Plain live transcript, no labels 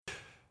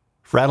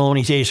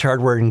Fratelloni's Ace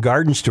Hardware and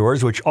Garden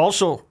Stores, which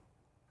also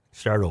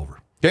start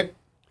over. Okay.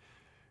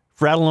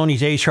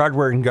 Fratelloni's Ace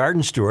Hardware and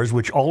Garden Stores,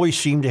 which always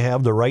seem to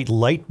have the right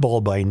light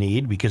bulb I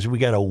need because we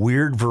got a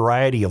weird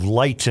variety of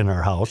lights in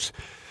our house,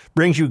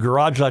 brings you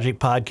Garage Logic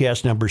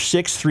Podcast number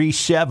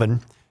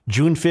 637,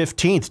 June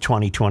 15th,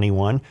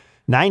 2021.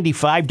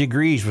 95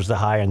 degrees was the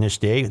high on this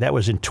day. That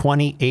was in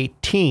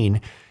 2018,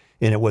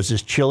 and it was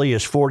as chilly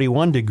as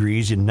 41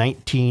 degrees in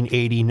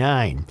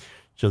 1989.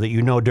 So that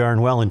you know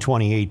darn well in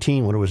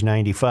 2018 when it was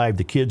 95,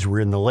 the kids were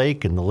in the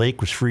lake, and the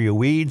lake was free of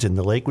weeds, and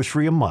the lake was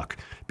free of muck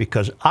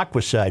because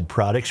Aquacide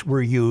products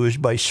were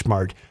used by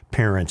smart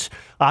parents.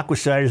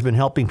 Aquacide has been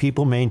helping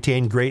people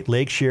maintain great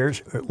lake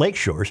shores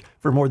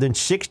for more than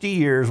 60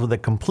 years with a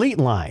complete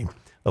line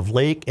of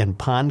lake and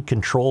pond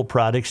control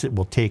products that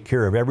will take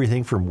care of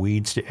everything from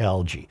weeds to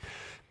algae.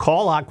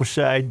 Call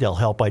Aquacide. They'll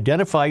help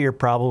identify your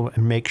problem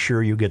and make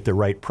sure you get the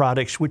right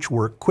products, which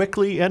work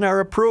quickly and are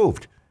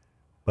approved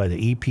by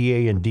the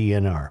EPA and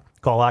DNR.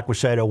 Call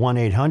Aquacide at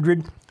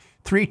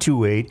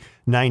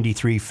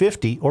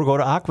 1-800-328-9350 or go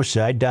to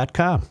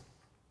aquacide.com.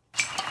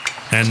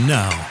 And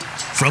now,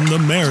 from the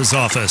mayor's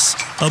office,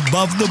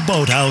 above the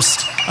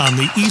boathouse on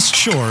the east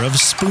shore of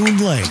Spoon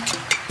Lake,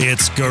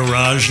 it's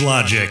Garage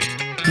Logic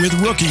with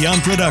Rookie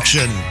on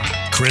production,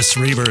 Chris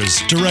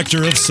Reavers,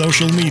 director of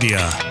social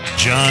media,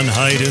 John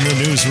Hyde in the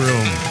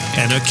newsroom,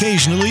 and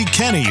occasionally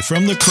Kenny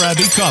from the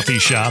Krabby Coffee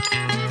Shop.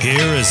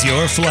 Here is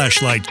your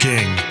flashlight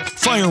king,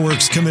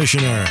 fireworks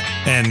commissioner,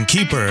 and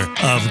keeper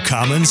of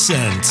common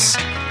sense,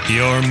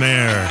 your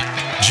mayor,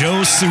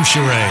 Joe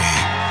Soucheray.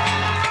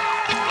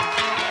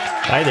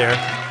 Hi there.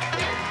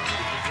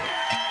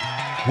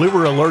 We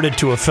were alerted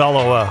to a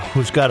fellow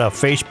who's got a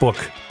Facebook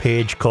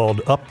page called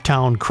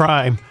Uptown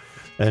Crime,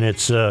 and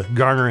it's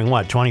garnering,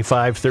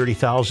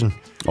 30,000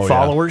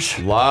 followers?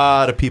 Yeah. A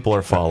lot of people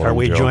are following. Are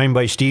we Joe. joined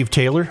by Steve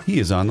Taylor? He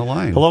is on the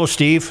line. Hello,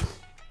 Steve.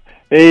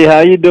 Hey, how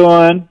you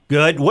doing?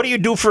 Good. What do you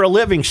do for a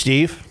living,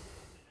 Steve?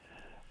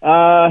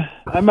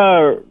 I'm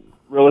a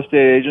real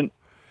estate agent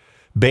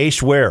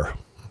Based where?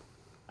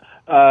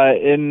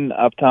 in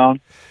Uptown.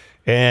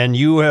 And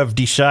you have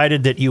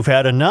decided that you've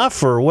had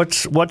enough, or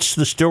what's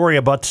the story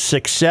about the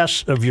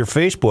success of your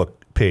Facebook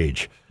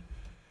page?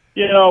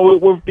 You know,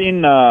 we've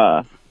been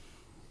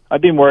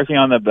I've been working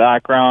on the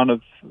background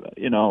of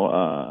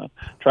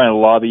trying to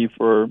lobby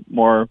for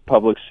more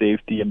public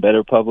safety and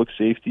better public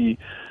safety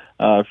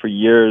for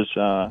years.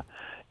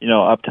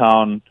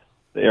 Uptown,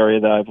 the area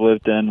that I've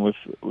lived in, we've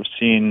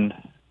seen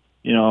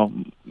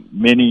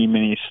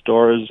many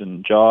stores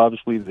and jobs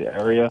leave the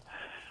area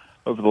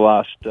over the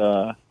last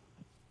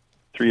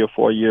 3 or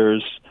 4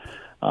 years,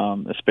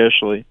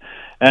 especially.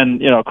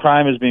 And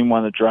crime has been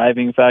one of the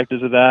driving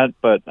factors of that,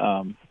 but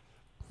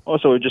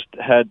also we just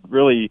had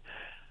really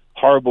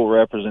horrible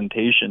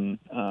representation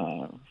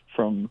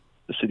from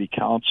the city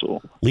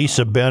council.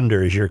 Lisa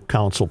Bender is your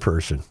council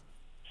person.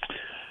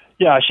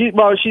 Yeah,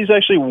 she's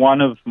actually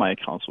one of my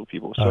council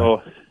people.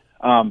 So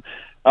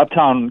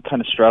Uptown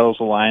kind of straddles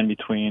the line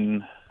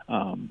between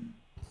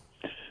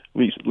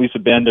Lisa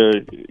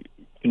Bender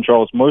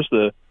controls most of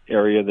the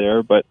area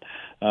there, but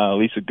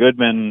Lisa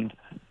Goodman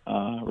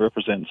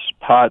represents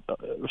a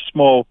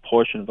small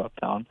portion of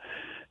Uptown.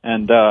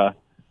 And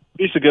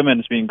Lisa Goodman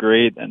has been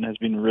great and has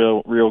been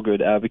real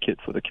good advocate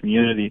for the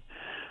community,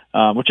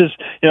 which is,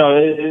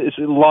 it's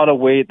a lot of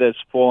weight that's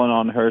fallen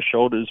on her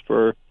shoulders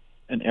for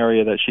an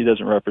area that she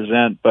doesn't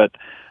represent. But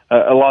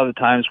a lot of the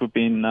times we've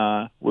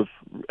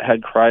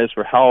had cries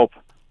for help,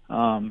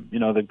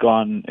 they've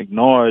gone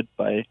ignored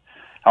by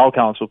our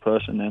council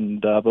person,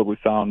 but we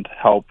found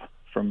help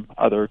from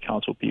other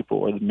council people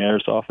or the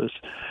mayor's office.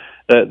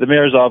 The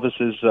mayor's office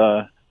is,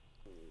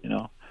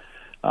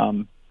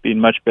 being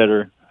much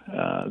better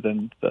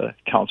than the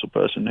council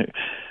person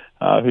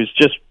who's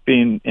just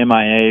been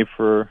MIA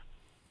for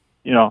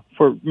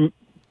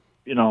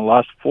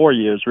last 4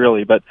 years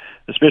really, but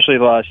especially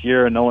the last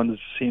year, no one's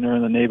seen her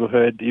in the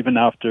neighborhood. Even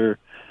after,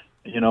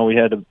 we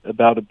had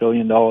about $1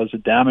 billion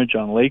of damage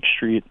on Lake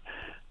Street.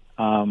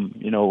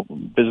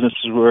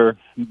 Businesses were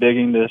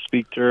begging to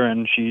speak to her,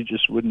 and she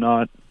just would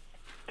not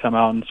come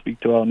out and speak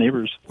to our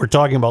neighbors. We're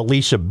talking about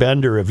Lisa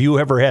Bender. Have you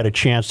ever had a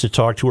chance to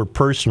talk to her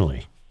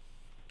personally?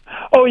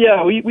 Oh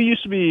yeah, we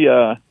used to be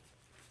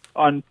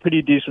on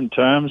pretty decent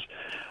terms.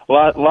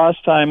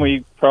 Last time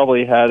we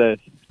probably had a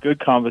good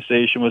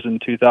conversation was in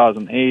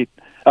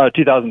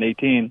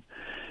 2018,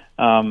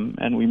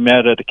 and we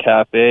met at a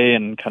cafe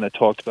and kind of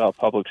talked about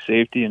public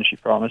safety. And she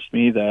promised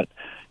me that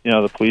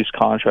the police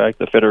contract,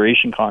 the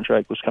Federation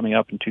contract, was coming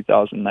up in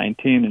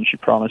 2019, and she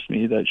promised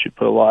me that she'd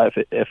put a lot of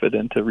effort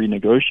into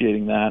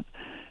renegotiating that,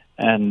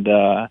 and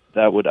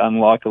that would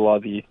unlock a lot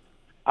of the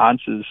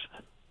answers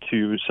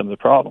to some of the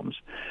problems.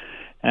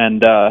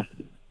 And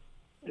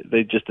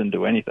they just didn't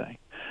do anything.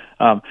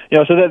 So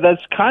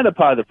that's kind of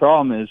part of the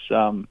problem is,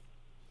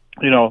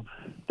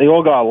 they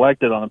all got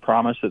elected on the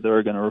promise that they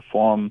were going to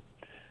reform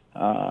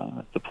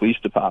the police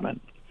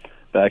department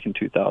back in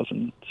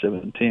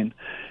 2017.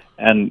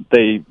 And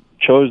they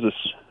chose this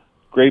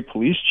great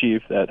police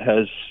chief that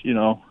has,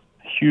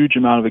 huge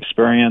amount of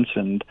experience,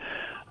 and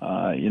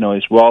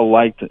he's well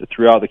liked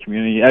throughout the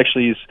community.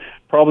 Actually, he's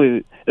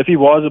probably, if he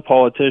was a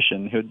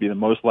politician, he would be the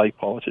most liked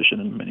politician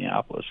in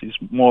Minneapolis. He's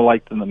more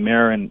liked than the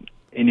mayor and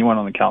anyone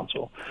on the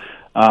council.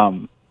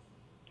 And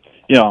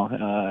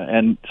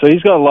so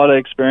he's got a lot of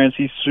experience.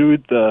 He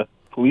sued the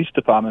police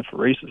department for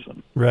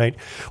racism. Right.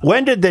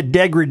 When did the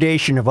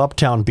degradation of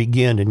Uptown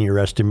begin, in your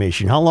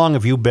estimation? How long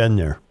have you been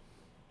there?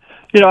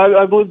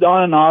 I've lived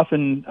on and off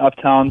in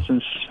Uptown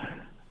since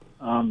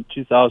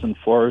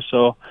 2004 or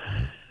so.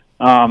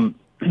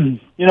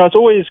 It's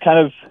always kind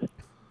of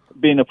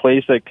been a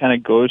place that kind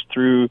of goes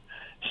through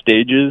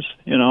stages,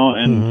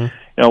 and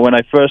when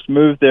I first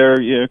moved there,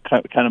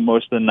 kind of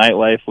most of the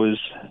nightlife was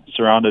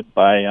surrounded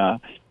by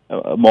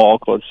a mall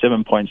called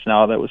 7 Points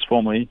now that was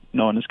formerly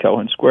known as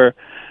Calhoun Square.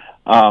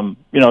 So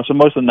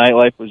most of the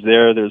nightlife was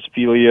there. There's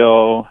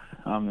Filio,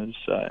 there's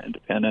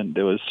Independent,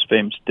 there was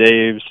Famous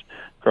Dave's.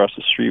 Across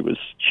the street was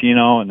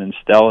Chino, and then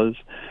Stella's.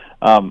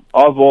 Of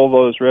all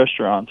those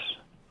restaurants,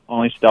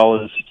 only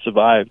Stella's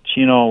survived.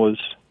 Chino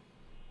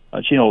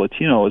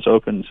Latino was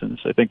open since,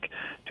 I think,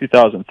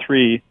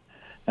 2003,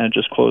 and it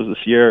just closed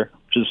this year,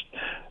 which is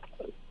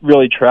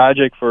really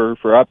tragic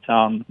for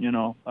Uptown.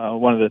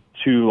 One of the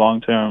two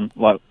long-term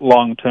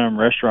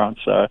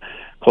restaurants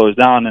closed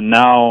down, and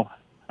now,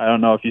 I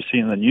don't know if you've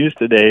seen the news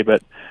today,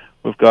 but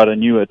we've got a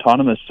new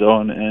autonomous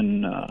zone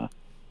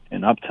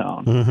in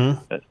Uptown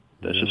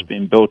that's just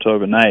being built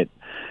overnight.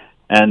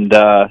 And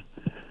the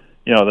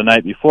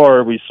night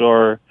before, we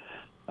saw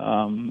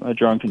a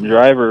drunken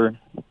driver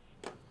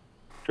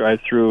drive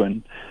through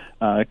and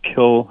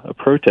kill a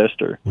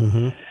protester.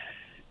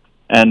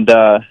 And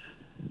so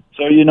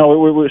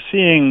we're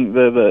seeing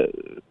the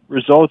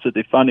results of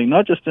defunding,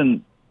 not just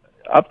in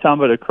Uptown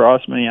but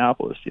across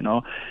Minneapolis.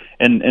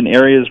 In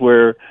areas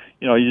where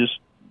you just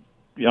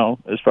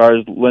as far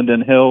as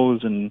Linden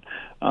Hills and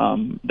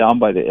down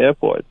by the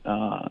airport,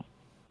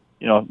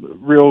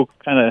 real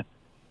kind of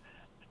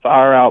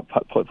far out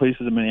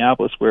places in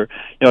Minneapolis where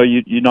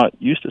you're not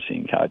used to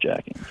seeing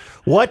carjacking.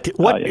 What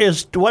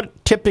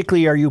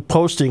typically are you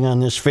posting on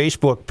this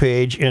Facebook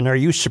page, and are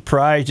you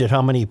surprised at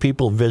how many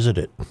people visit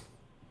it?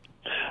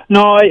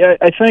 No,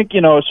 I think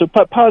so.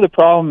 Part of the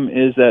problem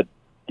is that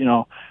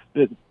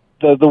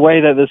the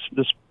way that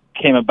this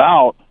came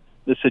about,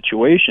 the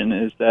situation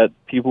is that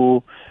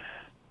people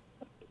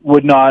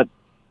would not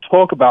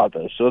talk about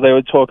this, so they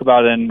would talk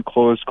about it in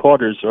closed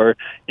quarters, or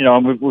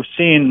we've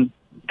seen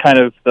kind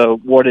of the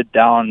watered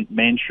down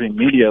mainstream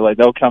media. Like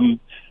they'll come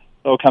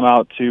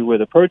out to where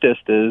the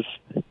protest is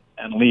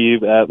and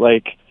leave at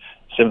like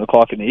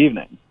 7:00 in the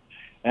evening,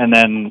 and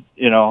then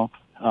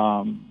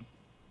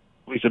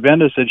Lisa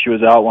Bender said she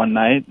was out one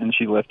night and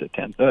she left at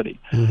 10:30.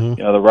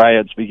 The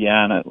riots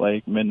began at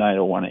like midnight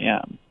or 1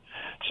 a.m.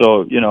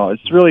 So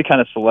it's really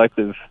kind of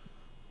selective,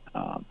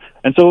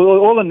 and so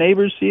all the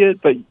neighbors see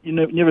it, but you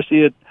never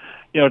see it.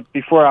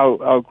 Before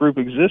our group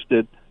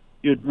existed,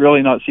 you'd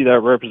really not see that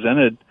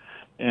represented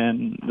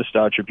in the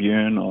Star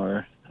Tribune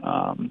or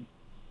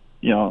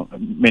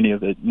many of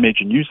the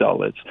major news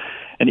outlets.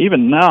 And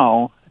even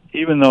now,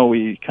 even though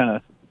we kind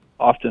of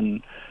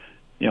often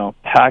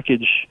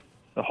package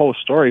the whole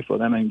story for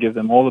them and give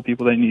them all the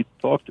people they need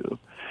to talk to,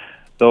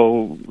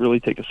 they'll really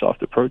take a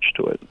soft approach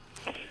to it.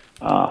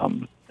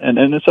 And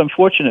it's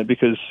unfortunate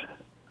because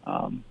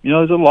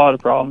there's a lot of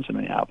problems in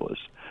Minneapolis.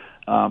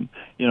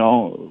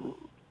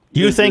 Do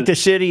you think the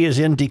city is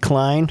in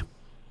decline?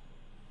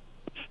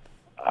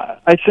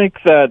 I think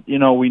that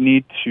we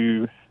need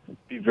to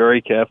be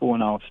very careful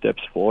in our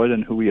steps forward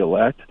and who we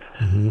elect.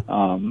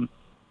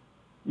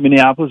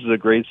 Minneapolis is a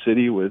great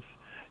city with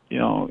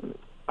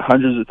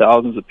hundreds of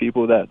thousands of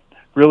people that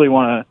really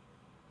want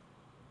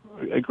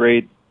a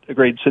great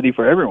city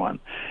for everyone.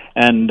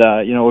 And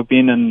we've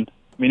been in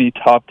many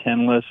top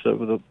 10 lists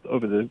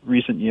over the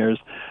recent years,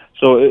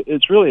 so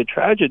it's really a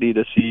tragedy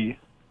to see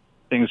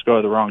things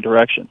go the wrong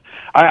direction.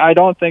 I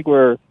don't think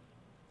we're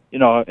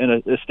in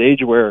a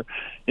stage where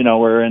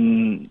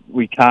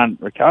we can't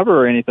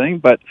recover or anything,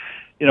 but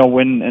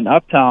when in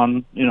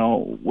Uptown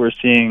we're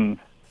seeing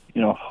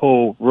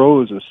whole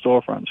rows of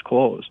storefronts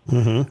closed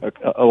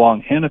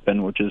along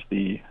Hennepin, which is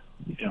the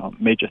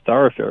major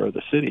thoroughfare of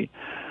the city.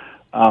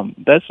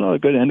 That's not a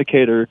good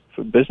indicator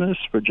for business,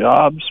 for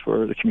jobs,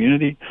 for the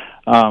community.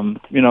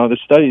 The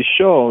studies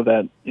show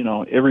that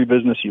every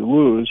business you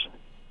lose,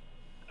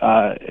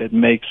 it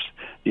makes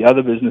the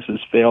other businesses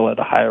fail at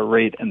a higher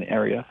rate in the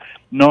area.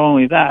 Not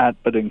only that,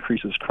 but it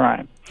increases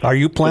crime. Are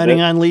you planning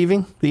on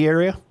leaving the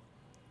area?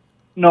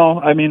 No,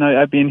 I mean,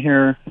 I've been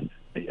here.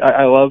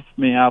 I love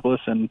Minneapolis,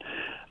 and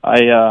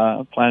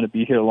I plan to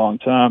be here long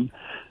term.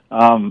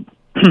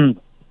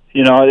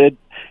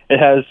 It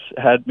has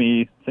had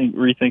me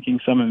rethinking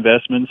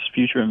some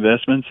future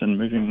investments, and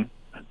moving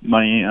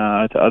money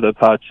to other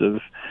parts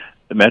of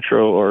the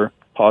metro or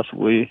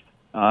possibly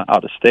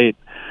out of state.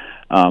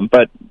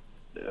 But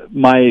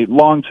my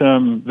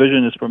long-term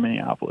vision is for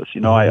Minneapolis.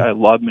 I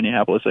love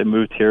Minneapolis. I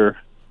moved here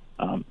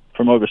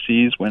from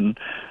overseas when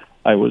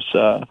I was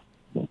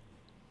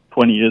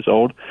 20 years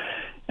old,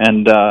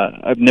 And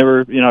I've never,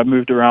 I've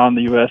moved around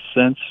the U.S.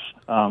 since.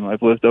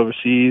 I've lived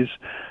overseas,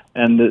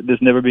 and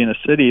there's never been a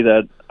city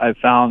that I've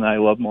found that I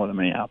love more than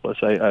Minneapolis.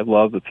 I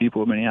love the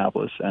people of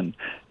Minneapolis, and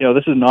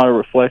this is not a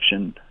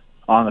reflection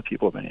on the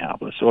people of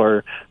Minneapolis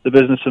or the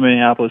business of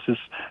Minneapolis. Is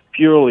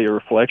purely a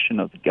reflection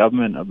of the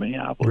government of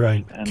Minneapolis.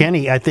 Right. And,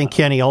 Kenny, I think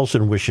Kenny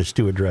Olson wishes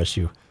to address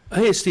you.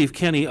 Hey, Steve,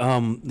 Kenny.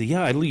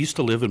 I used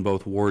to live in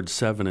both Ward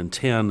 7 and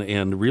 10,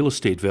 and real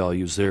estate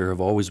values there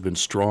have always been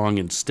strong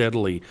and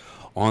steadily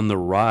on the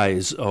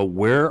rise.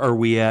 Where are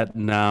we at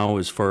now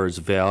as far as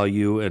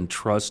value and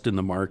trust in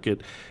the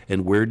market,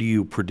 and where do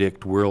you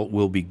predict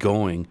we'll be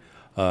going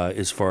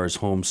as far as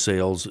home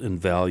sales and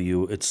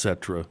value, et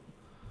cetera?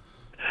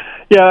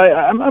 Yeah,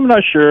 I'm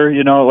not sure.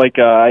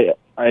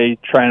 I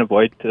try and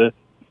avoid to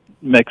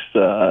mix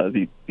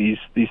these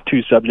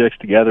two subjects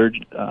together,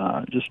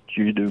 just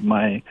due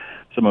to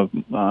some of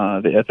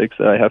the ethics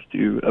that I have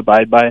to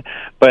abide by.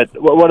 But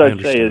what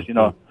I'd say is,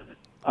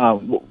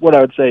 what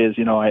I would say is,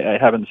 I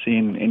haven't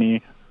seen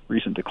any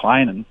recent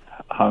decline in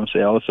home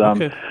sales.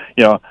 Okay.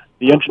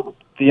 The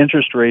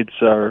interest rates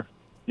are,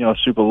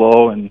 super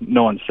low and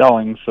no one's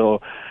selling.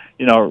 So,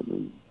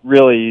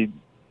 really,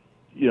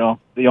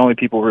 the only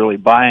people really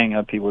buying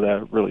are people that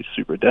are really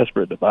super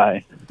desperate to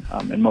buy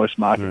in most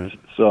markets.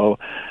 Right. So,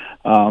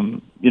 I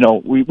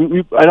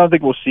don't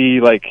think we'll see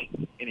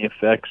any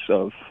effects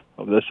of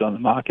this on the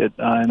market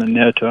in the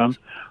near term.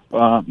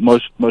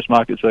 Most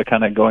markets are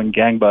kind of going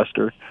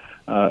gangbuster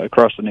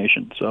across the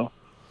nation.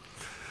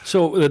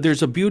 So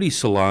there's a beauty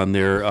salon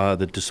there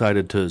that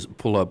decided to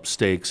pull up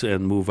stakes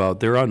and move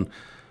out.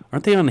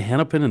 Aren't they on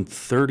Hennepin and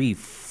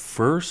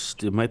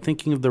 31st? Am I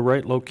thinking of the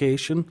right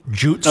location?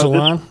 Jute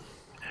Salon?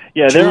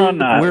 Yeah, they're on.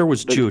 Where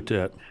was Jute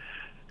at?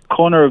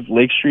 Corner of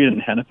Lake Street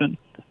and Hennepin.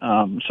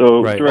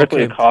 Right,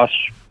 directly okay.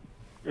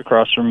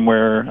 across from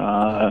where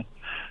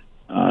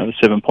the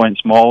 7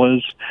 Points Mall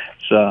is.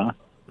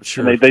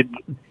 Sure.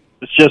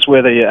 It's just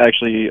where they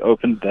actually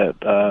opened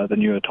the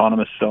new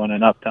autonomous zone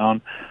in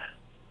Uptown.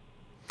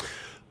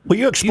 Will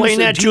you explain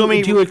that to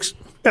me?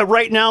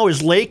 Right now,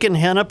 is Lake and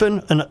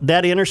Hennepin,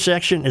 that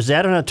intersection, is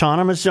that an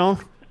autonomous zone?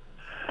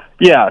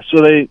 Yeah,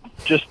 so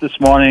just this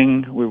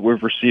morning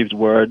we've received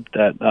word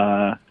that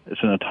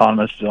it's an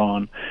autonomous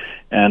zone,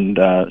 and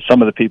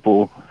some of the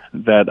people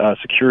that are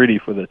security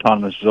for the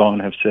autonomous zone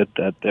have said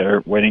that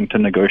they're waiting to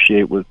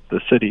negotiate with the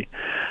city.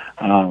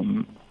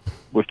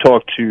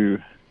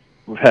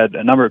 We've had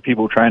a number of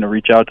people trying to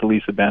reach out to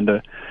Lisa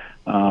Bender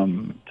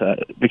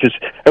because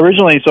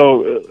originally,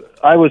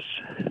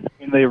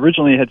 when they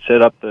originally had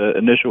set up the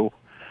initial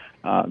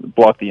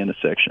block the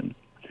intersection.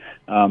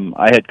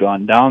 I had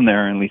gone down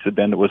there, and Lisa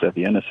Bender was at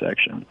the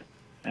intersection,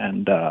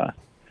 and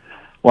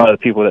one of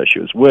the people that she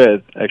was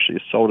with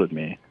actually assaulted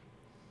me,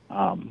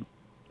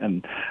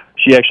 and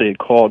she actually had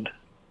called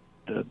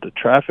the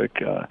traffic,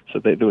 so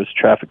there was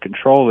traffic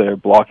control there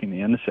blocking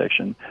the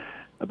intersection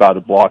about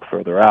a block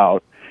further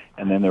out,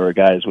 and then there were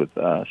guys with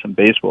some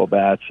baseball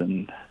bats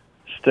and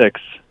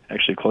sticks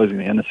actually closing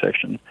the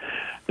intersection.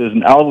 There's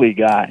an elderly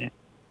guy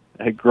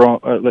that had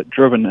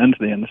driven into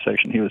the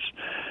intersection. He was,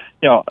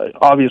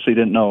 obviously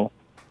didn't know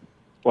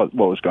what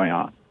was going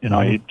on.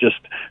 He'd just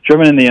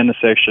driven in the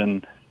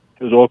intersection.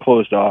 It was all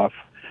closed off.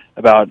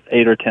 About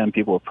 8 or 10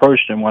 people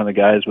approached him. One of the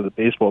guys with a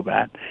baseball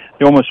bat.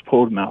 They almost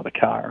pulled him out of the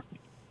car.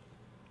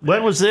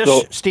 When was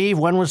this, Steve?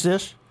 When was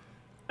this?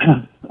 This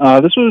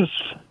was,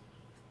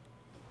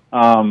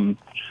 I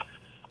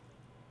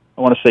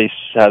want to say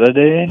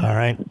Saturday. All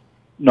right.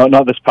 No,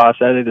 not this past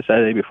Saturday. The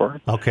Saturday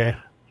before. Okay.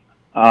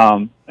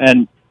 And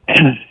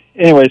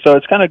anyway, so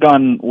it's kind of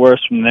gone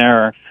worse from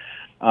there.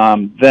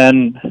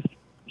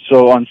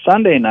 So on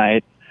Sunday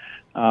night,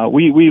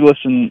 we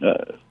listen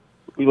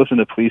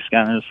to police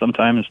scanners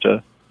sometimes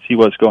to see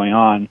what's going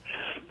on.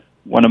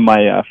 One of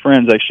my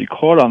friends actually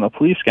caught on the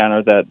police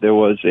scanner that there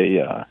was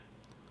a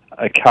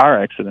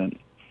car accident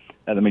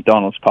at the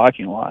McDonald's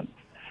parking lot,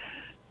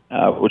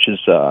 which is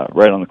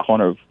right on the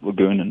corner of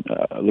Lagoon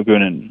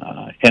and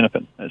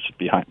Hennepin. It's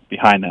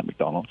behind that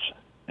McDonald's.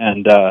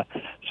 And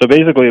so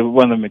basically,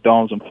 one of the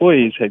McDonald's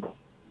employees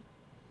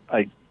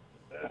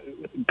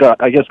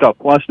got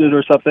busted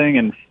or something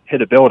and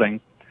hit a building.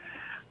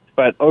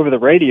 But over the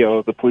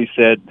radio, the police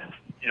said,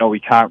 we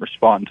can't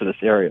respond to this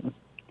area.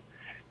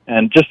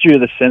 And just due to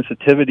the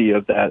sensitivity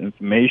of that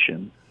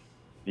information,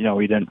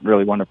 we didn't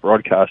really want to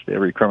broadcast to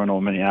every criminal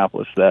in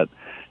Minneapolis that,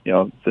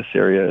 this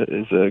area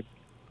is a,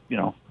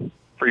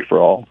 free for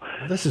all.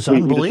 This is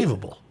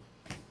unbelievable.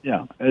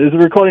 Yeah, the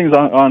recording's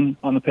on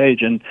the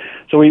page, and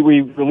so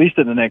we released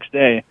it the next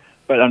day.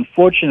 But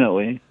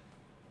unfortunately,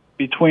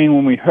 between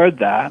when we heard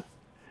that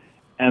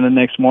and the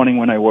next morning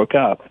when I woke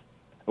up,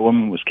 a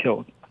woman was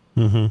killed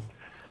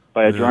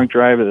by a drunk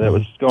driver that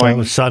was going. That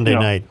was Sunday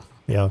night.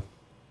 Yeah.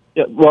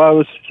 Yeah.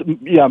 Well, it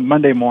was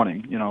Monday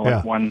morning.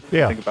 Yeah.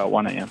 I think about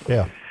 1 a.m.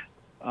 Yeah.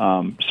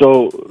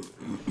 So,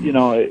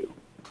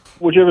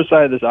 whichever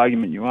side of this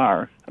argument you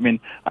are, I mean,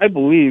 I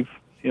believe,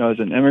 as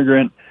an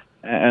immigrant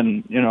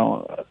and,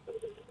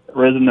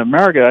 resident of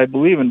America, I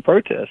believe in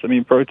protests. I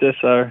mean,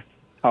 protests are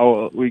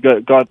how we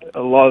got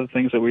a lot of the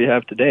things that we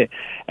have today.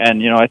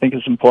 And, I think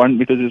it's important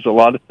because there's a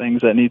lot of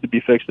things that need to be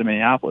fixed in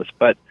Minneapolis.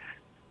 But,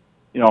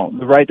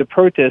 the right to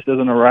protest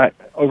doesn't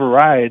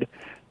override,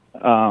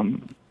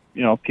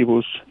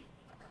 people's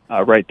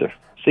right to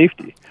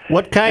safety.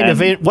 What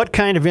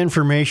kind of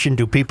information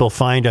do people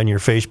find on your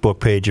Facebook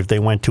page if they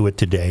went to it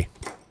today?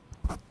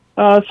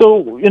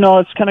 So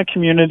it's kind of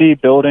community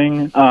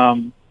building.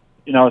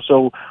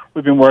 So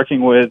we've been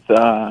working with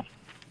a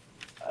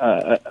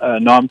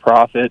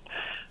nonprofit,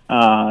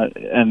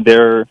 and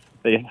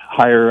they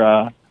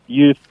hire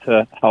youth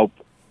to help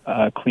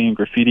clean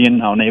graffiti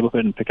in our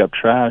neighborhood and pick up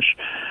trash.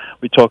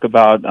 We talk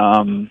about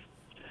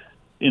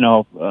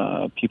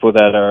people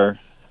that are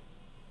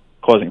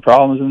causing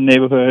problems in the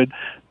neighborhood,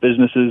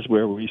 businesses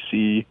where we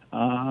see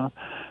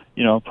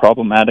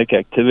problematic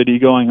activity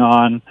going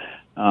on.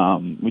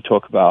 We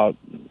talk about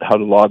how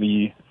to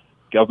lobby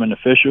government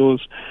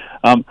officials.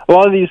 A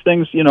lot of these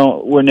things,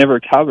 were never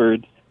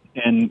covered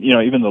in,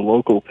 even the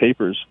local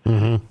papers.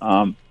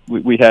 Mm-hmm.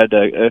 We had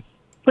a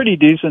pretty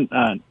decent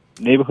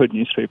neighborhood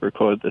newspaper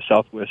called the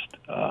Southwest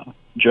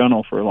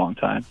Journal for a long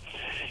time.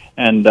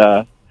 And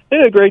they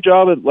did a great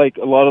job at, like,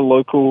 a lot of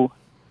local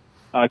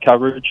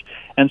coverage.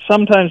 And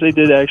sometimes they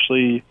did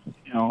actually,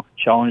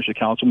 challenge the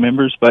council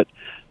members. But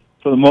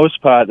for the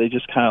most part, they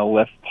just kind of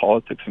left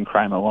politics and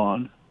crime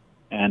alone.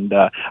 And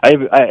I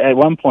at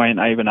one point,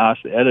 I even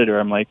asked the editor,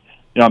 I'm like,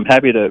 I'm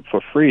happy to,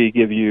 for free,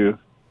 give you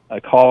a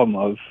column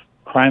of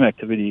crime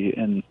activity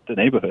in the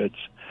neighborhoods,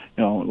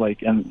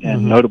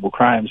 and notable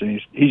crimes. And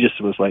he just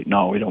was like,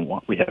 no,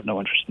 we have no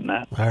interest in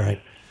that. All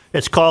right.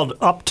 It's called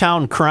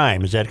Uptown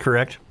Crime. Is that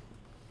correct?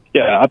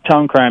 Yeah,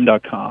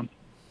 uptowncrime.com.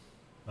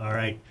 All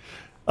right.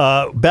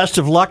 Best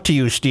of luck to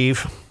you,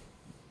 Steve.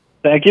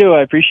 Thank you.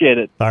 I appreciate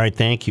it. All right.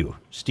 Thank you.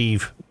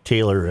 Steve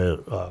Taylor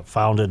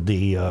founded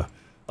the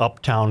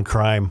Uptown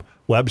Crime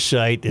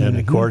website, and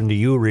according to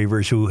you,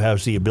 Reavers, who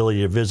has the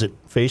ability to visit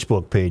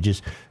Facebook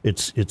pages,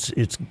 it's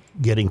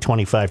getting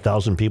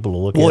 25,000 people to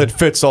look at it. Well, it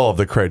fits all of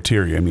the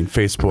criteria. I mean,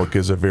 Facebook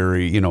is a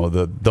very,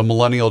 the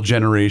millennial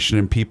generation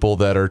and people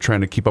that are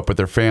trying to keep up with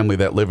their family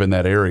that live in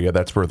that area,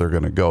 that's where they're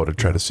going to go to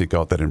try to seek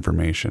out that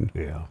information.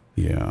 Yeah.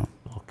 Yeah.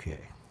 Okay.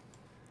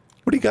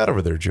 What do you got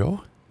over there,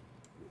 Joe?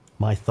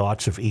 My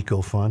thoughts of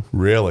EcoFun.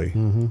 Really?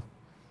 Mm-hmm.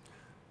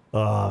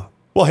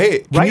 Well,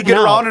 hey, can you get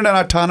around in an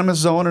autonomous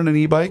zone in an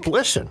e-bike?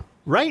 Listen,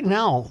 right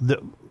now,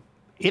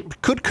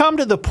 it could come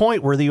to the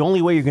point where the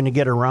only way you're going to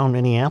get around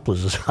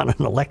Minneapolis is on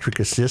an electric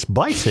assist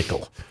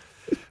bicycle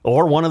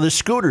or one of the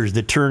scooters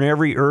that turn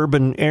every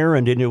urban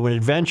errand into an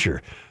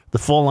adventure. The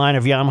full line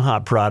of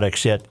Yamaha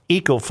products at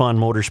EcoFun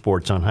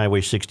Motorsports on Highway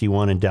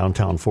 61 in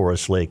downtown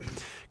Forest Lake.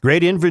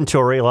 Great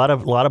inventory. A lot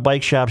of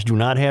bike shops do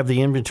not have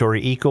the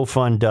inventory.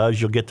 EcoFun does.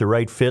 You'll get the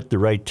right fit, the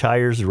right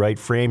tires, the right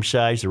frame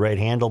size, the right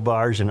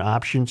handlebars and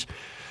options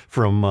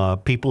from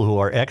people who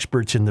are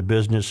experts in the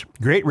business.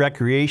 Great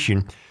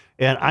recreation.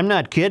 And I'm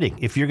not kidding.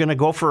 If you're going to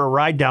go for a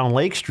ride down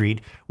Lake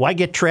Street, why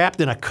get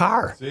trapped in a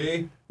car?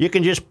 See? You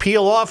can just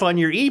peel off on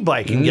your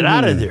e-bike and get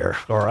out of there,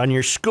 or on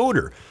your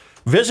scooter.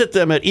 Visit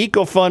them at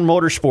EcoFun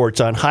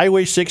Motorsports on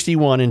Highway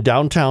 61 in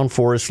downtown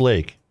Forest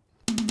Lake.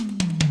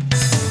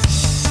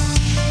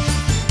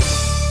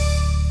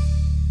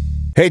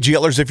 Hey,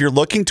 GLers, if you're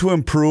looking to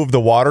improve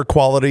the water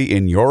quality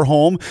in your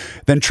home,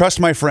 then trust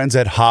my friends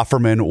at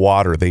Hofferman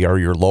Water. They are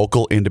your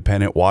local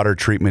independent water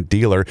treatment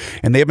dealer,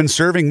 and they have been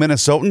serving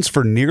Minnesotans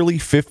for nearly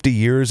 50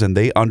 years, and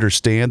they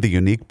understand the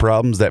unique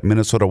problems that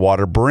Minnesota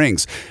water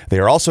brings. They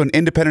are also an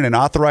independent and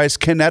authorized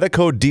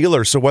Kinetico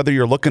dealer, so whether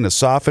you're looking to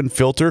soften,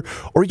 filter,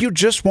 or you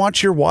just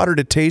want your water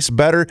to taste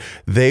better,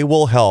 they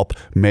will help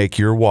make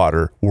your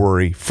water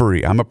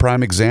worry-free. I'm a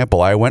prime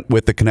example. I went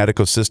with the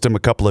Kinetico system a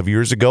couple of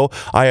years ago.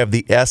 I have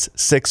the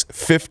S650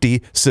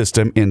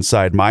 system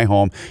inside my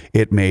home.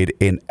 It made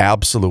an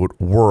absolute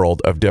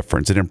world of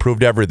difference. It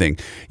improved everything.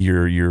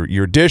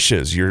 Your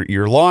dishes,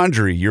 your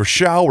laundry, your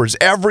showers,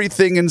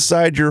 everything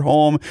inside your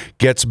home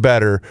gets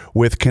better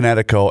with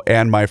Kinetico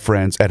and my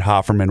friends at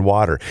Hofferman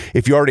Water.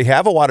 If you already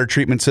have a water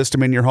treatment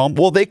system in your home,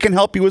 well, they can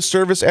help you with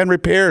service and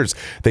repairs.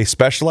 They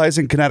specialize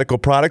in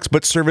Kinetico products,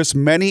 but service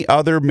many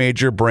other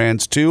major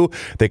brands too.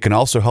 They can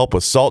also help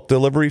with salt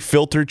delivery,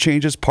 filter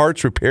changes,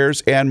 parts,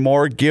 repairs, and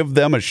more. Give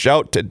them a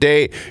shout today.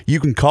 You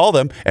can call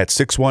them at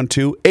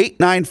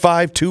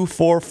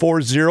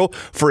 612-895-2440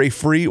 for a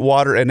free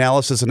water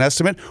analysis and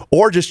estimate,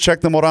 or just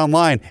check them out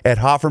online at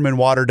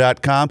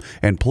HoffermanWater.com,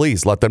 and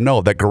please let them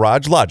know that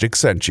Garage Logic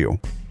sent you.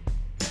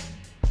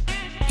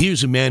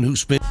 Here's a man who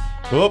spent...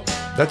 Oh,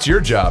 that's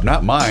your job,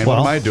 not mine. What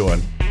am I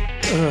doing?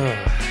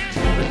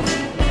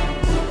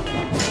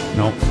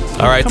 Nope.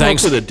 All right,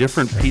 thanks. With a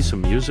different piece of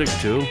music,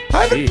 too.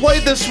 I haven't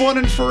played this one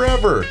in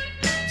forever.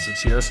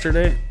 Since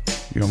yesterday?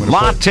 You want me to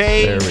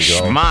Latte there we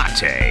go.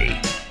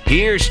 Schmate.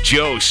 Here's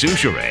Joe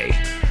Souchere.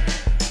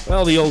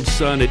 Well, the old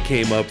sun, it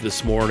came up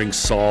this morning,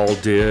 Saul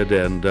did,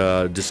 and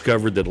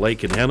discovered that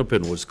Lake in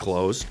Hennepin was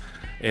closed.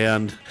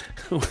 And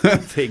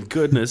thank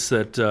goodness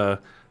that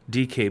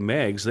DK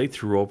Mags, they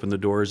threw open the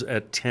doors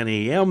at 10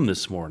 a.m.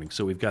 this morning.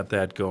 So we've got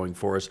that going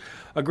for us.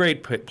 A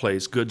great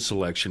place, good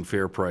selection,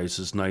 fair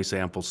prices, nice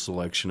ample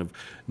selection of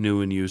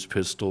new and used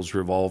pistols,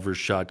 revolvers,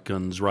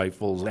 shotguns,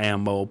 rifles,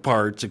 ammo,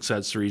 parts,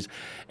 accessories,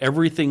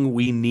 everything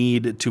we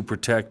need to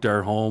protect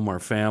our home, our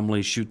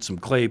family, shoot some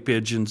clay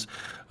pigeons,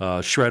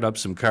 shred up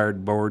some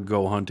cardboard,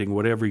 go hunting,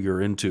 whatever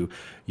you're into.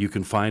 You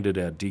can find it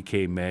at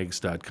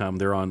dkmags.com.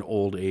 They're on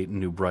Old 8 in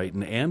New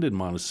Brighton and in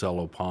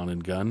Monticello Pawn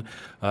and Gun.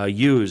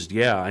 Used,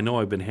 yeah, I know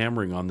I've been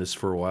hammering on this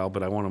for a while,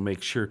 but I want to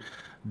make sure.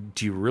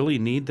 Do you really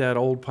need that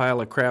old pile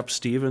of crap,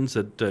 Stevens,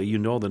 that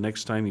the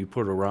next time you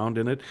put a round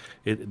in it,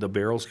 the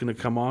barrel's going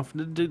to come off?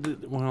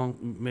 Well,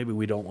 maybe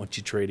we don't want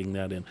you trading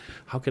that in.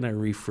 How can I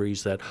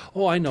rephrase that?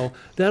 Oh, I know.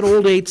 That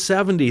old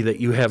 870 that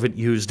you haven't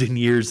used in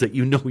years that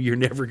you know you're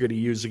never going to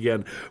use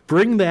again.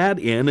 Bring that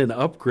in and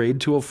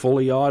upgrade to a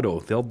fully auto.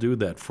 They'll do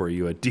that for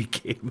you at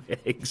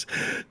dkmags.com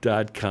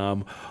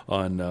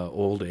on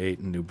Old 8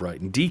 in New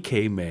Brighton.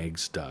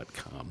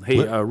 dkmags.com. Hey,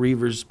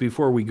 Reavers,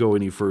 before we go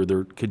any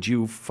further, could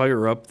you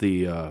fire up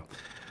the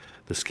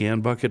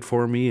scan bucket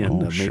for me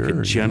and make a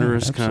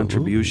generous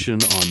contribution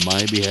on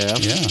my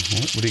behalf? Yeah.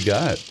 What do you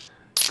got?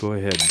 Go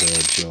ahead,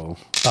 Joe.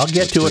 I'll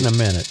get to it in a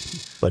minute.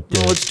 But No,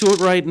 let's do it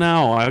right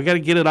now. I got to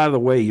get it out of the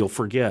way. You'll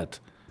forget.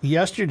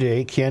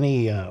 yesterday,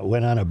 Kenny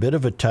went on a bit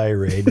of a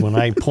tirade when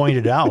I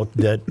pointed out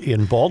that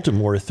in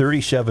Baltimore,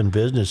 37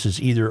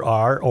 businesses either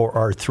are or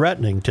are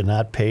threatening to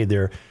not pay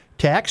their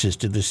taxes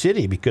to the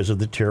city because of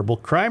the terrible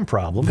crime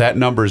problem. That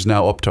number is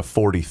now up to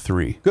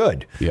 43.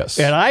 Good. Yes.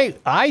 And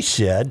I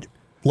said,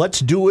 let's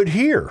do it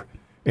here.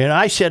 And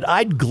I said,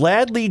 I'd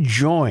gladly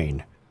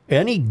join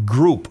any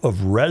group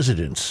of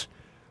residents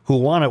who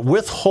want to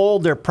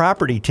withhold their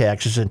property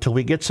taxes until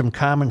we get some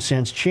common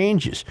sense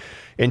changes.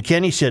 And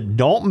Kenny said,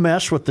 don't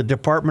mess with the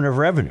Department of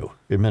Revenue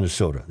in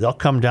Minnesota. They'll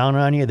come down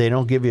on you. They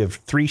don't give you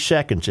 3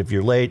 seconds if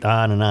you're late,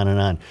 on and on and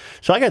on.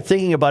 So I got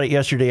thinking about it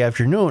yesterday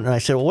afternoon, and I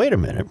said, well, wait a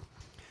minute.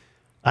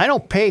 I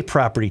don't pay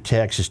property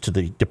taxes to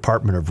the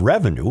Department of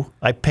Revenue.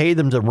 I pay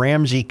them to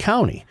Ramsey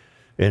County.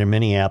 And in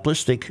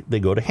Minneapolis, they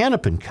go to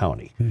Hennepin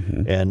County.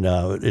 Mm-hmm.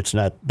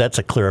 And that's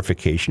a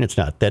clarification. It's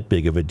not that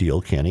big of a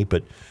deal, Kenny.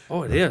 But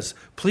oh, it is.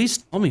 Please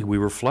tell me we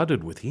were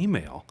flooded with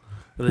email.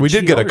 We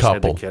did get a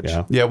couple.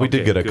 Yeah, we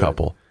did get a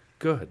couple.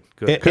 Good.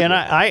 And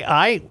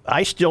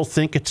I still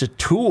think it's a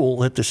tool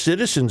that the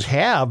citizens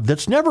have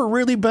that's never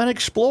really been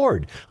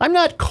explored. I'm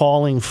not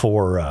calling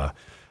for a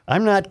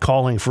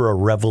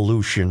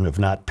revolution of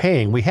not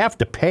paying. We have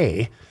to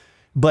pay,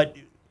 but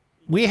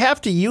we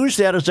have to use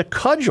that as a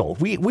cudgel.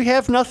 We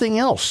have nothing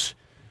else.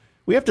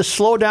 We have to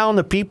slow down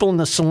the people in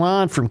the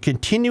salon from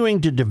continuing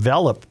to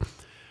develop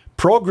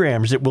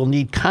programs that will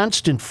need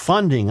constant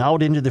funding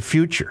out into the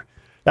future.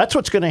 That's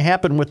what's going to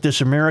happen with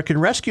this American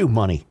Rescue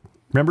money.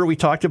 Remember we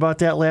talked about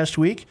that last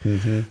week?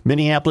 Mm-hmm.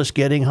 Minneapolis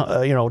getting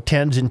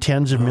tens and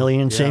tens of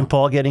millions, St.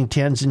 Paul getting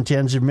tens and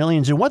tens of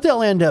millions. And what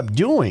they'll end up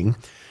doing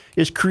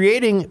is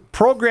creating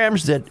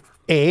programs that,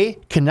 A,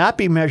 cannot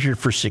be measured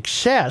for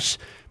success,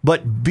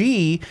 but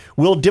B,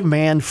 will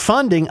demand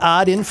funding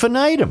ad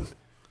infinitum.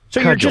 So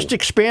you're just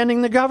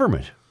expanding the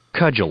government.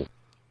 Cudgel.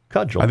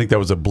 Cudgel. I think that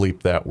was a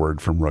bleep that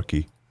word from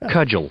Rookie. Yeah.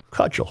 Cudgel.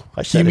 Cudgel.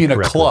 I said You it mean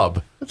correctly. a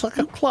club? It's like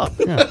a club.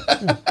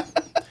 Yeah.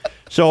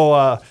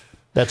 So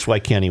that's why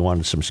Kenny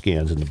wanted some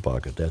scans in the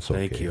bucket. That's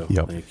okay. Thank you.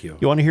 Yep. Thank you.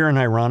 You want to hear an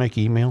ironic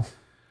email?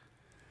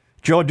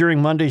 Joe,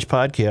 during Monday's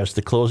podcast,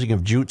 the closing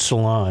of Jute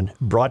Salon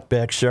brought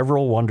back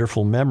several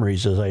wonderful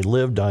memories as I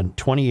lived on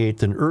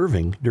 28th and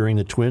Irving during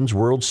the Twins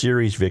World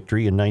Series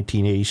victory in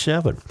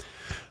 1987.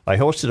 I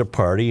hosted a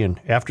party, and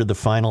after the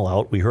final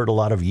out, we heard a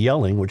lot of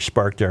yelling, which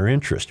sparked our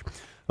interest.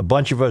 A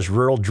bunch of us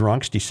rural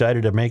drunks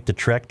decided to make the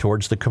trek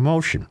towards the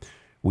commotion.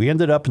 We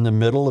ended up in the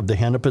middle of the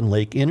Hennepin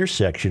Lake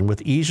intersection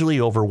with easily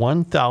over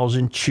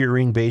 1,000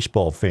 cheering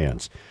baseball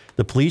fans.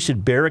 The police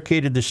had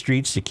barricaded the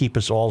streets to keep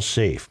us all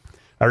safe.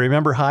 I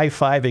remember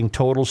high-fiving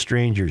total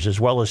strangers, as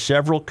well as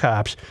several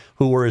cops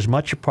who were as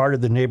much a part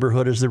of the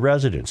neighborhood as the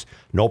residents.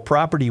 No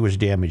property was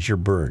damaged or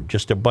burned,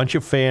 just a bunch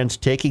of fans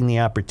taking the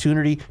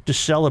opportunity to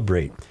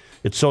celebrate.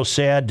 It's so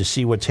sad to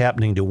see what's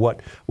happening to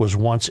what was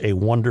once a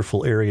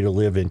wonderful area to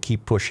live in.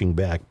 Keep pushing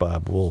back,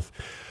 Bob Wolf.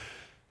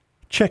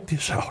 Check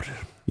this out.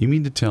 You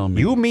mean to tell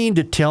me? You mean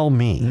to tell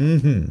me?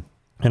 Mm-hmm.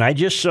 And I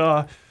just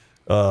saw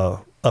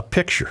a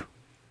picture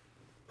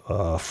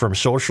from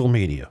social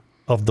media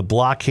of the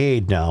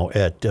blockade now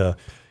at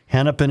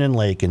Hennepin and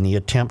Lake in the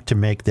attempt to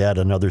make that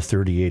another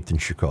 38th in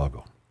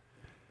Chicago.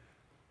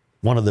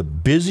 One of the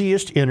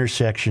busiest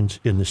intersections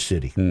in the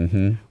city.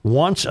 Mm-hmm.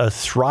 Once a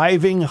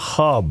thriving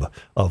hub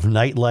of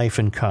nightlife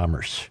and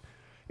commerce.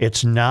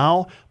 It's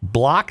now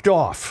blocked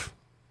off.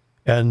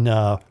 And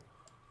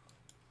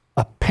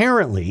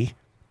apparently,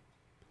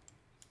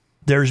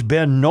 there's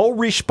been no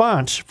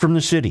response from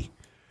the city.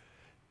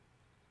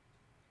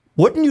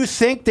 Wouldn't you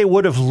think they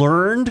would have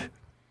learned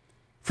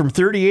from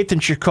 38th in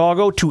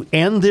Chicago to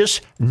end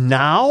this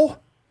now?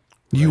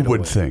 You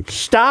would think.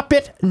 Stop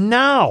it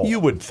now. You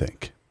would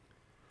think.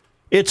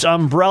 It's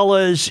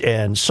umbrellas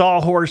and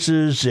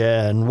sawhorses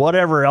and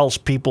whatever else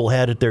people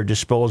had at their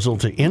disposal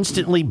to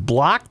instantly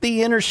block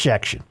the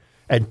intersection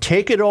and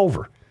take it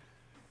over.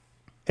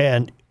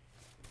 And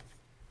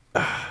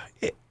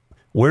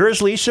where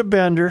is Lisa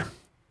Bender?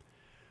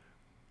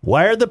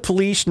 Why are the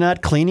police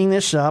not cleaning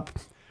this up?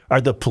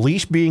 Are the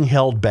police being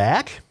held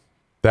back?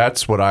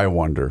 That's what I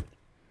wonder.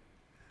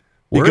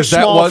 We're Because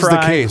that small was the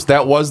fry. case.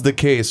 That was the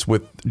case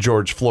with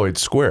George Floyd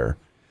Square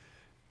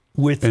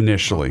With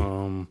initially,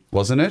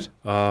 wasn't it?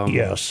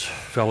 yes.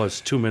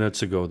 Fellas, 2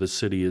 minutes ago, the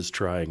city is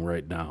trying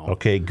right now.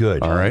 Okay,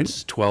 good. All right.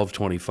 It's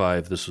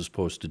 12:25. This was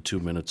posted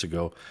 2 minutes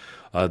ago.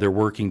 They're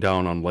working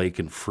down on Lake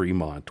and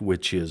Fremont,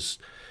 which is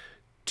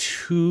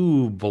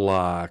 2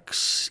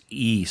 blocks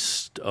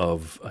east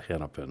of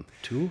Hennepin.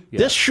 2? Yeah.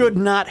 This should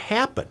not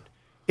happen.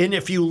 And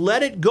if you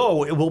let it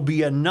go, it will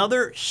be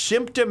another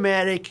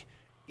symptomatic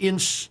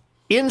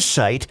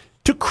insight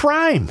to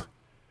crime.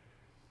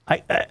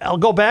 I'll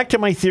go back to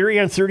my theory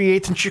on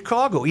 38th and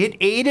Chicago. It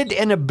aided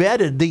and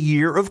abetted the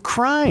year of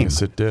crime.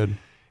 Yes, it did.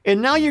 And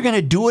now you're going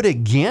to do it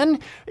again?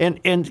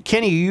 And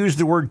Kenny, you used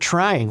the word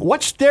trying.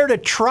 What's there to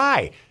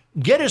try?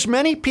 Get as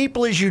many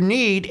people as you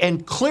need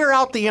and clear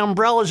out the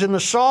umbrellas and the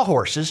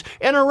sawhorses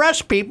and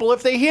arrest people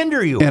if they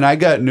hinder you. And I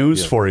got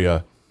news for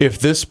you. If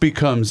this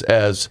becomes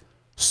as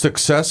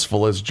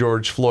successful as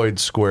George Floyd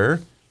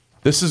Square,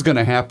 this is going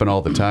to happen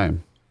all the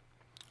time.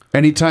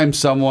 Anytime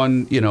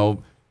someone,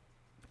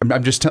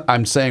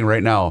 I'm saying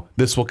right now,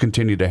 this will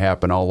continue to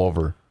happen all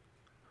over.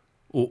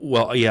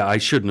 Well, yeah, I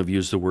shouldn't have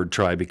used the word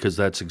try because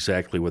that's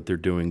exactly what they're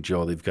doing,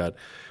 Joe. They've got,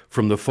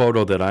 from the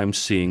photo that I'm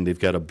seeing, they've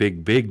got a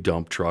big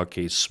dump truck,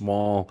 a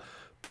small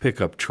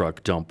pickup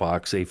truck dump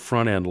box, a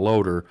front-end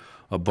loader,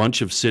 a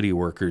bunch of city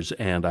workers,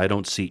 and I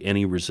don't see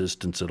any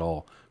resistance at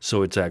all.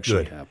 So it's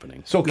actually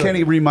happening. So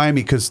Kenny, remind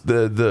me, because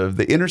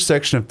the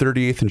intersection of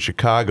 38th and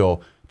Chicago,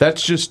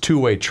 that's just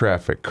two-way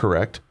traffic,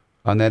 correct?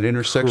 On that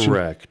intersection?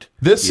 Correct.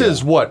 This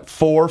is what,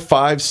 4,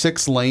 5,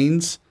 6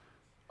 lanes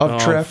of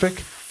traffic?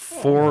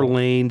 4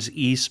 lanes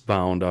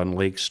eastbound on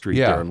Lake Street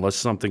Yeah. there, unless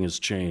something has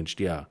changed,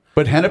 yeah.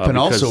 But Hennepin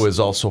because- also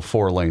is also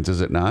 4 lanes, is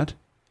it not?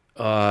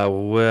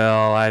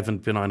 Well, I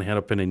haven't been on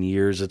Hennepin in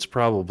years. It's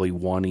probably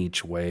 1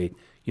 each way.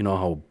 You know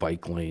how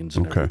bike lanes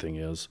and Okay. everything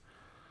is.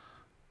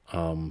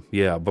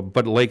 Yeah,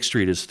 but Lake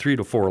Street is 3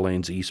 to 4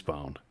 lanes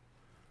eastbound.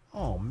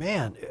 Oh,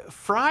 man.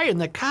 Fry and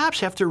the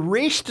cops have to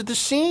race to the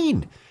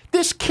scene.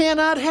 This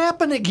cannot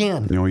happen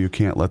again. No, you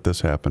can't let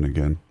this happen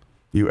again.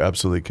 You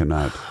absolutely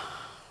cannot.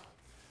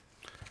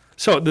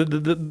 So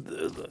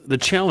the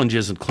challenge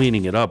isn't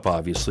cleaning it up,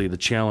 obviously. The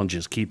challenge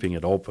is keeping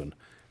it open.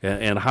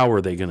 And how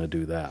are they going to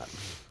do that?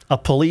 A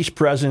police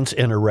presence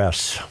and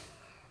arrests.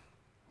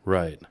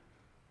 Right.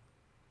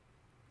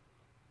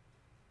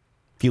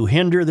 If you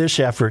hinder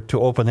this effort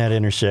to open that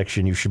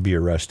intersection, you should be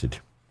arrested.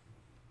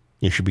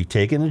 You should be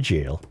taken to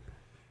jail.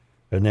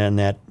 And then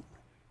that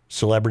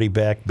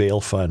celebrity-backed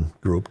bail fund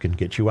group can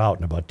get you out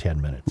in about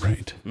 10 minutes.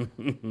 Right.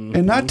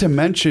 And not to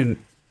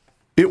mention,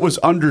 it was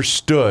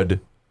understood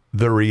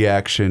the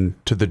reaction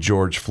to the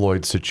George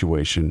Floyd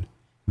situation.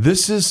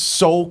 This is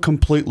so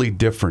completely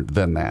different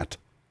than that.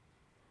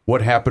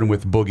 What happened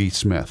with Boogie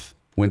Smith,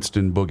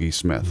 Winston Boogie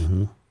Smith.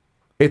 Mm-hmm.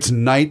 It's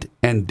night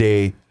and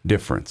day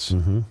difference.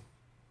 Mm-hmm.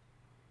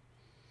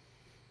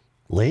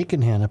 Lake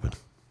and Hennepin.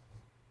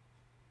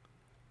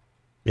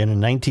 And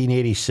in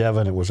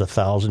 1987, it was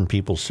 1,000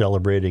 people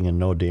celebrating and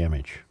no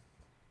damage.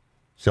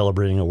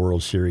 Celebrating a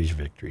World Series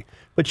victory.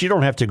 But you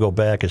don't have to go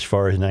back as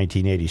far as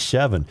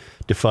 1987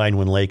 to find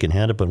when Lake and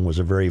Hennepin was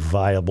a very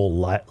viable,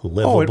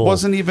 livable, it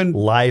wasn't even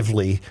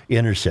lively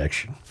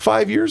intersection.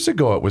 5 years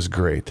ago, it was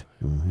great.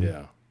 Mm-hmm.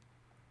 Yeah.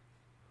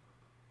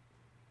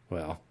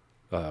 Well,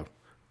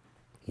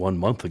 1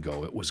 month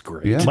ago it was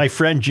great. Yeah. My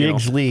friend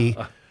Jiggs Lee,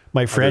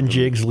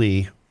 Jiggs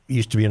Lee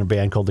used to be in a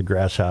band called the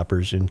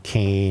Grasshoppers in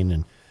Kane,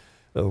 and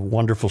a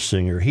wonderful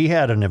singer. He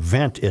had an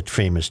event at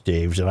Famous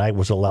Dave's, and I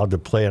was allowed to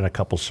play on a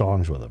couple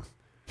songs with him.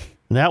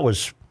 And that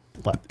was,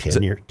 what,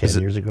 10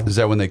 years ago? Is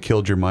that when they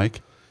killed your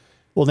mic?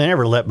 Well, they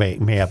never let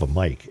me have a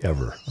mic,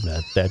 ever.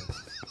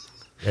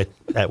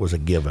 That was a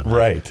given.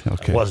 Right,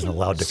 okay. I wasn't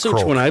allowed to Since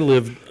croak. when I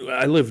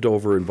lived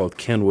over in both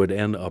Kenwood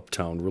and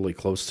Uptown, really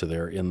close to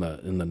there in the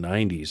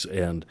 90s,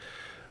 and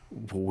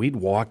we'd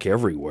walk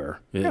everywhere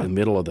in the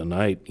middle of the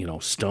night,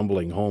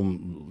 stumbling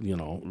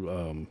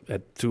home,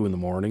 at 2 in the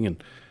morning,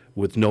 and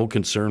with no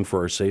concern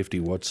for our safety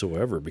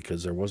whatsoever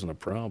because there wasn't a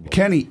problem.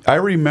 Kenny, I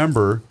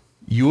remember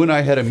you and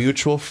I had a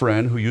mutual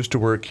friend who used to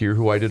work here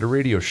who I did a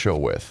radio show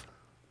with.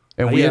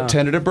 And we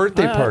attended a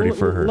birthday party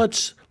for her.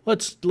 Let's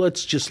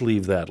just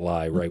leave that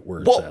lie right where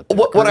it's Well, at. There,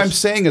 what I'm Chris.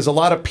 saying is a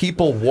lot of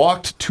people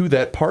walked to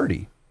that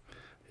party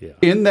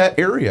in that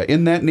area,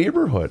 in that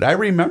neighborhood. I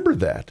remember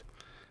that.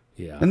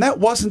 Yeah. And that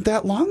wasn't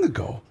that long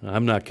ago.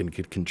 I'm not going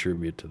to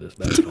contribute to this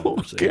that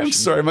conversation. Okay, I'm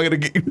sorry. Am I going to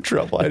get you in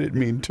trouble? I didn't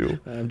mean to.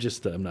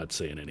 I'm not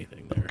saying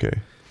anything there. Okay.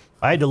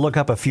 I had to look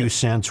up a few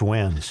cents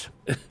wins.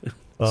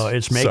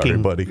 It's making Sorry,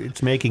 buddy.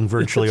 It's making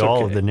virtually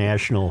all of the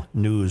national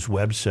news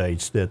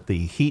websites that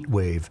the heat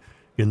wave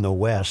in the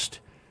West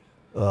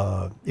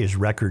is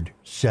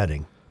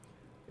record-setting.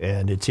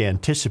 And it's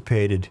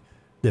anticipated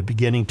that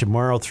beginning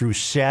tomorrow through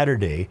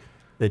Saturday,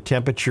 the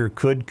temperature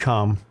could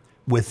come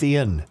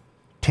within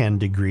 10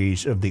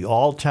 degrees of the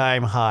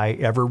all-time high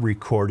ever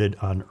recorded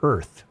on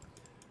Earth.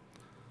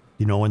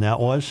 You know when that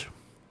was?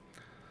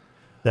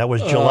 That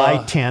was July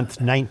 10th,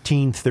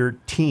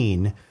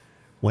 1913,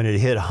 when it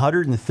hit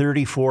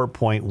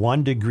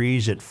 134.1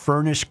 degrees at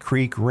Furnace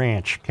Creek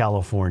Ranch,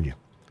 California.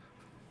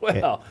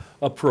 Well,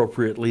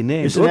 appropriately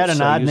named. Isn't that Oops,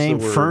 an I odd used the name?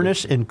 word.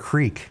 Furnace and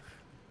Creek.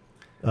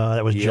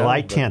 That was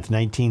July 10th,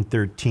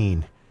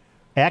 1913.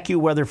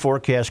 AccuWeather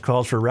forecast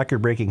calls for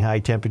record-breaking high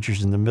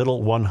temperatures in the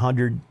middle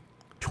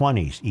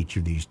 120s each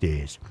of these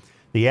days.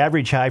 The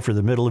average high for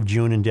the middle of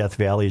June in Death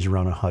Valley is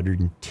around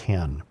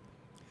 110.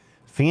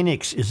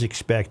 Phoenix is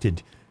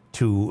expected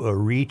to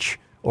reach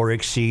or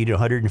exceed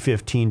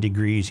 115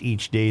 degrees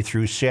each day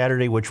through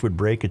Saturday, which would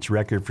break its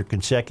record for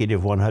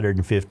consecutive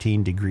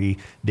 115-degree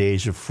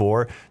days of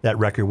 4. That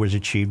record was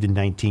achieved in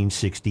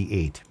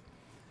 1968.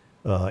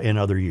 In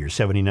other years,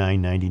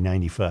 79, 90,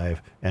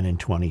 95, and in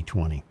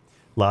 2020.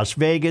 Las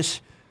Vegas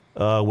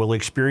will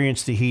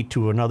experience the heat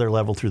to another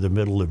level through the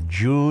middle of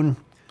June.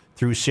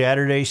 Through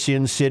Saturday,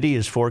 Sin City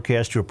is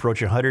forecast to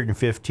approach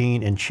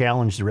 115 and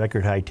challenge the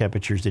record high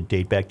temperatures that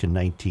date back to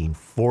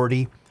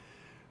 1940.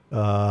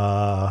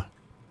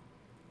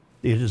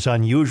 It is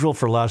unusual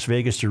for Las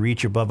Vegas to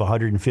reach above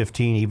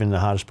 115, even in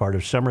the hottest part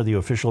of summer. The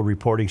official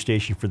reporting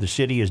station for the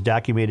city has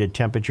documented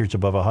temperatures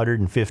above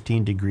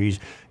 115 degrees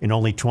in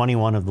only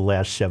 21 of the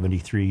last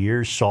 73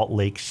 years. Salt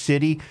Lake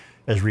City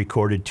has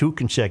recorded 2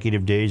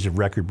 consecutive days of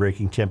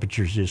record-breaking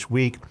temperatures this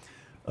week.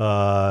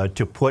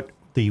 To put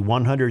the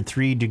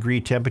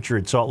 103-degree temperature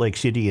at Salt Lake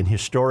City in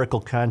historical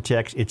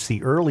context, it's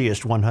the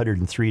earliest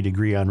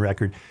 103-degree on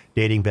record,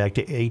 dating back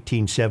to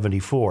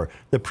 1874.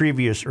 The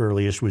previous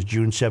earliest was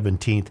June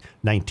 17th,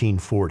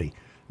 1940.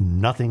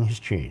 Nothing has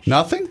changed.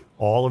 Nothing?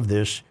 All of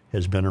this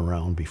has been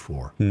around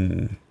before.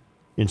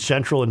 In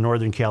Central and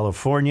Northern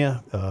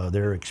California,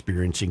 they're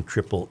experiencing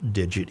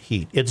triple-digit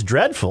heat. It's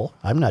dreadful.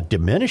 I'm not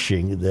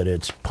diminishing that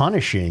it's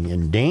punishing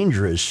and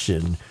dangerous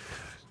and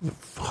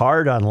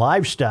hard on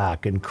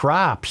livestock and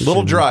crops. A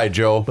little dry,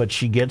 Joe. But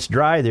she gets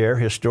dry there.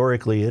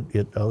 Historically,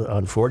 it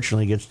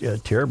unfortunately gets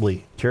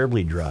terribly,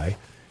 terribly dry.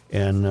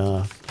 And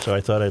so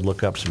I thought I'd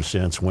look up some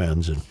sense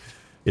winds, and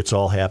it's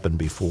all happened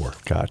before.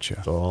 Gotcha.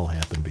 It's all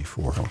happened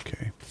before.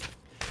 Okay.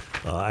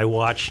 I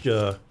watched,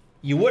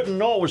 you wouldn't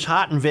know it was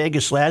hot in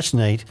Vegas last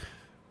night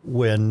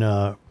when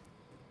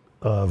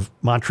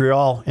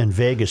Montreal and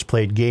Vegas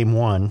played game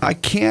 1. I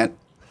can't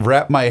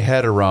wrap my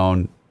head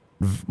around,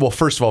 well,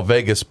 first of all,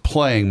 Vegas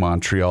playing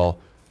Montreal,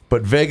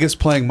 but Vegas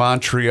playing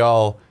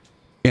Montreal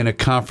in a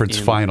conference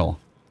final.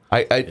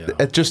 I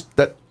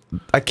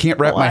can't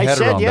wrap my head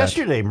around around that. I said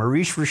yesterday,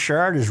 Maurice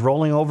Richard is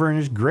rolling over in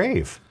his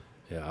grave.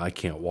 Yeah, I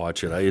can't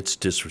watch it. It's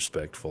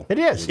disrespectful. It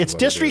is. It's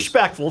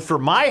disrespectful for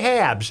my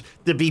Habs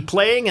to be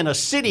playing in a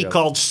city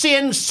called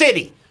Sin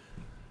City.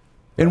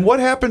 And what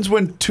happens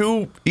when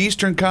 2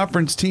 Eastern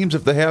Conference teams,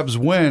 if the Habs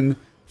win,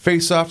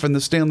 face off in the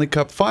Stanley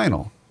Cup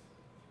final?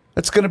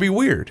 That's going to be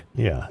weird.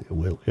 Yeah, it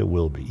will. It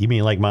will be. You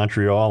mean like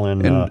Montreal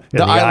and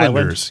the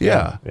Islanders?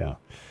 Yeah.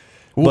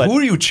 Well,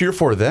 who do you cheer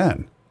for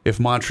then? If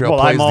Montreal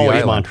plays the Island? I'm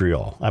always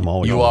Montreal. I'm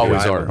always. You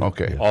always are.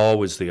 Okay.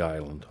 Always the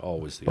Island.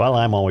 Always the Well,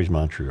 Island. I'm always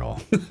Montreal.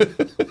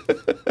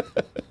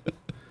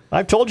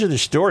 I've told you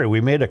this story. We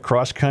made a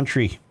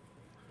cross-country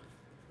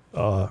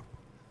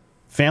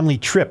family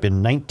trip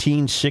in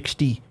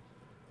 1960. It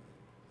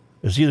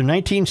was either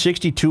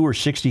 1962 or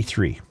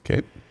 63.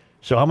 Okay.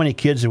 So how many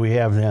kids did we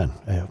have then?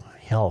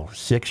 Hell,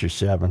 6 or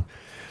 7.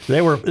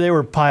 They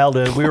were piled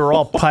in. We were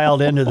all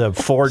piled into the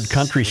Ford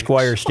Country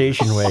Squire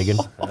station wagon,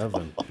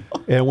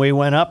 and we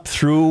went up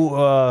through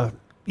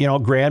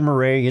Grand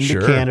Marais into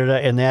Canada,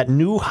 and that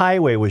new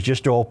highway was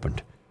just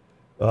opened.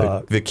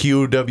 The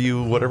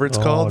QW, whatever it's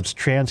called. It's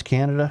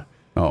Trans-Canada.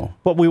 Oh,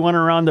 but we went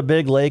around the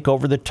big lake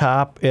over the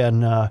top,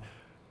 and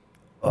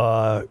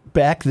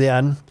back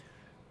then,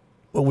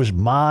 it was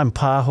Ma and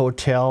Pa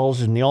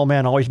hotels, and the old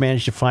man always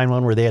managed to find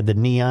one where they had the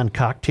neon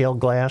cocktail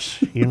glass,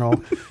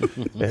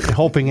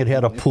 hoping it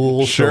had a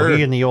pool so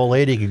he and the old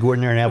lady could go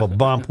in there and have a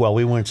bump while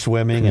we went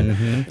swimming,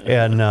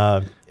 and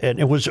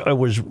it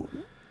was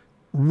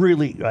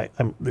really.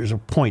 There's a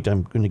point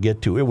I'm going to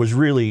get to. It was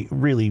really,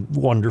 really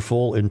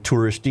wonderful and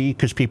touristy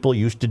because people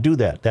used to do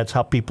that. That's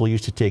how people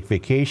used to take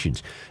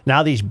vacations.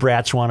 Now these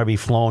brats want to be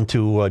flown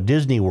to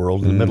Disney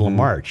World in the middle of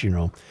March,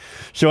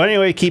 So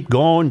anyway, keep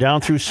going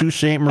down through Sault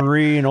Ste.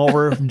 Marie and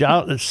over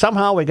down.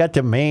 Somehow we got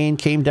to Maine,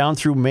 came down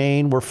through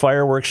Maine where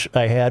fireworks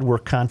I had were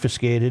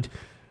confiscated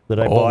that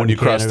I bought when you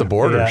crossed the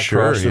border,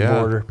 across the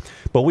border.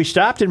 But we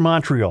stopped in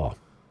Montreal,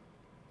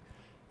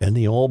 and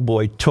the old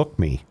boy took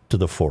me to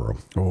the Forum.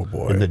 Oh,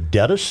 boy. In the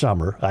dead of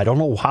summer. I don't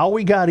know how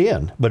we got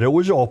in, but it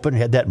was open,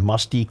 had that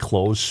musty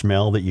clothes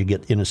smell that you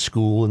get in a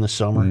school in the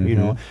summer,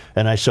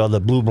 and I saw the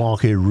Bleu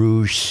Blanc et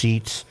Rouge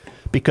seats.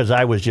 Because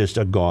I was just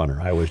a goner.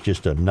 I was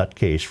just a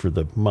nutcase for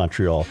the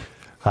Montreal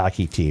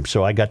hockey team.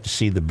 So I got to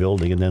see the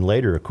building, and then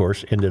later, of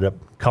course, ended up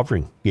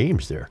covering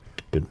games there.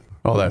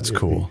 Oh, that's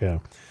cool. Yeah.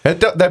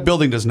 That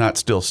building does not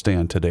still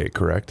stand today,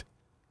 correct?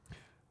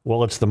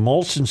 Well, it's the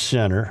Molson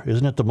Center,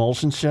 isn't it? The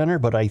Molson Center,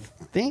 but I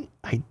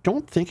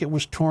don't think it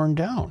was torn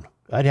down.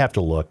 I'd have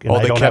to look. And Oh,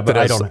 they kept it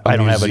as I a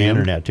don't have an museum?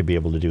 internet to be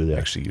able to do that.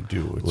 Actually, you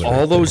do. It's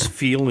All those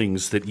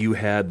feelings that you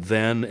had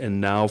then and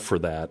now for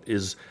that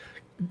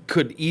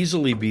could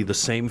easily be the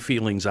same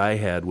feelings I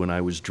had when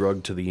I was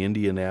drugged to the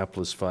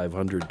Indianapolis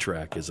 500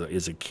 track as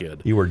a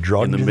kid. You were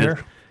drugged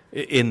there?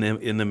 In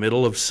the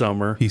middle of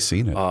summer. He's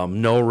seen it.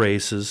 No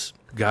races.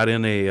 Got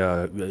in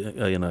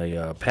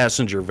a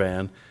passenger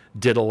van,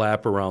 did a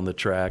lap around the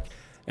track,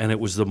 and it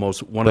was one of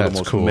the That's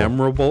most cool.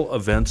 memorable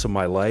events of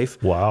my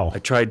life. Wow. I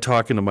tried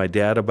talking to my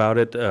dad about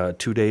it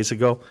 2 days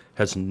ago.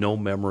 Has no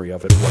memory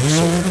of it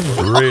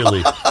whatsoever.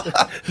 Really?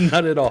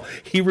 Not at all.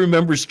 He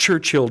remembers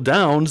Churchill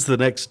Downs the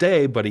next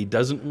day, but he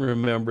doesn't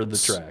remember the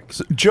track.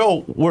 So,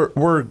 Joe,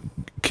 were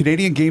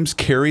Canadian games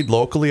carried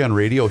locally on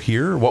radio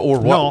here?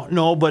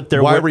 No, but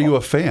there Why were you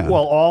a fan?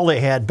 Well, all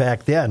they had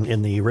back then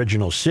in the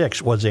original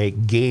 6 was a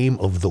game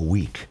of the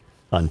week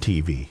on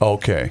TV.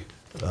 Okay.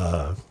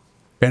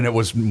 And it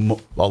was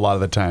a lot of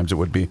the times it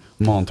would be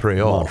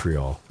Montreal.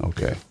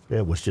 Okay.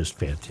 It was just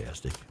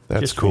fantastic.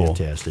 That's just cool.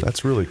 Fantastic.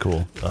 That's really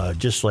cool.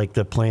 Just like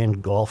the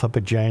playing golf up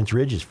at Giants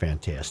Ridge is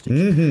fantastic.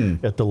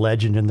 Mm-hmm. At the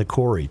Legend and the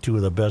Quarry, 2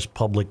 of the best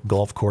public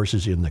golf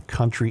courses in the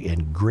country,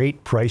 and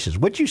great prices.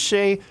 What did you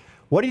say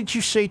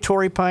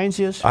Torrey Pines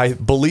is? I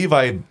believe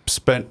I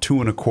spent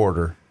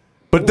 $2.25.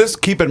 But this,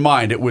 keep in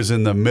mind, it was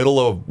in the middle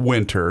of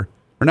winter.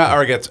 Or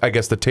I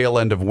guess the tail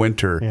end of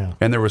winter, Yeah.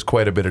 and there was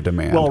quite a bit of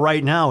demand. Well,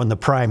 right now in the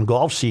prime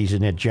golf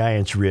season at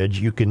Giants Ridge,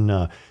 you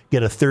can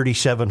get a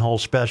 37-hole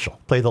special.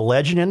 Play the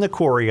Legend and the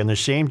Quarry on the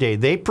same day.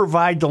 They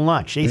provide the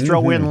lunch. They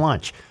throw in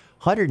lunch.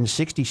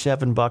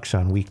 $167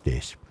 on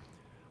weekdays.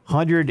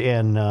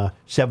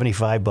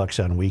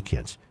 $175 on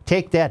weekends.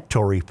 Take that,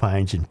 Torrey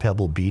Pines and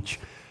Pebble Beach.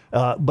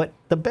 But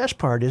the best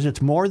part is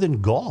it's more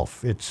than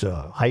golf. It's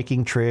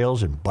hiking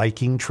trails and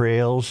biking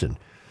trails, and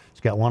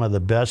it's got one of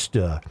the best.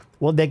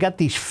 They got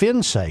these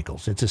Finn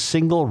cycles. It's a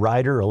single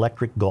rider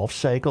electric golf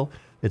cycle.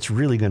 It's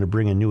really going to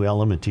bring a new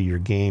element to your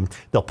game.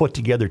 They'll put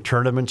together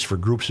tournaments for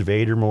groups of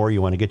 8 or more.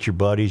 You want to get your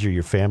buddies or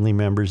your family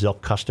members, they'll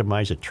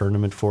customize a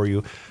tournament for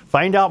you.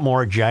 Find out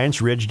more at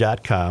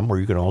giantsridge.com, where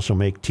you can also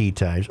make tee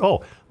times.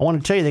 Oh, I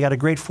want to tell you, they got a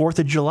great 4th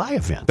of July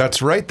event.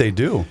 That's right, they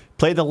do.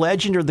 Play the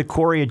Legend or the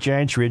Quarry at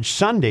Giants Ridge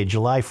Sunday,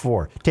 July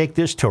 4. Take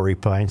this, Torrey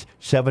Pines,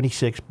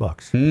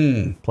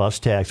 $76 plus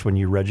tax when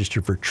you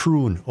register for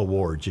Troon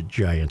Awards at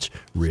Giants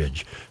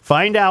Ridge.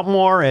 Find out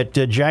more at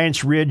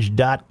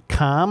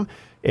giantsridge.com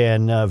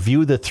and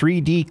view the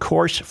 3D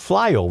course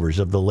flyovers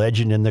of the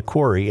Legend and the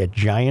Quarry at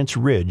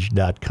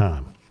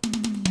giantsridge.com.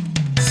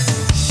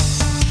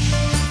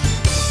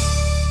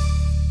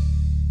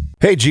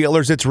 Hey,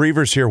 GLers, it's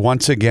Reavers here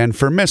once again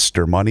for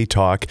Mr. Money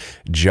Talk,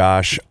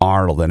 Josh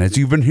Arnold. And as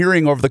you've been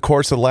hearing over the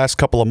course of the last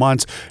couple of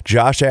months,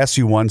 Josh asks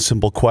you one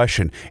simple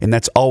question, and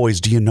that's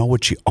always, do you know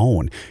what you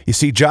own? You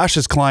see,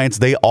 Josh's clients,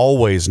 they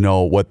always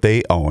know what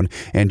they own,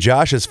 and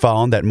Josh has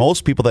found that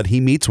most people that he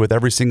meets with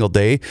every single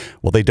day,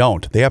 well, they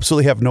don't. They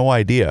absolutely have no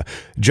idea.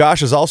 Josh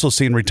has also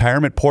seen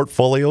retirement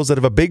portfolios that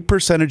have a big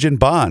percentage in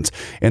bonds,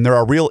 and there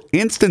are real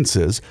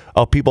instances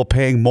of people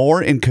paying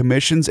more in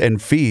commissions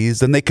and fees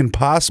than they can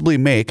possibly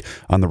make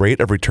on the rate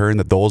of return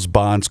that those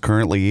bonds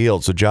currently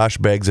yield. So Josh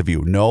begs of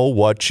you, know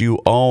what you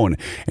own.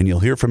 And you'll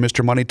hear from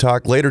Mr. Money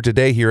Talk later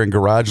today here in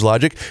Garage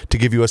Logic to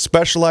give you a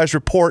specialized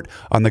report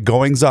on the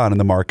goings-on in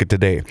the market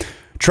today.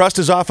 Trust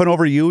is often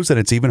overused, and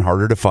it's even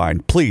harder to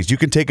find. Please, you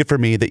can take it from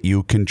me that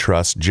you can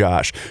trust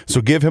Josh. So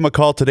give him a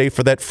call today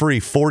for that free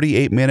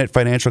 48-minute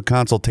financial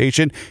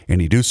consultation,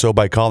 and you do so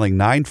by calling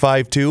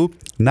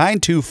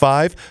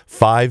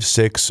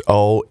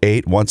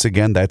 952-925-5608. Once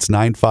again, that's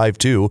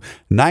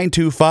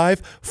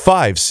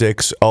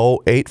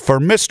 952-925-5608 for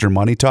Mr.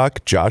 Money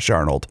Talk, Josh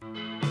Arnold.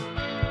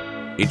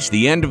 It's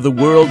the end of the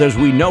world as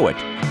we know it,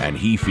 and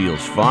he feels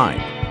fine.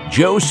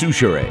 Joe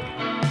Souchere.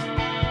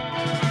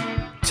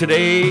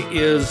 Today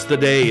is the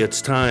day.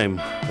 It's time.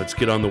 Let's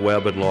get on the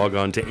web and log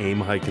on to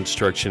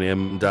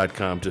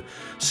aimhighconstructionm.com to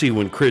see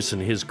when Chris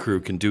and his crew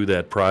can do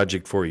that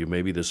project for you,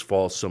 maybe this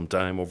fall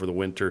sometime over the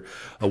winter.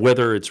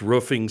 Whether it's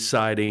roofing,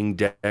 siding,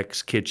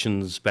 decks,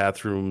 kitchens,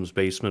 bathrooms,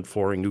 basement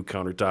flooring, new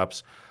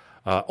countertops.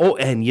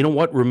 And you know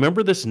what?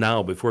 Remember this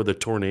now before the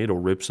tornado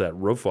rips that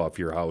roof off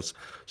your house.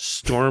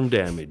 Storm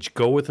damage.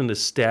 Go with an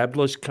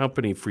established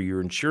company for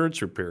your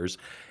insurance repairs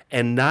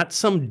and not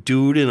some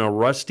dude in a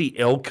rusty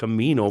El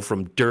Camino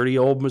from dirty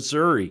old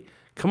Missouri.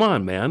 Come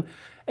on, man.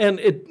 And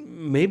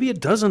maybe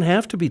it doesn't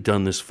have to be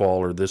done this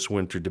fall or this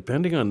winter,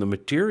 depending on the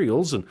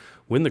materials and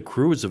when the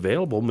crew is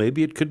available.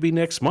 Maybe it could be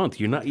next month.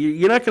 You're not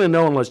going to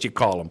know unless you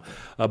call them.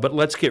 But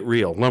let's get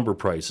real. Lumber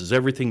prices,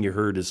 everything you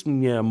heard is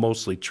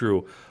mostly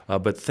true.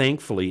 But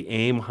thankfully,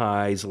 Aim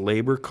High's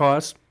labor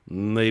costs,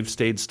 they've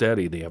stayed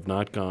steady. They have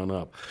not gone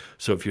up.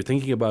 So if you're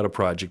thinking about a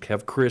project,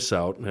 have Chris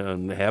out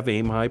and have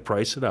Aim High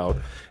price it out.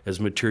 As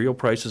material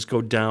prices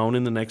go down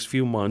in the next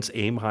few months,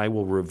 Aim High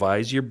will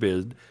revise your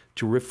bid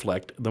to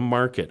reflect the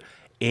market.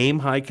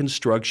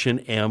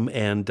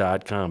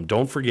 aimhighconstructionmn.com.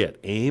 Don't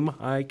forget,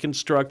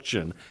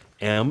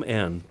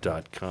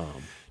 aimhighconstructionmn.com.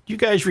 Do you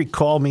guys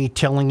recall me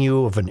telling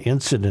you of an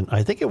incident?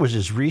 I think it was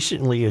as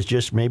recently as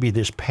just maybe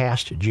this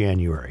past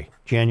January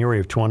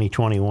of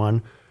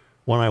 2021,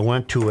 when I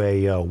went to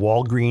a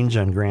Walgreens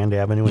on Grand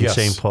Avenue in Yes.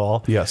 St.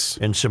 Paul. Yes.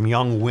 And some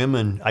young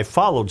women, I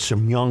followed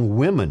some young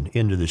women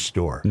into the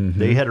store.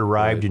 They had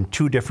arrived in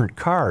 2 different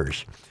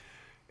cars.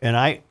 And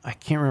I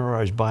can't remember what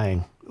I was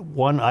buying.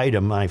 One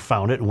item, I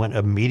found it and went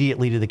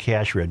immediately to the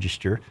cash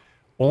register.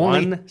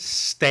 One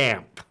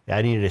stamp.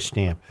 I needed a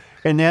stamp.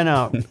 And then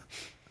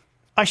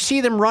I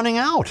see them running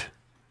out.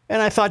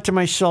 And I thought to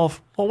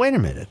myself, well, wait a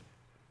minute.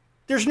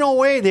 There's no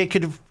way they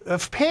could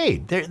have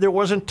paid. There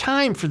wasn't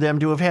time for them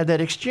to have had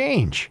that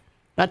exchange.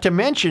 Not to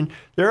mention,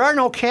 there are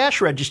no cash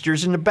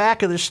registers in the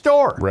back of the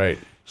store. Right.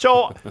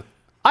 So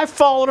I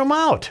followed them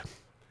out.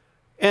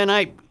 And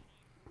I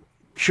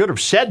should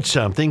have said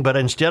something, but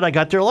instead I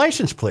got their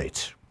license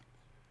plates.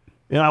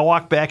 And I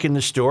walked back in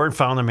the store and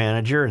found the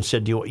manager and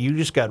said, you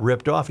just got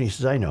ripped off. And he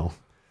says, I know.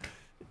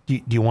 Do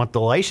you want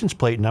the license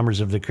plate numbers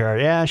of the car?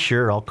 Yeah,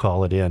 sure, I'll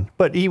call it in.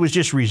 But he was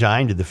just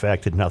resigned to the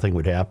fact that nothing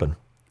would happen.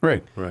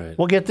 Right. Right.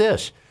 Well, get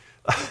this.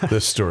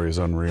 This story is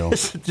unreal.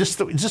 Is this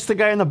the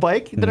guy on the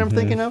bike that I'm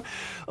thinking of?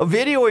 A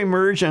video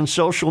emerged on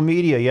social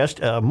media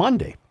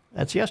Monday,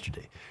 that's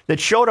yesterday, that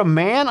showed a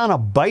man on a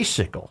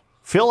bicycle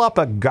fill up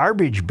a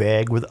garbage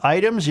bag with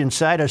items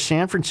inside of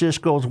San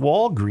Francisco's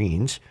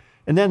Walgreens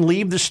and then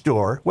leave the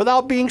store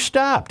without being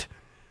stopped.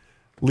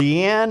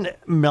 Leanne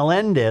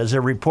Melendez,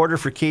 a reporter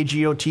for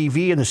KGO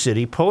TV in the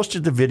city,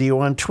 posted the video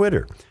on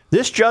Twitter.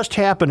 This just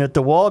happened at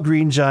the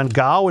Walgreens on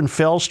Gow and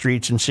Fell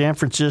Streets in San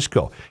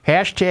Francisco.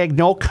 Hashtag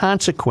no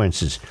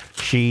consequences.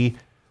 She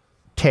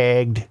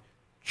tagged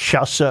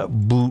Chasa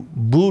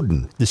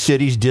Budin, the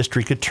city's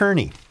district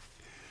attorney.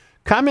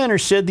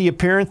 Commenters said the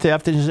apparent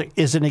theft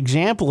is an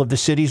example of the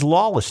city's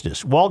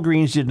lawlessness.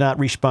 Walgreens did not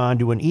respond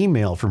to an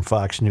email from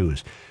Fox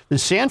News. The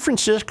San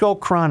Francisco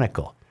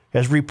Chronicle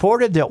has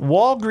reported that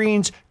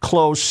Walgreens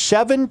closed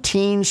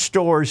 17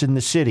 stores in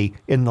the city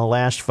in the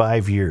last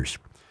 5 years.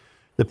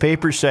 The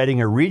paper, citing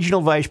a regional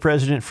vice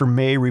president for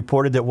May,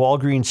 reported that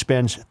Walgreens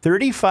spends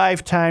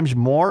 35 times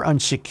more on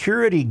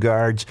security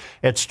guards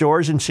at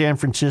stores in San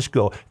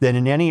Francisco than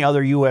in any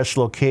other U.S.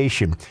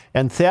 location,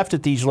 and theft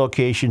at these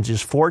locations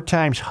is 4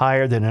 times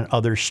higher than in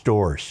other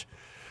stores.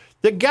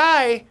 The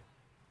guy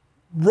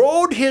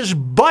rode his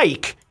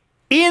bike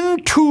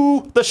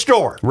into the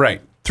store. Right.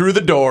 Through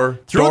the door.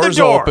 Through doors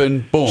the door,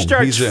 open. Boom.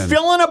 starts He's in.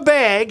 filling a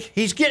bag.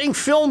 He's getting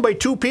filmed by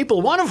 2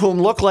 people, one of whom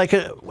looked like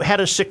had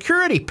a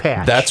security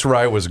patch. That's where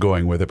I was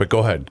going with it, but go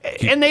ahead.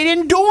 And they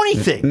didn't do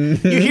anything.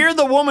 You hear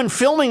the woman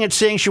filming it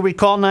saying, should we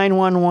call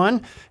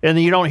 911? And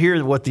then you don't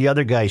hear what the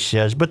other guy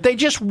says, but they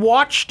just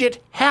watched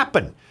it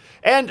happen.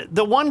 And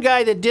the one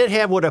guy that did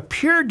have what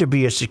appeared to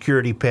be a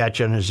security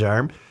patch on his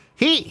arm,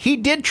 he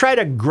did try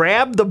to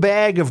grab the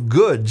bag of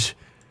goods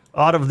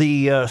out of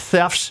the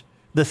thief's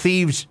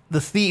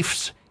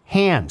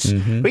hands.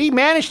 But he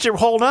managed to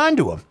hold on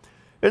to him.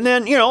 And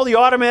then, the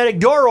automatic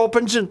door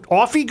opens and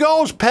off he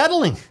goes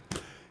pedaling.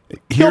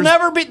 There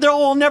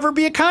will never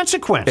be a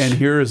consequence. And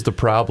here is the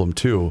problem,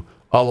 too.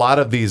 A lot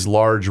of these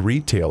large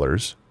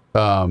retailers,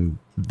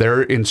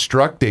 they're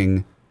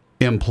instructing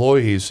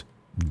employees,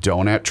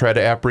 don't try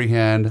to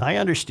apprehend. I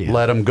understand.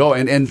 Let them go.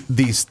 And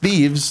these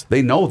thieves,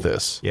 they know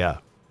this. Yeah.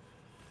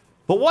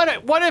 But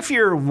what if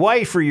your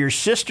wife or your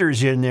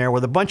sister's in there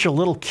with a bunch of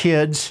little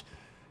kids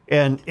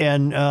and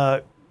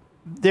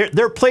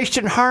they're placed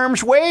in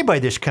harm's way by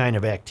this kind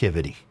of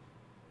activity?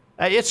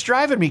 It's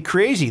driving me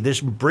crazy.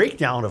 This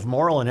breakdown of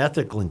moral and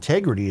ethical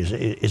integrity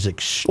is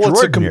extraordinary.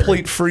 Well, it's a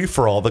complete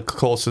free-for-all, the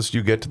closest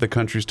you get to the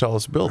country's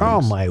tallest buildings. Oh,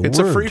 my It's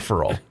a word.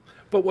 free-for-all.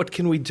 But what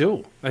can we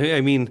do?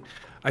 I mean,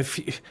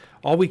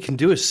 all we can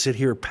do is sit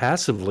here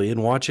passively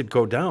and watch it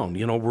go down.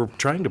 We're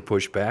trying to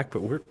push back,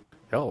 but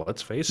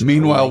let's face it.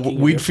 Meanwhile, we're making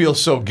a we'd difference. feel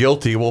so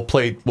guilty. We'll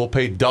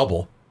pay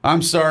double.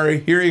 I'm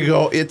sorry. Here you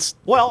go.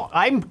 Well,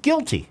 I'm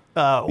guilty.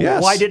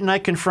 Yes. Why didn't I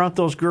confront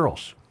those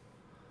girls?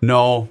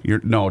 No,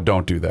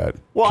 don't do that.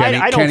 Well, Kenny,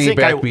 I don't Kenny, think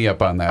back me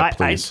up on that,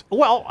 please.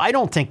 I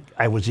don't think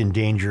I was in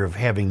danger of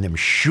having them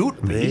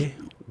shoot me. They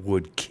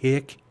would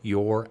kick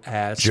your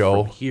ass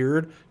Joe. from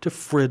here to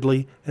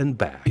Fridley and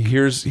back.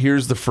 Here's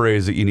the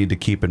phrase that you need to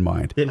keep in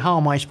mind. Then how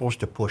am I supposed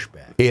to push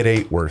back? It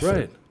ain't worth Right.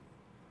 it.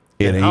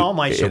 It How am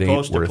I it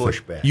supposed to worth push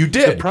it. back? You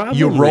did. The problem,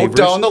 You wrote Reavers,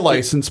 down the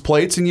license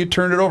plates and you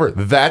turned it over.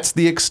 That's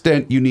the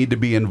extent you need to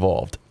be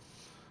involved.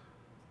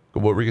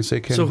 What were you going to say,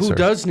 Kenny? So who Sorry.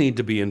 does need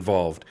to be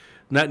involved?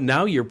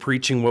 Now you're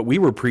preaching what we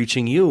were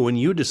preaching you when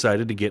you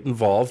decided to get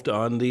involved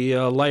on the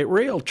light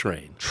rail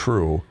train.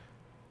 True.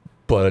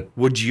 But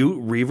Would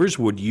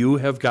you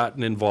have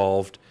gotten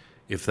involved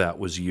if that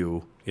was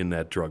you in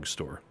that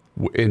drugstore?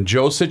 in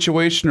Joe's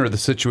situation or the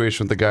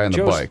situation with the guy on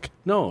the bike?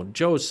 No,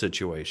 Joe's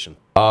situation.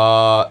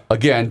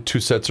 Again, 2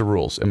 sets of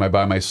rules. Am I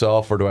by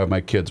myself or do I have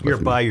my kids with You're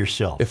me? by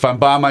yourself. If I'm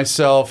by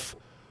myself,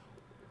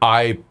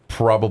 I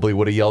probably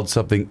would have yelled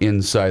something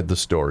inside the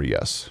store,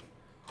 yes.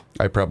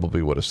 I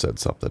probably would have said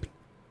something.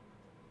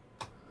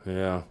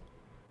 Yeah.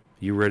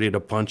 You ready to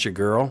punch a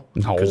girl?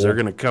 No. Because they're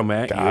going to come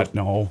at you. God,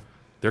 no.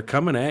 They're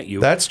coming at you.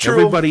 That's true.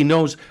 Everybody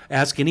knows.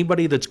 Ask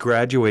anybody that's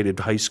graduated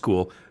high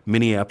school,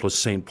 Minneapolis,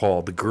 St.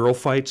 Paul. The girl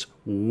fights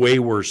way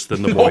worse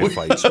than the boy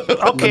fights.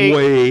 Okay.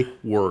 Way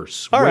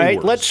worse. All Way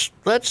right, worse.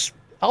 let's.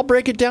 I'll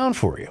break it down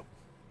for you.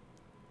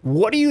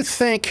 What do you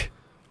think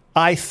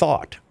I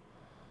thought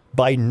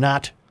by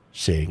not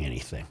saying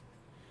anything?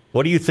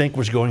 What do you think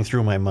was going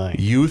through my mind?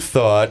 You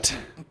thought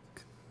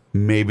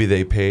maybe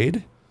they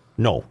paid?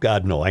 No,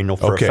 God, no. I know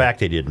for Okay. a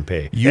fact they didn't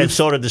pay. You- And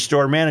so did the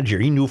store manager.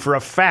 He knew for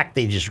a fact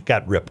they just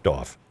got ripped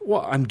off.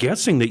 Well, I'm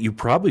guessing that you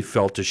probably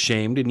felt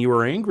ashamed and you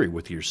were angry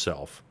with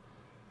yourself.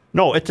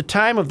 No, at the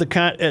time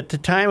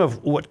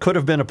of what could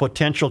have been a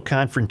potential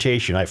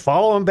confrontation, I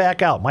follow him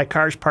back out. My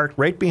car's parked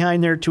right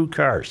behind their 2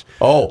 cars.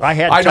 Oh, I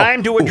had I know.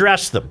 time to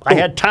address them. I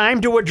had time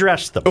to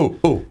address them.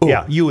 Ooh.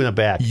 Yeah, you in the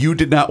back. You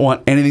did not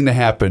want anything to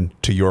happen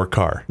to your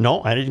car.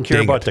 No, I didn't care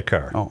Dang about it. the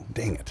car. Oh,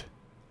 dang it.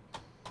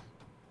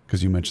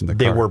 Because you mentioned the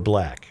They car. were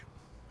black.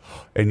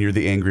 And you're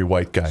the angry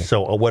white guy.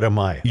 So what am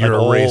I? You're an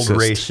a old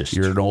racist.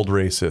 You're an old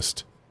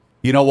racist.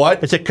 You know what?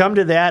 Has it come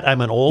to that?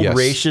 I'm an old Yes.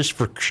 racist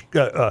for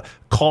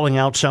calling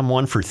out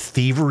someone for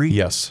thievery?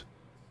 Yes.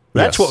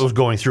 That's Yes. what was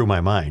going through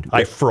my mind.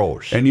 I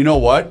froze. And you know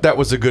what? That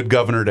was a good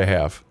governor to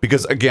have.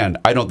 Because, again,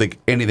 I don't think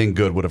anything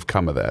good would have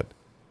come of that.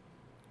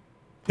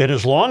 And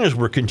as long as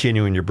we're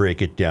continuing to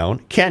break it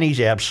down,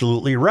 Kenny's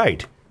absolutely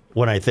right.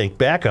 When I think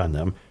back on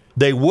them,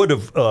 they would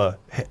have,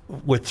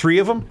 with 3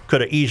 of them,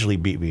 could have easily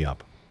beat me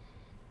up.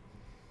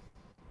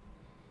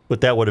 But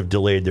that would have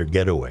delayed their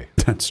getaway.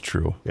 That's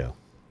true. Yeah.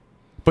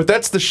 But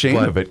that's the shame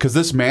But- of it. Because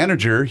this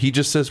manager, he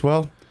just says,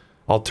 well,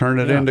 I'll turn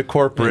it into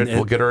corporate. And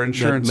we'll get our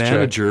insurance that check.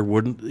 manager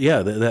wouldn't.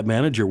 Yeah, that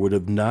manager would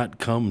have not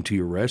come to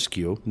your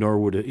rescue, nor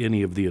would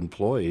any of the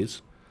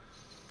employees.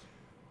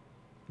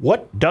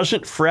 What,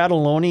 doesn't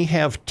Fratelloni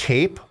have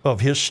tape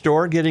of his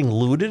store getting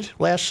looted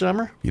last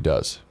summer? He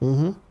does.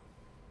 Mm-hmm.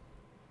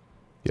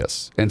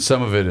 Yes. And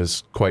some of it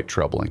is quite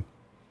troubling.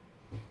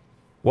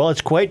 Well,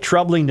 it's quite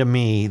troubling to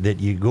me that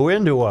you go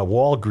into a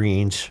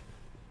Walgreens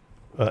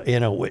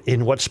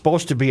in what's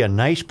supposed to be a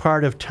nice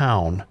part of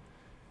town,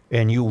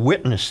 and you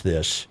witness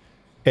this,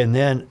 and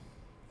then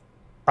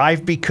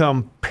I've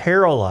become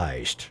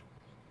paralyzed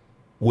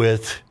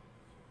with,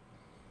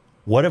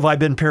 what have I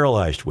been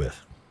paralyzed with?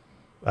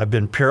 I've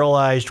been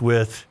paralyzed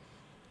with,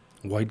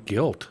 White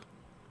guilt.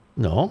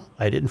 no,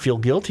 I didn't feel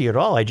guilty at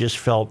all. I just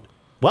felt,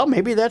 well,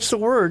 maybe that's the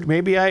word.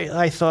 Maybe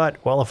I thought,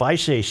 well, if I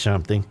say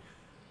something,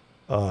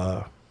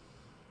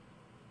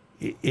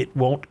 it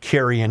won't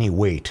carry any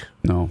weight.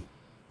 No.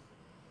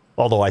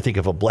 Although I think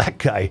of a black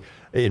guy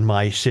in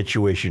my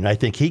situation, I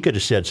think he could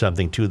have said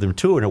something to them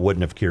too, and it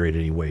wouldn't have carried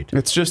any weight.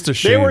 It's just a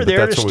shame. were that there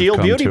that's to what we've steal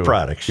come beauty to.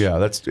 products.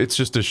 Yeah, it's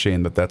just a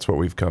shame that that's what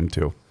we've come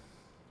to.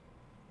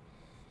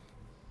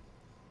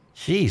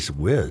 Jeez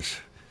whiz.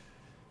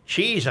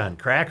 Cheese on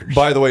crackers.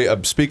 By the way,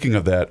 speaking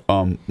of that,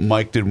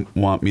 Mike did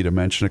want me to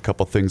mention a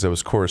couple things. I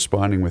was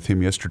corresponding with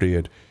him yesterday.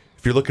 And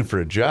if you're looking for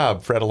a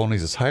job,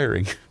 Fratelloni's is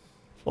hiring.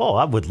 Oh,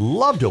 I would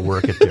love to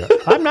work at there.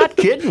 I'm not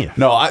kidding you.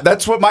 No,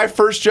 that's what my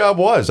first job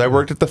was. I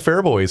worked at the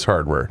Fairboys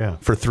Hardware Yeah.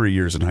 for 3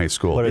 years in high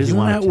school. What is- Isn't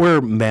wanted that to-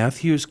 where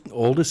Matthew's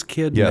oldest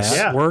kid, Yes. Matt,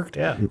 Yeah, worked?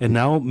 yeah. And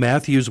now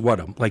Matthew's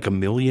what, like a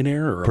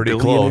millionaire or Pretty a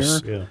billionaire?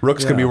 close.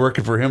 Rook's going to be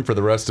working for him for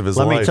the rest of his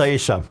Let life. me tell you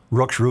something.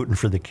 Rook's rooting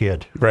for the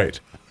kid. Right.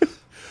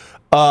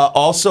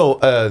 Also,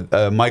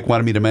 Mike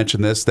wanted me to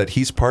mention this, that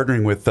he's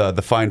partnering with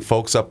the fine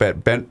folks up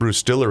at Bent Brew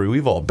Distillery.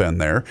 We've all been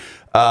there.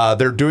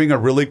 They're doing a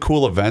really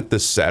cool event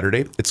this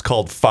Saturday. It's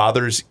called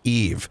Father's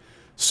Eve.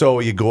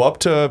 So you go up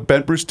to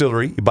Bent Brew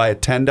Distillery, you buy a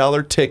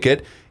 $10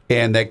 ticket,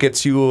 and that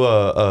gets you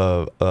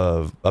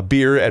a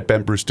beer at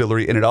Bent Brew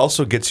Distillery, and it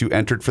also gets you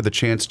entered for the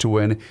chance to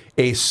win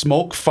a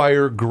Smoke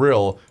Fire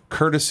Grill,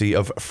 courtesy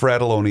of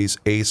Fratelloni's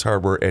Ace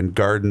Hardware and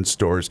Garden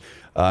Stores.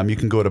 You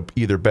can go to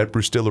either Bent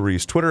Brew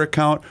Distillery's Twitter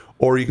account,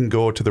 or you can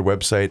go to their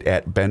website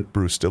at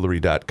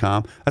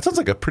bentbrewstillery.com. That sounds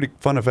like a pretty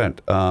fun event.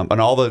 And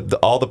all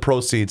the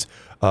proceeds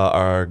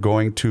are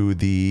going to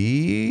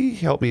the,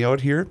 help me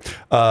out here,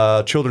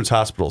 Children's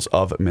Hospitals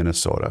of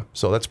Minnesota.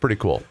 So that's pretty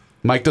cool.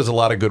 Mike does a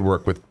lot of good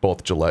work with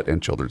both Gillette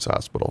and Children's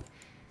Hospital.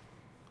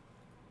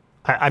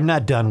 I'm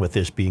not done with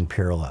this being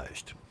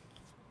paralyzed.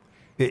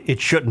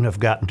 It shouldn't have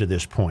gotten to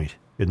this point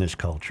in this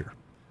culture.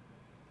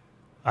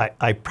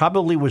 I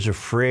probably was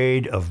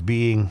afraid of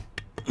being...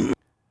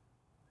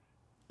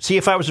 See,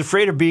 if I was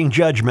afraid of being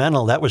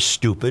judgmental, that was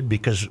stupid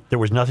because there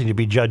was nothing to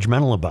be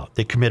judgmental about.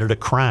 They committed a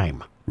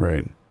crime,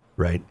 Right.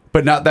 right?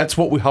 But now that's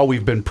how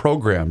we've been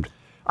programmed.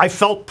 I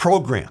felt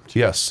programmed.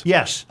 Yes.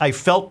 Yes, I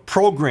felt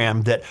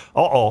programmed that,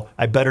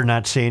 I better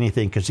not say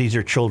anything because these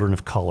are children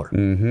of color.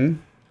 Mm-hmm.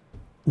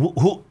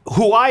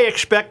 Who I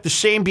expect the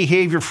same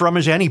behavior from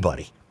as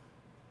anybody.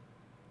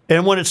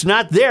 And when it's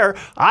not there,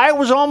 I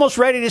was almost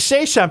ready to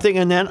say something,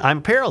 and then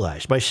I'm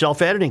paralyzed. My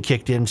self-editing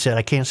kicked in and said,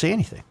 I can't say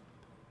anything.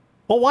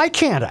 Well, why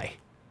can't I?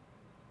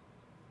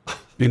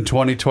 In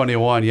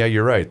 2021, yeah,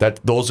 you're right.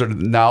 Those are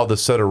now the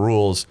set of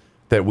rules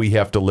that we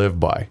have to live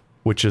by,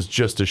 which is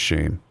just a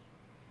shame.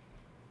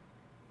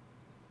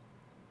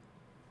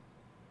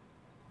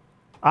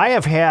 I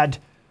have had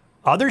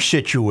other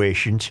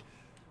situations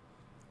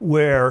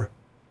where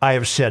I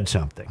have said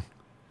something.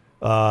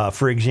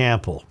 For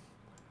example,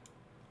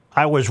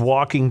 I was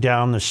walking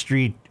down the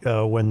street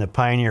when the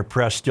Pioneer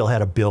Press still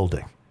had a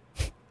building.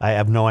 I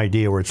have no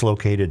idea where it's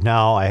located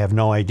now. I have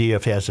no idea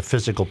if it has a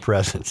physical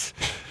presence.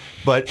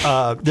 But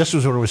this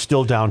was when it was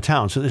still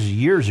downtown, so this is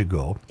years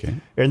ago. Okay.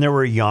 And there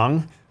were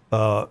young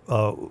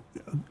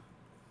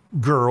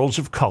girls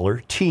of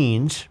color,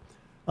 teens,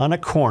 on a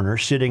corner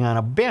sitting on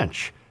a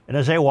bench. And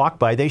as I walked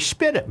by, they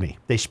spit at me.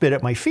 They spit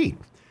at my feet.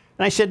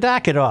 And I said,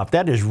 knock it off.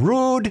 That is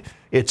rude,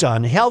 it's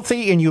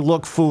unhealthy, and you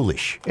look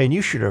foolish. And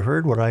you should have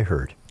heard what I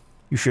heard.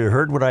 You should have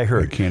heard what I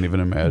heard. I can't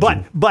even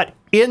imagine. But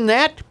in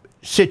that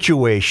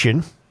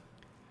situation,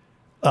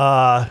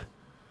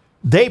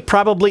 they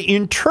probably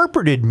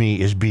interpreted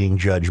me as being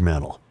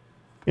judgmental.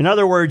 In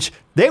other words,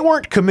 they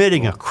weren't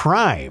committing a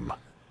crime.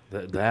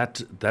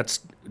 That's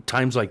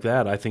times like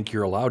that. I think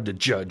you're allowed to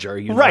judge. Are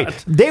you Right.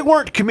 not? They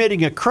weren't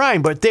committing a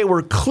crime, but they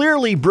were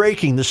clearly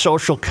breaking the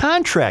social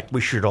contract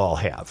we should all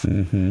have.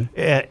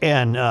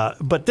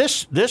 Mm-hmm. But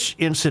this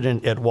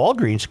incident at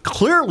Walgreens,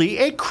 clearly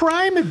a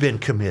crime had been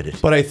committed.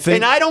 But I think-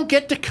 and I don't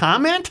get to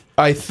comment.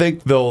 I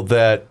think, though,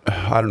 that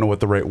I don't know what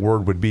the right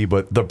word would be,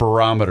 but the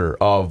barometer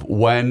of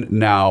when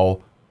now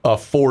a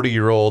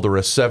 40-year-old or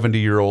a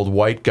 70-year-old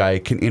white guy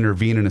can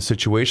intervene in a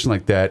situation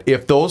like that.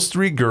 If those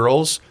three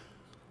girls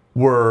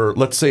were,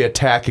 let's say,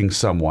 attacking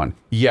someone,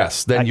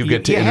 yes, then you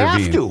get to you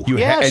intervene. have to. You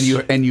Yes.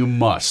 and you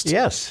must.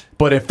 Yes.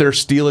 But if they're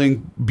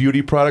stealing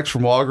beauty products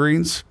from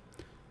Walgreens,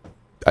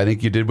 I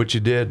think you did what you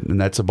did, and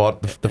that's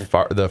about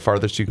the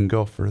farthest you can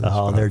go for this.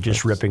 Oh, they're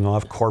just ripping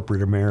off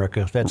corporate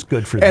America. That's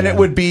good for them. And it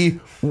would be,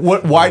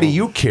 why do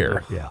you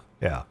care?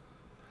 Yeah.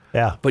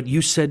 But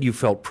you said you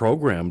felt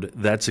programmed.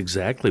 That's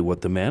exactly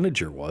what the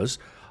manager was.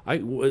 My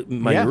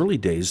Yeah. early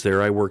days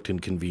there, I worked in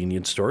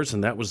convenience stores,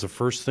 and that was the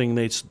first thing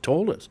they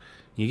told us.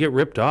 You get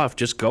ripped off,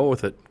 just go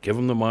with it. Give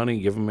them the money.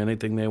 Give them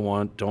anything they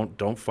want.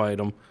 Don't fight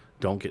them.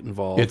 Don't get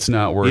involved. It's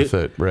not worth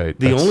it, right?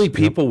 The only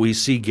people we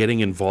see getting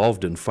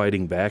involved in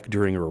fighting back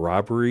during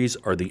robberies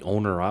are the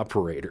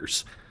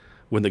owner-operators.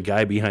 When the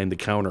guy behind the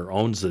counter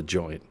owns the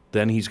joint,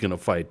 then he's going to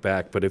fight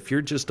back. But if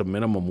you're just a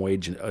minimum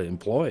wage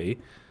employee,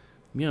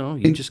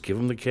 you just give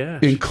them the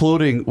cash.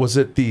 Including, was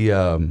it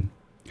the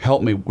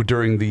help me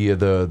during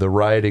the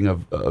rioting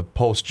of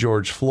post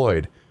George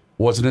Floyd?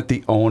 Wasn't it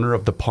the owner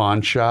of the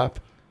pawn shop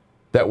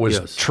that was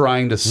Yes.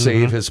 trying to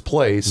save his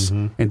place?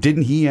 And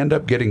didn't he end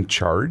up getting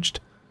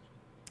charged?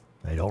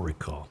 I don't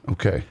recall.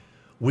 Okay.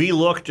 We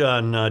looked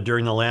on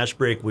during the last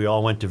break. We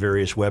all went to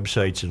various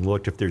websites and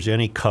looked if there's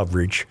any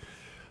coverage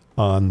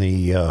on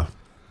the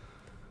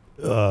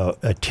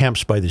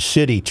attempts by the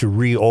city to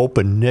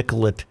reopen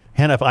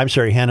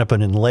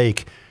Hennepin and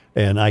Lake,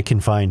 and I can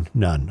find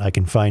none. I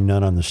can find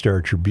none on the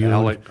Star Tribune.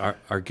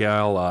 Our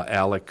gal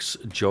Alex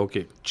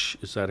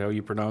Jokic, is that how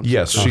you pronounce it?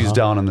 Yes, she's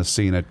down on the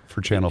scene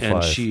for Channel 5.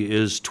 And she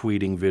is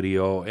tweeting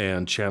video,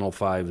 and Channel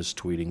 5 is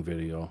tweeting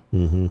video.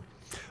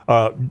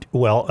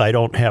 Well, I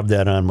don't have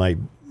that on my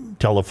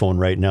telephone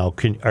right now.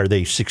 Are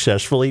they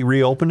successfully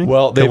reopening?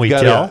 Well, Can we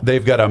tell?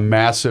 they've got a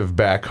massive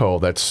backhoe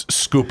that's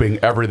scooping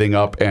everything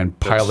up and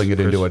piling it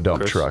into a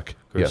dump truck.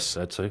 Chris, Yes.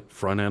 that's a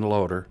front end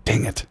loader.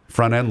 Dang it.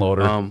 Front end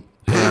loader.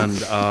 There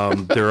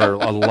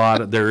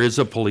is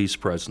a police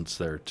presence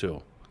there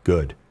too.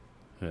 Good.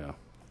 Yeah,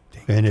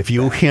 And if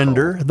you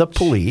hinder the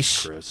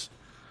police, Chris.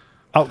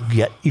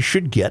 you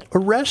should get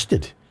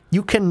arrested.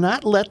 You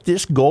cannot let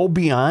this go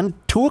beyond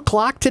 2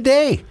 o'clock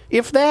today,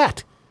 if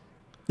that.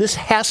 This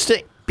has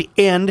to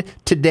end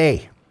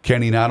today.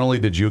 Kenny, not only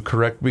did you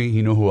correct me,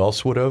 you know who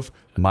else would have?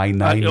 My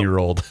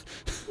 9-year-old.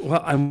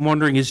 Well, I'm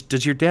wondering,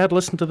 does your dad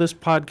listen to this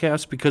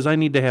podcast? Because I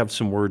need to have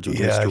some words with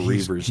Yeah, Mr.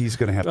 Reavers. he's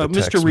gonna have to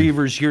text Mr. me.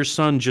 Reavers, your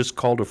son just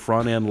called a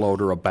front end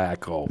loader a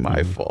backhoe.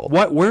 My fault.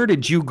 Where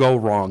did you go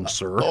wrong,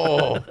 sir?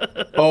 Oh,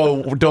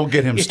 don't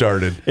get him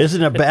started.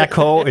 Isn't a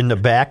backhoe in the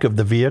back of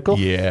the vehicle?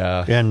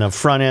 Yeah. And the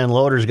front end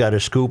loader's got a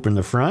scoop in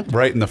the front?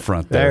 Right in the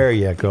front There there.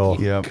 you go.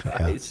 Yep.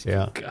 Guys,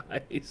 Yeah.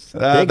 guys.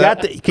 They got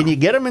can you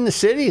get them in the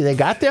city? They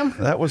got them?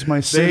 That was my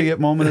city at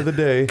moment of the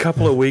day. A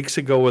couple of weeks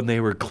ago when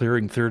they were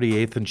clearing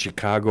 38th in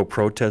Chicago,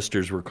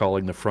 protesters were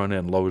calling the front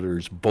end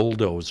loaders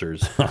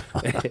bulldozers.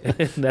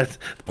 And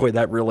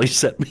that really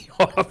set me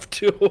off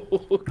too.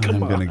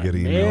 Come I'm going to get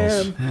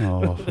emails. man.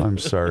 Oh, I'm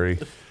sorry.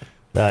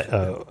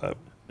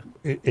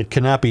 It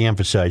cannot be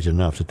emphasized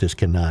enough that this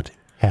cannot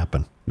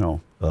happen.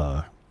 No.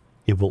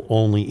 It will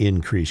only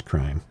increase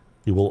crime.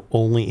 It will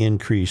only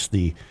increase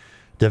the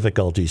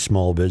difficulties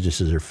small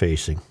businesses are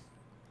facing.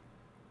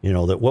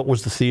 What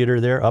was the theater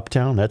there?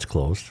 Uptown? That's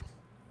closed.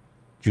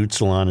 Jude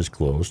Salon is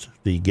closed.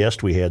 The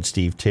guest we had,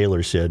 Steve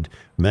Taylor, said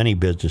many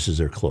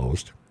businesses are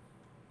closed.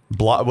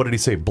 What did he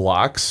say?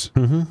 Blocks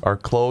are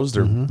closed?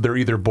 They're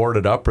either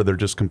boarded up or they're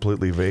just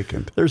completely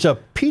vacant. There's a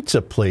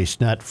pizza place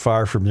not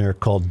far from there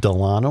called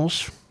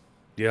Delano's.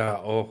 Yeah.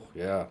 Oh,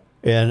 yeah.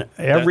 And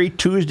every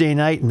Tuesday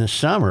night in the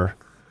summer,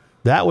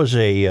 that was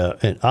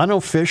an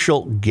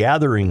unofficial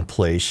gathering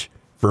place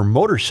for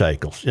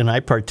motorcycles. And I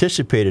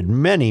participated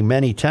many,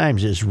 many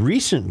times as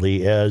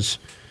recently as,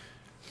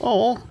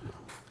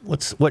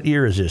 what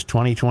year is this,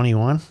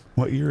 2021?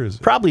 What year is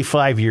it? Probably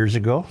 5 years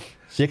ago,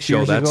 6 Joe,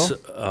 years that's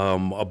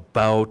ago.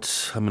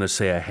 about, I'm going to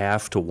say, a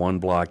half to 1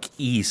 block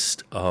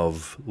east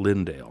of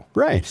Lindale.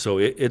 Right. So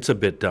it's a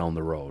bit down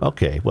the road.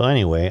 Okay. Well,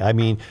 anyway, I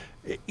mean,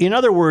 in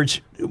other words,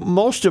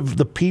 most of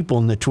the people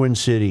in the Twin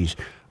Cities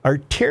are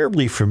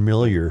terribly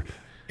familiar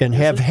and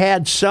have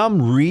had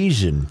some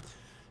reason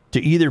to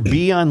either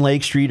be on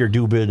Lake Street or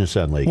do business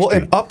on Lake Well,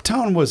 Street. and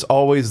Uptown was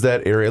always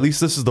that area. At least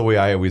this is the way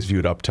I always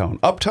viewed Uptown.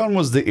 Uptown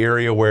was the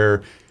area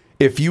where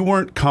if you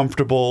weren't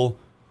comfortable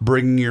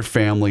bringing your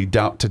family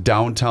down to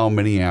downtown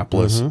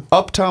Minneapolis,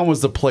 Uptown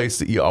was the place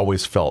that you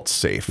always felt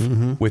safe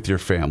with your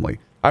family.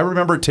 I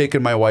remember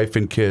taking my wife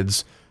and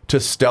kids to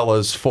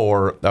Stella's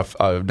for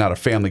not a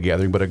family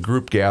gathering, but a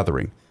group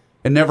gathering.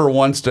 And never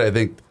once did I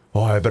think,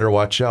 I better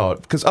watch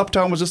out. Because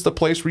Uptown was just the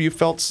place where you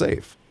felt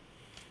safe.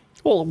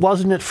 Well,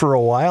 wasn't it for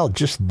a while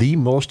just the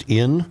most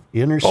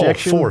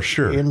intersection for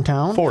sure. in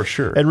town? For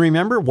sure. And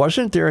remember,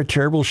 wasn't there a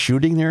terrible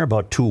shooting there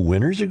about 2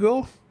 winters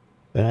ago?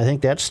 And I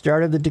think that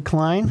started the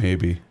decline.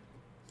 Maybe.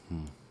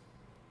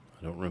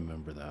 I don't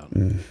remember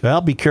that. Well,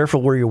 be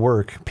careful where you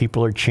work.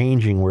 People are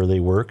changing where they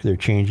work. They're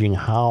changing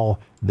how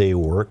they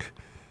work.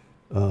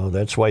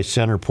 That's why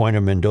Center Point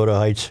of Mendota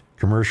Heights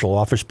Commercial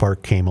Office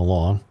Park came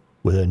along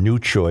with a new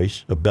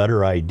choice, a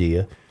better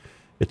idea.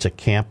 It's a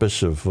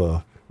campus of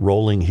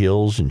rolling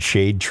hills and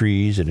shade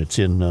trees, and it's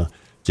in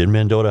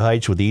Mendota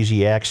Heights with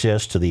easy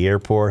access to the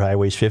airport,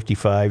 highways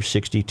 55,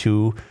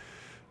 62,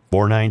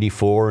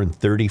 494, and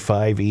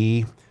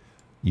 35E.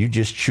 You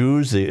just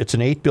choose. It's an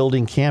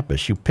 8-building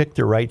campus. You pick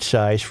the right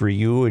size for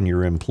you and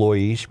your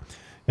employees,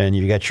 and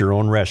you got your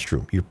own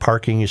restroom. Your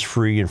parking is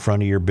free in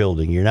front of your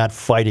building. You're not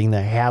fighting the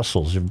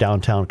hassles of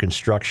downtown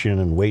construction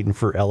and waiting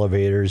for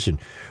elevators and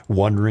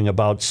wondering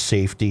about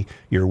safety.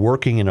 You're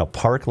working in a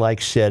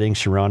park-like setting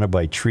surrounded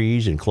by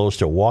trees and close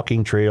to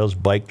walking trails,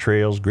 bike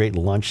trails, great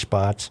lunch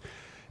spots.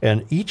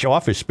 And each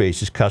office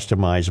space is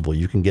customizable.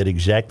 You can get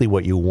exactly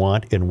what you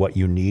want and what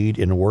you need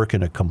and work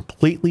in a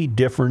completely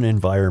different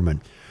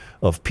environment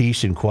of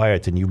peace and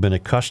quiet than you've been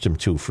accustomed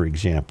to, for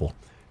example.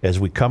 As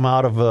we come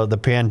out of the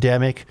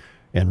pandemic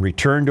and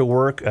return to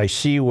work, I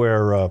see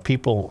where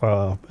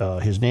people,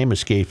 his name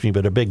escapes me,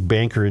 but a big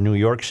banker in New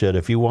York said,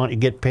 if you want to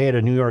get paid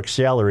a New York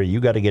salary, you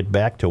got to get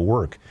back to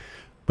work.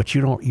 But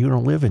you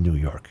don't live in New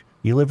York.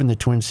 You live in the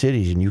Twin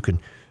Cities, and you can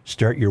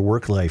start your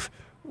work life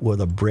with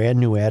a brand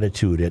new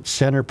attitude at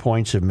Center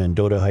Points of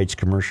Mendota Heights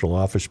Commercial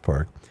Office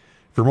Park.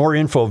 For more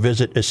info,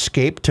 visit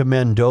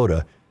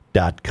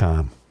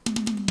escapetomendota.com.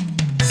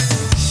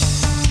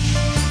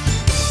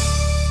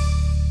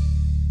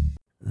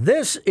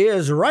 This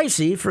is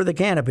Ricey for the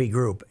Canopy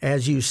Group.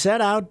 As you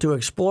set out to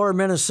explore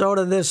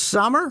Minnesota this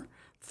summer,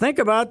 think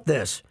about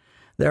this.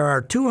 There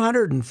are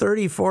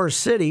 234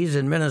 cities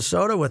in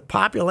Minnesota with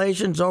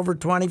populations over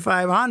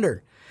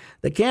 2,500.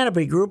 The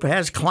Canopy Group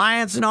has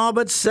clients in all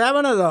but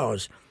 7 of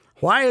those.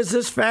 Why is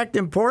this fact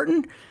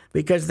important?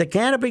 Because the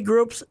Canopy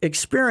Group's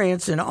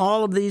experience in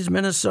all of these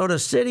Minnesota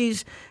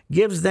cities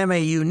gives them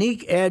a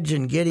unique edge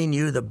in getting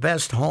you the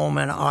best home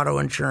and auto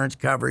insurance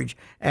coverage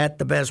at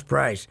the best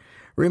price.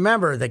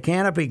 Remember, the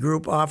Canopy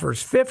Group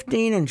offers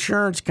 15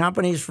 insurance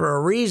companies for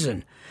a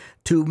reason,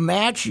 to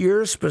match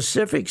your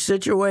specific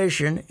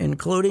situation,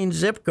 including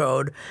zip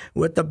code,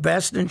 with the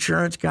best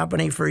insurance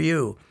company for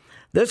you.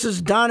 This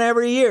is done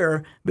every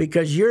year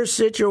because your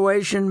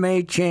situation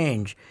may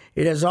change.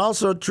 It is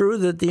also true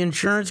that the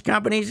insurance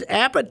company's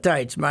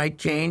appetites might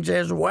change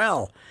as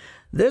well.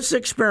 This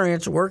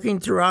experience working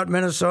throughout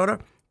Minnesota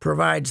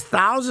provides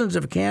thousands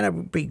of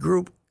Canopy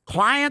Group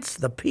clients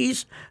the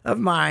peace of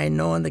mind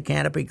knowing the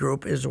Canopy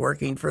Group is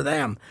working for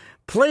them.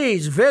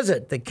 Please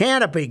visit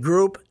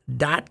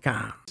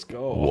thecanopygroup.com.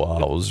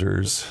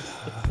 Wowzers.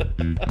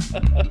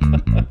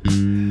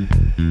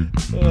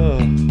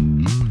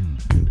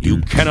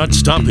 You cannot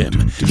stop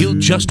him. He'll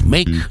just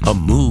make a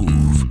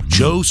move.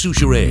 Joe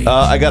Souchere.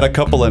 I got a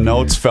couple of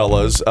notes,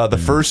 fellas. The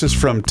first is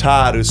from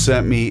Todd, who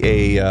sent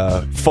me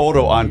a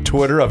photo on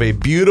Twitter of a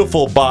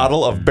beautiful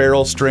bottle of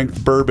barrel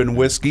strength bourbon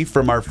whiskey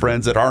from our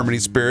friends at Harmony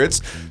Spirits.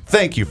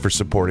 Thank you for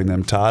supporting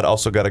them, Todd.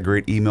 Also got a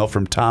great email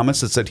from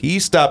Thomas that said he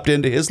stopped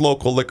into his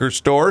local liquor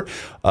store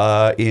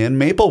in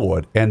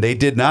Maplewood, and they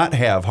did not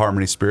have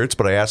Harmony Spirits,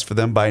 but I asked for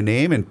them by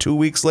name, and 2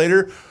 weeks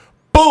later,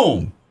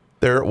 boom!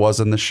 There it was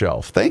on the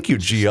shelf. Thank you,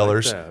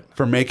 GLers,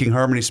 for making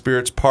Harmony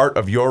Spirits part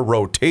of your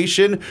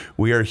rotation.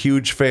 We are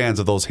huge fans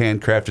of those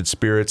handcrafted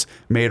spirits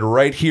made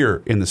right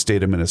here in the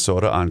state of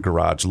Minnesota on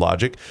Garage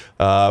Logic.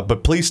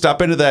 But please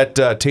stop into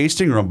that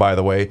tasting room, by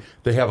the way.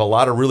 They have a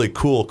lot of really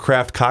cool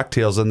craft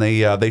cocktails, and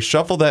they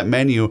shuffle that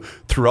menu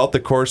throughout the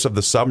course of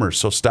the summer.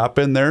 So stop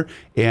in there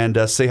and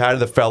say hi to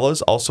the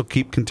fellas. Also,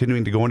 keep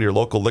continuing to go into your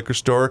local liquor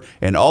store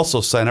and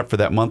also sign up for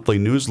that monthly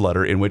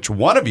newsletter in which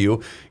one of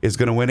you is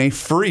going to win a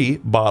free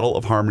bottle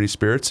of Harmony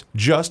Spirits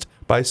just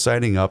by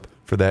signing up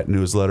for that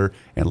newsletter.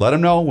 And let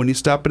them know when you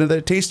stop into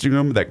that tasting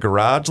room that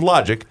Garage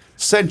Logic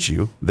sent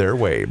you their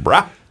way,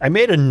 brah. I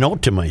made a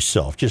note to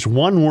myself, just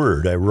one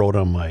word I wrote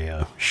on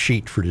my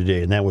sheet for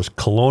today, and that was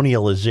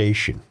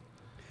colonialization.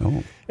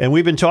 Oh. And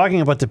we've been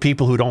talking about the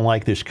people who don't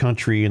like this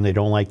country and they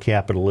don't like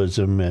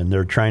capitalism and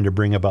they're trying to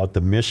bring about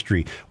the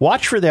mystery.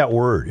 Watch for that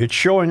word. It's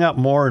showing up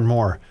more and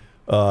more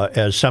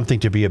as something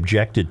to be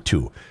objected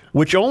to,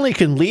 which only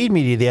can lead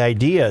me to the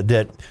idea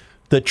that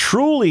the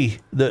true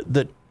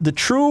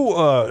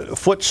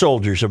foot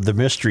soldiers of the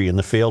mystery and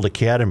the failed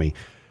academy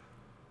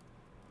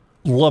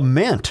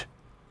lament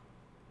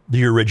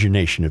the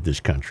origination of this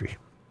country.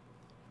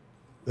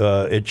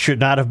 It should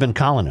not have been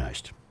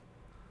colonized.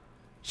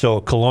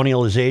 So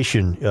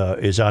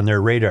colonialization is on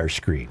their radar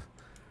screen,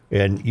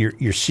 and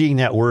you're seeing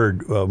that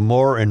word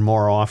more and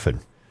more often.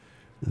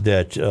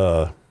 That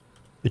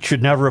it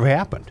should never have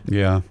happened.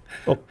 Yeah.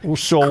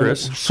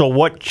 So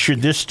what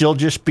should this still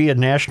just be a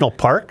national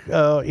park?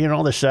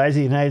 The size of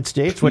the United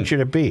States. What should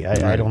it be?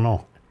 I don't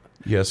know.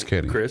 Yes,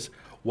 Kenny. Chris,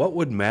 what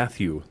would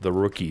Matthew, the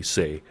rookie,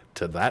 say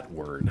to that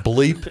word?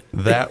 Bleep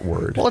that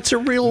word. Well, it's a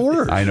real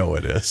word. I know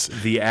it is.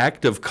 The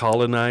act of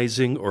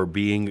colonizing or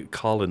being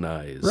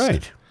colonized.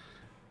 Right.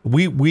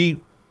 We,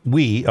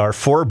 our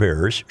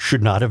forebears,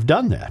 should not have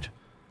done that.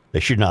 They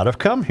should not have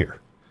come here.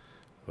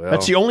 Well,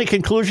 That's the only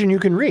conclusion you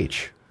can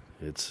reach.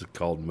 It's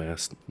called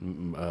Manifest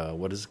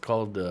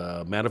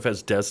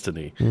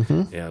Destiny,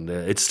 Mm-hmm. and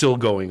it's still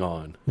going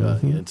on.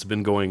 It's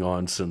been going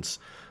on since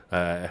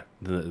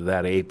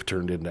that ape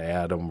turned into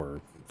Adam,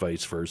 or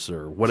vice versa,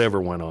 or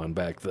whatever went on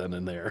back then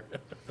and there.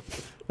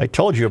 I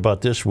told you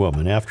about this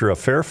woman. After a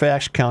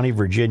Fairfax County,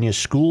 Virginia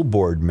school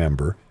board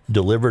member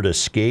delivered a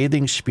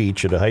scathing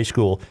speech at a high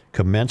school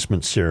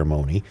commencement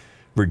ceremony,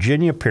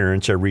 Virginia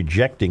parents are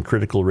rejecting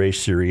critical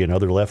race theory and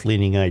other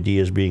left-leaning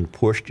ideas being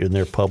pushed in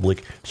their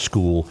public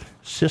school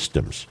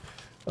systems.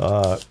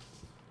 Abrar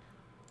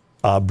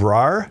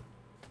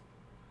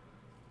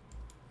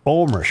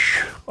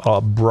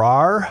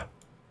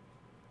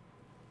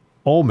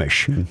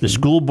Omish, the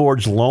school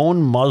board's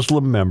lone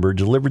Muslim member,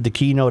 delivered the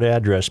keynote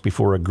address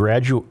before a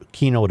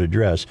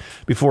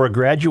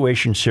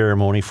graduation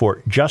ceremony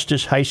for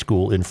Justice High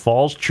School in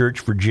Falls Church,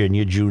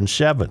 Virginia, June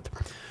 7th.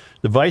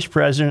 The vice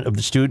president of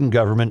the student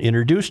government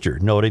introduced her,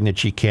 noting that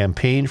she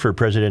campaigned for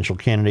presidential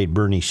candidate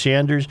Bernie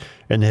Sanders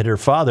and that her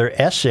father,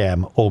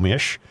 Essam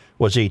Omish,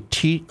 was a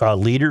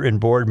leader and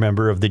board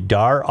member of the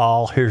Dar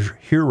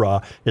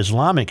al-Hira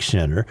Islamic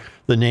Center,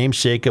 the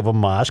namesake of a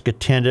mosque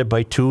attended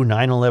by two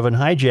 9/11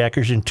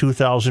 hijackers in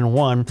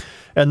 2001,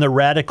 and the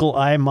radical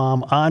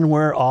Imam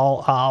Anwar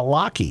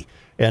al-Awlaki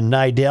and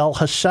Nidal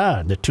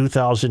Hassan, the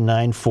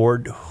 2009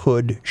 Ford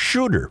Hood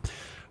shooter.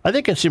 I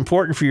think it's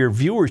important for your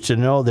viewers to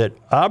know that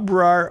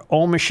Abrar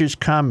Omish's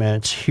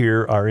comments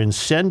here are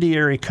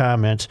incendiary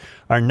comments,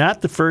 are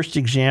not the first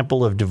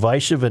example of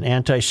divisive and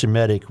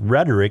anti-Semitic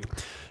rhetoric.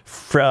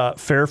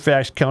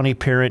 Fairfax County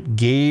parent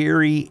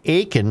Gary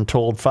Aiken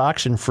told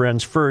Fox and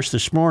Friends First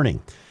this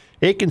morning.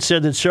 Aiken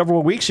said that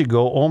several weeks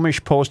ago,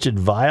 Omish posted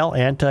vile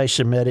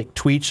anti-Semitic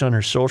tweets on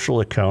her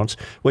social accounts,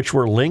 which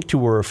were linked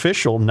to her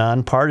official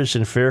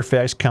nonpartisan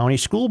Fairfax County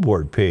School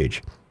Board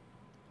page.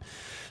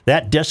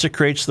 That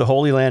desecrates the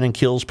Holy Land and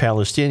kills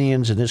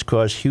Palestinians, and this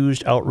caused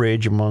huge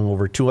outrage among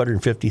over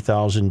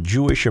 250,000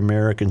 Jewish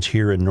Americans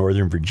here in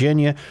Northern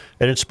Virginia,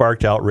 and it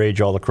sparked outrage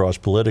all across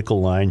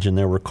political lines, and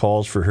there were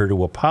calls for her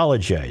to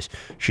apologize.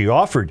 She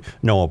offered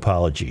no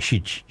apology.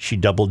 She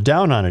doubled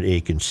down on it,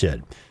 Aiken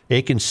said.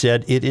 Aiken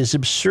said, "It is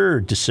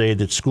absurd to say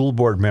that school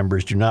board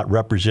members do not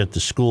represent the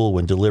school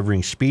when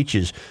delivering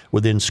speeches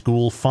within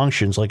school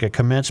functions like a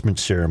commencement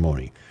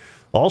ceremony."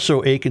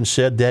 Also, Aiken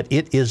said that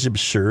it is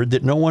absurd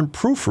that no one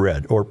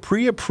proofread or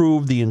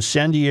pre-approved the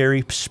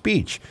incendiary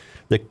speech.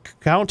 The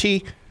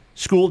county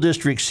school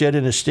district said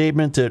in a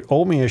statement that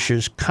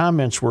Omish's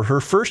comments were her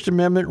First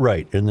Amendment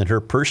right and that her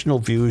personal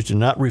views do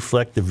not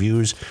reflect the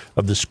views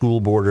of the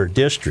school board or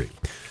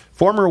district.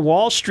 Former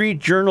Wall Street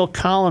Journal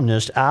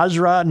columnist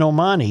Azra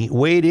Nomani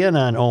weighed in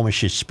on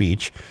Omish's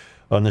speech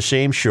on the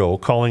same show,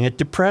 calling it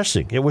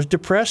depressing. It was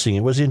depressing.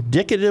 It was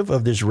indicative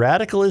of this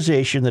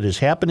radicalization that is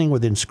happening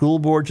within school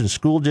boards and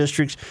school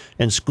districts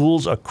and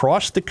schools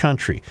across the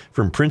country,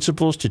 from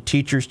principals to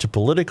teachers to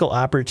political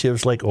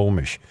operatives like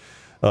Omish.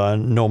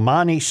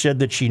 Nomani said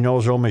that she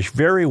knows Omish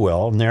very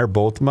well, and they're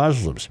both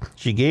Muslims.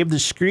 She gave the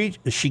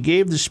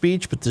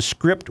speech, but the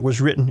script was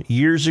written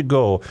years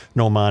ago,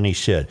 Nomani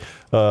said.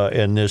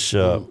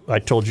 I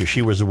told you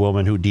she was the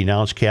woman who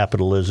denounced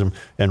capitalism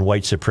and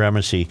white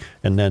supremacy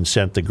and then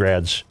sent the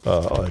grads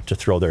to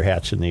throw their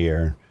hats in the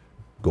air and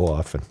go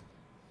off and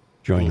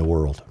join the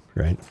world,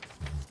 right?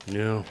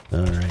 Yeah.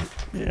 All right.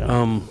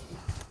 Yeah.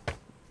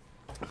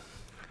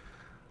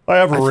 I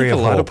have a ray of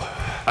hope.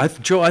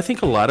 Joe, I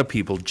think a lot of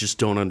people just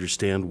don't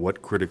understand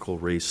what critical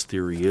race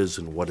theory is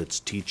and what it's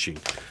teaching.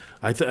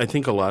 I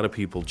think a lot of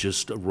people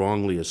just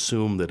wrongly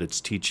assume that it's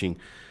teaching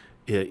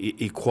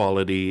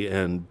equality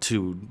and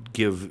to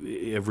give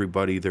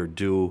everybody their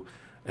due,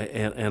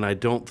 and I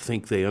don't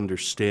think they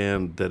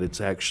understand that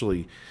it's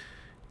actually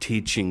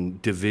teaching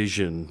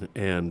division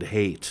and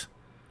hate.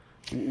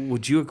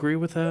 Would you agree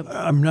with that?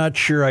 I'm not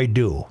sure I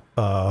do.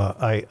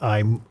 I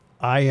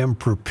am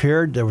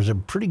prepared. There was a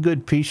pretty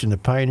good piece in the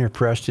Pioneer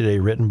Press today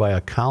written by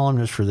a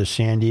columnist for the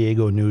San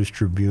Diego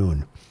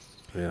News-Tribune.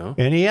 Yeah.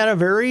 And he had a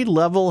very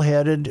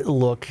level-headed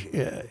look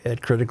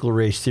at critical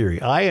race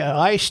theory.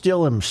 I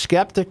still am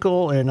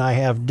skeptical and I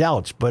have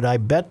doubts, but I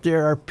bet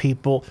there are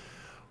people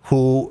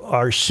who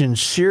are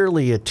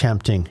sincerely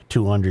attempting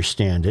to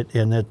understand it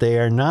and that they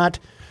are not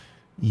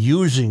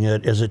using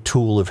it as a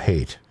tool of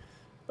hate.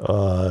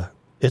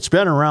 It's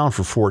been around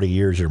for 40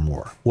 years or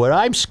more. What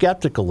I'm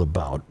skeptical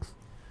about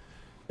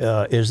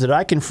is that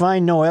I can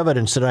find no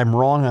evidence that I'm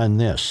wrong on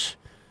this.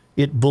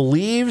 It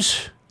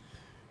believes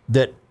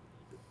that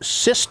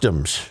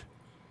systems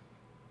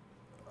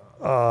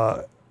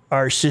are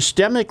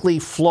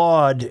systemically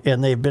flawed,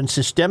 and they've been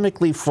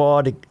systemically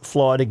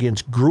flawed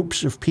against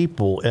groups of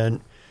people. And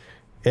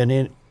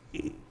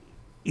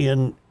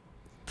in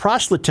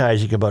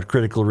proselytizing about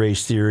critical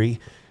race theory,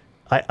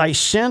 I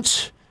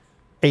sense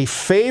a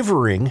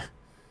favoring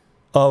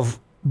of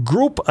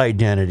group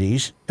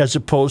identities as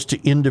opposed to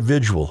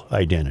individual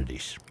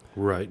identities.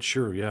 Right,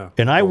 sure, yeah.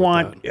 And I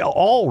want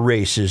all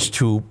races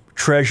to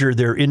treasure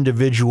their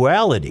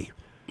individuality.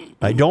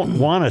 I don't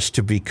want us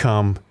to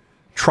become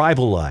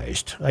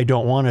tribalized. I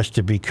don't want us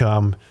to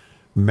become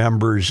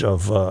members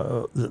of,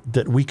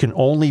 that we can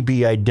only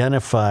be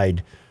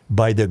identified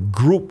by the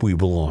group we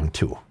belong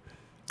to.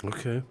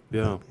 Okay,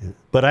 yeah.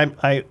 But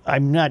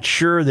I'm not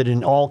sure that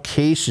in all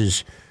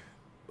cases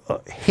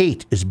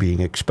hate is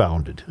being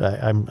expounded.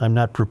 I'm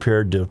not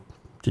prepared to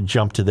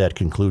jump to that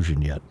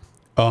conclusion yet.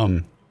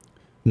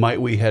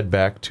 Might we head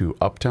back to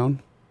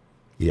Uptown?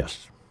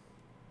 Yes.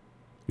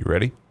 You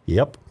ready?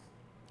 Yep.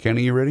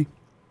 Kenny, you ready?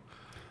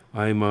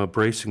 I'm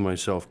bracing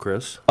myself,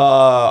 Chris.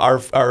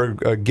 Our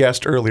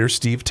guest earlier,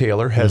 Steve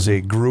Taylor, has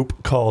a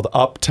group called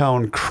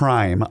Uptown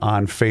Crime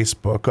on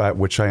Facebook,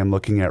 which I am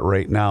looking at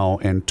right now.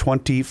 And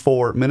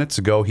 24 minutes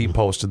ago, he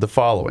posted the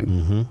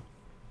following.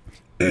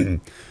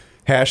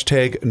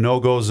 Hashtag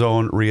no-go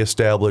zone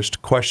reestablished ?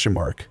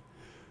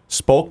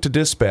 Spoke to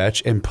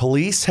dispatch, and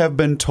police have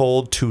been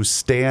told to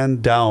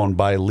stand down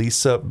by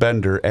Lisa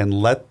Bender and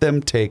let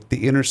them take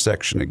the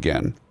intersection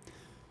again.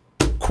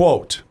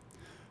 Quote,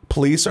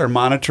 police are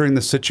monitoring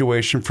the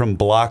situation from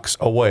blocks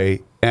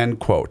away, end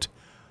quote.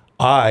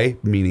 I,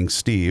 meaning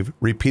Steve,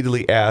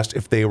 repeatedly asked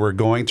if they were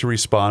going to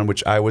respond,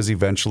 which I was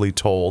eventually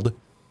told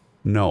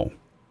no.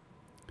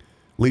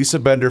 Lisa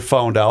Bender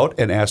found out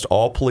and asked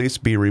all police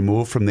be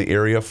removed from the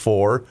area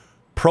for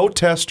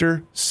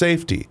protester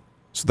safety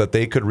so that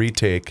they could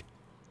retake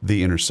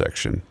the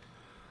intersection.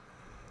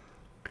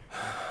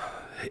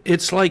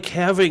 It's like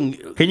having...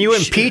 Can you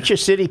impeach a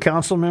city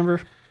council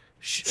member?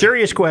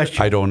 Serious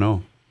question. I don't know.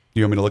 Do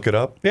you want me to look it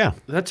up? Yeah.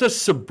 That's a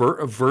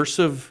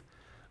subversive...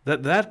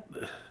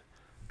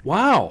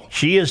 Wow.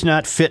 She is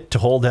not fit to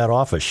hold that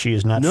office. She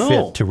is not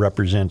fit to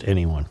represent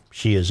anyone.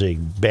 She is a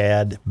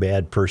bad,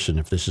 bad person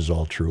if this is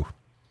all true.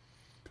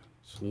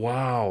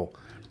 Wow.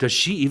 Does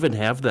she even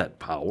have that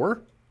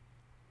power?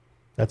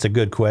 That's a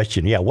good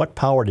question. Yeah, what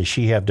power does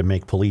she have to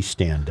make police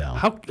stand down?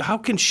 How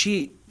can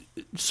she...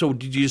 So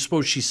did you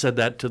suppose she said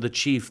that to the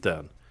chief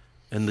then?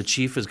 And the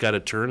chief has got to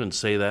turn and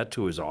say that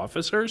to his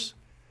officers?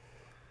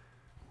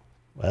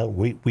 Well,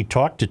 we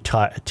talked to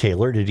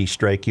Taylor. Did he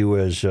strike you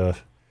as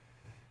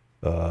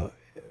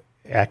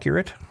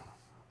accurate?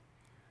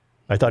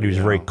 I thought he was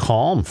a very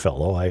calm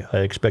fellow. I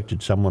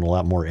expected someone a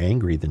lot more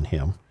angry than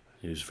him.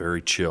 He was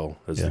very chill,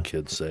 as the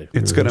kids say.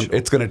 It's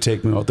gonna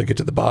take me a while to get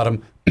to the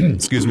bottom.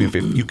 Excuse me, if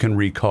you can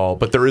recall.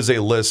 But there is a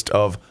list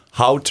of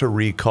how to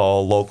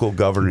recall local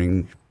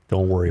governing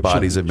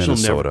bodies of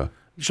Minnesota.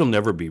 She'll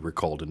never be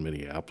recalled in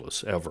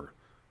Minneapolis, ever.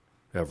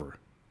 Ever.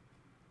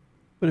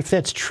 But if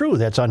that's true,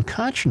 that's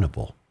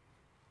unconscionable.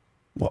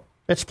 Well,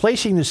 that's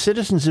placing the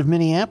citizens of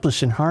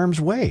Minneapolis in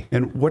harm's way.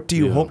 And what do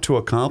you hope to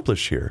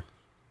accomplish here?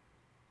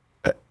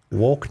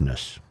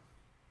 Wokeness.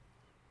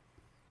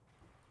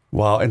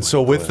 Wow. And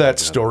so with that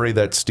story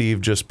that Steve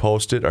just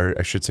posted, or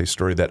I should say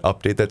story, that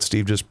update that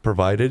Steve just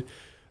provided,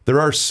 there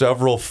are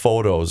several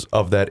photos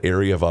of that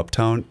area of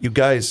Uptown. You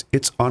guys,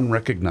 it's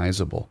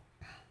unrecognizable.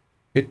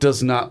 It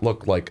does not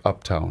look like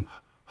Uptown.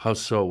 How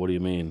so? What do you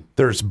mean?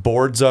 There's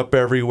boards up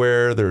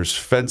everywhere. There's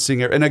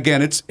fencing. And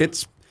again, it's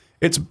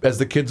as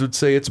the kids would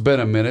say, it's been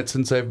a minute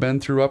since I've been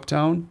through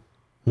Uptown.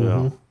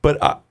 Yeah.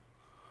 But,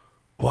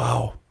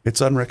 wow,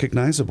 it's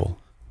unrecognizable.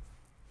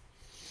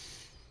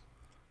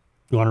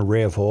 You want a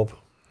ray of hope?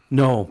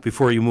 No,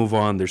 before you move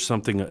on, there's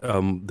something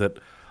that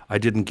I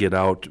didn't get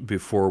out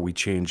before we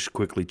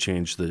quickly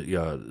changed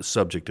the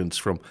subject, and it's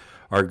from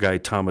our guy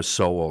Thomas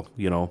Sowell.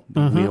 We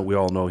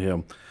all know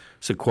him.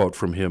 It's a quote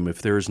from him: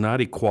 "If there is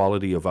not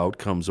equality of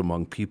outcomes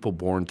among people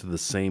born to the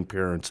same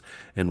parents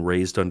and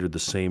raised under the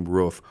same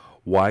roof,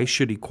 why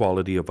should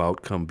equality of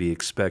outcome be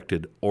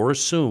expected or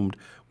assumed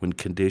when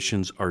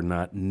conditions are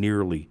not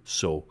nearly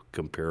so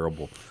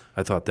comparable?"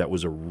 I thought that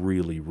was a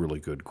really, really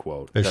good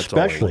quote. That's all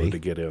I wanted to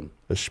get in.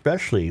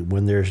 Especially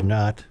when there's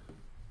not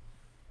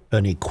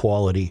an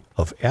equality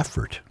of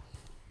effort.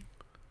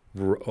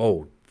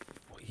 Oh,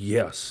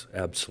 yes,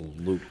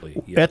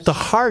 absolutely. Yes. At the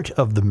heart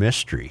of the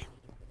mystery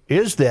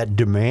is that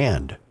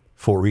demand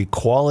for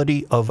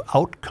equality of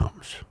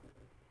outcomes.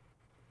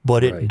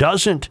 But it Right.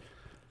 doesn't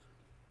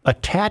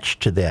attach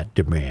to that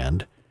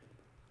demand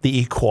the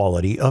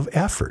equality of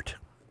effort.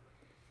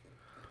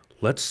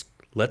 Let's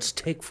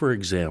take, for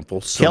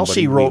example,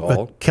 somebody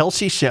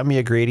Kelsey sent me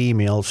a great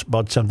email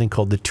about something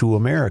called The Two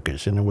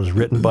Americas, and it was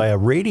written by a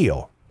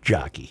radio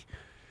jockey.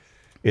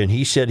 And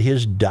he said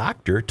his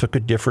doctor took a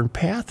different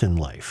path in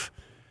life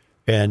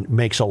and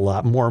makes a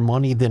lot more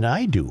money than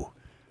I do.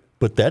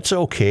 But that's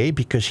okay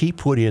because he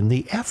put in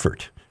the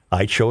effort.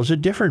 I chose a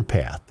different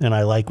path, and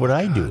I like what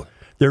I do.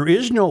 There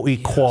is no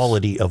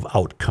equality of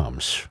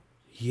outcomes.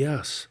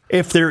 Yes.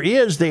 If there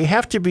is, they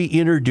have to be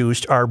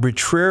introduced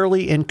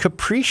arbitrarily and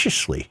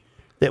capriciously.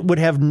 That would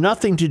have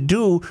nothing to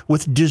do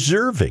with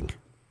deserving.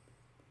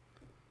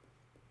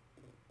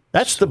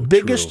 That's the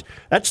biggest. true.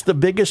 That's the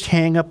biggest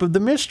hang-up of the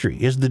mystery: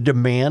 is the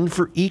demand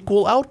for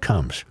equal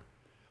outcomes,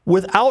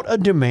 without a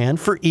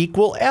demand for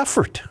equal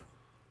effort.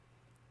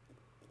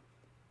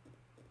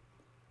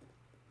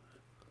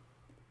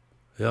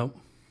 Yep.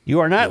 You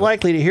are not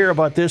likely to hear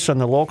about this on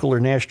the local or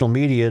national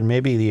media, and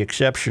maybe the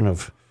exception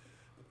of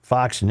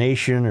Fox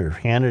Nation or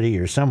Hannity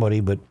or somebody,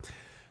 but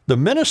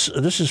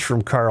this is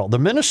from Carl. The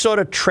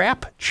Minnesota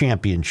Trap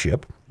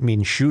Championship,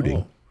 means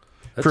shooting,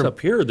 That's up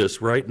here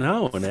right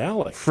now in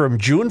Alex. from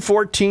June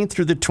 14th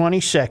through the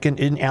 22nd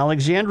in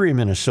Alexandria,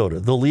 Minnesota.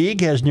 The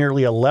league has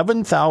nearly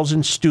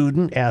 11,000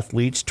 student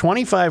athletes,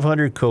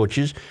 2,500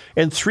 coaches,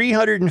 and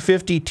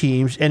 350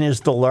 teams, and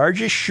is the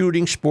largest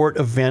shooting sport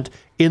event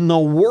in the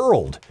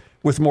world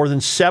with more than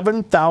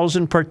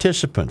 7,000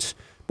 participants.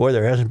 Boy,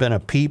 there hasn't been a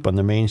peep on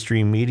the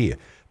mainstream media.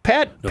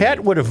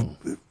 Pat would have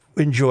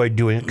enjoyed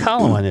doing a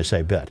column on this,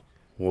 I bet.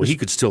 Well, he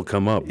could still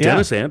come up. Yeah.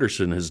 Dennis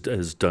Anderson has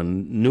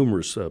done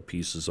numerous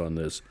pieces on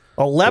this.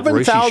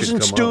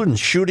 11,000 students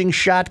shooting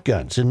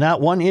shotguns, and not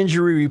one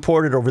injury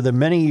reported over the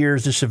many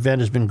years this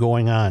event has been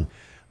going on.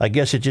 I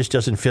guess it just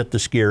doesn't fit the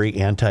scary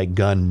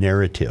anti-gun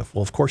narrative.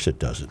 Well, of course it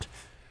doesn't.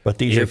 But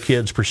these are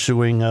kids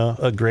pursuing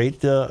a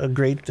great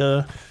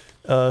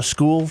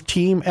school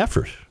team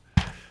effort.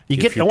 I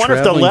you're wonder if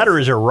the traveling- letter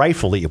is a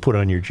rifle that you put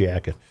on your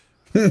jacket.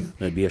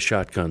 It'd be a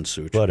shotgun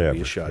suit. Whatever, It'd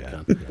be a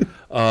shotgun.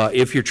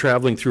 If you're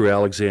traveling through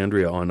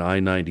Alexandria on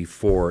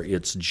I-94,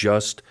 it's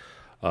just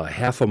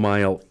half a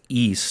mile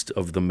east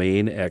of the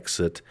main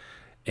exit,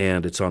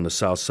 and it's on the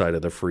south side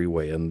of the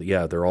freeway. And,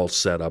 yeah, they're all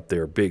set up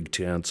there, big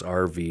tents,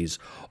 RVs.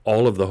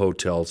 All of the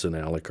hotels in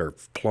Alec are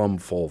plumb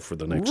full for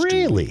the next 2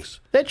 Really?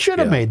 weeks. That should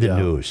have Yeah, made the yeah.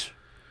 news.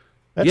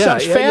 That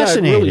sounds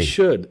fascinating. Yeah, it really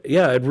should.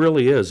 Yeah, it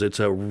really is. It's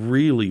a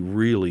really,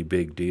 really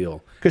big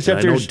deal. 'Cause And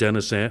if I know there's-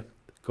 Dennis.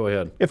 Go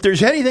ahead. If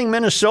there's anything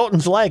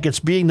Minnesotans like,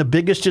 it's being the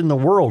biggest in the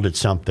world at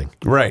something.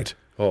 Right.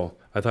 Oh,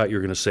 I thought you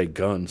were going to say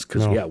guns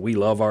because, yeah, we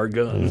love our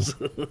guns.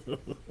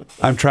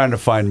 I'm trying to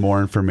find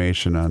more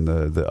information on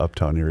the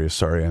Uptown area.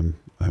 Sorry, I'm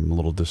a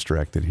little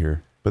distracted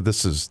here. But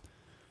this is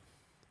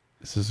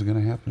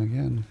going to happen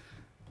again.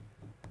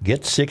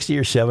 Get 60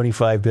 or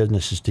 75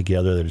 businesses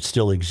together that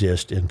still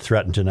exist and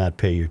threaten to not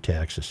pay your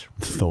taxes.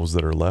 Those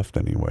that are left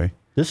anyway.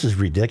 This is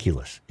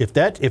ridiculous. If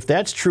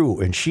that's true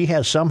and she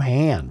has some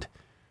hand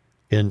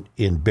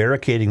in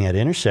barricading that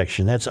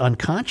intersection, that's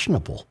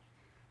unconscionable.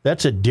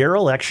 That's a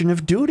dereliction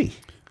of duty.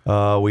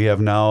 We have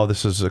now,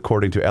 this is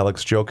according to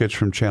Alex Jokic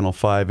from Channel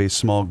 5, a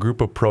small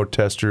group of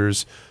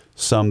protesters,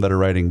 some that are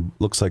riding,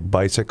 looks like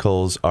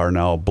bicycles, are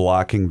now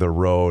blocking the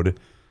road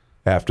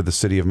after the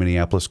city of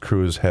Minneapolis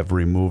crews have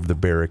removed the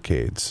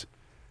barricades.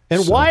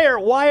 And why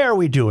are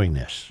we doing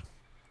this?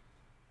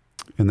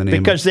 In the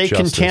name Because of they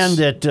justice. contend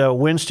that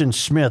Winston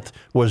Smith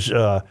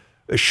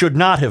should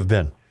not have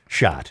been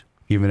shot.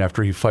 Even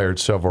after he fired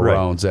several Right.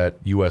 rounds at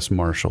U.S.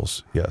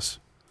 Marshals, yes.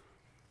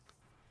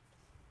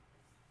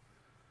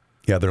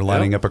 Yeah, they're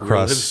lining up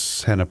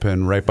across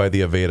Hennepin, right by the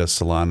Aveda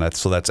Salon.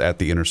 That's at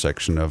the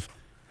intersection of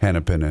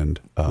Hennepin and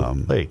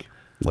Lake.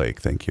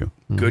 Lake, thank you.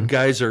 Good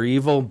guys are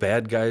evil,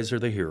 bad guys are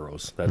the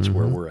heroes. That's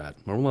where we're at.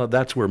 Well,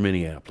 that's where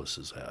Minneapolis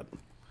is at.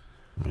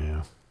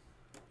 Yeah.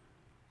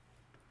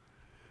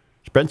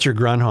 Spencer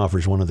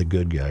Grunhofer's one of the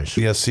good guys.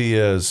 Yes, he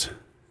is.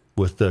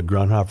 With the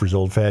Grunhofer's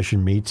Old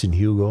Fashioned Meats in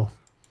Hugo.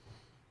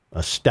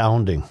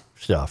 Astounding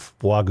stuff.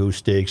 Wagyu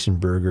steaks and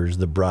burgers,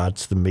 the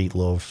brats, the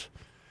meatloafs,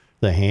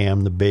 the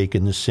ham, the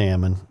bacon, the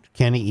salmon.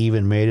 Kenny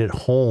even made it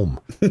home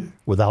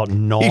without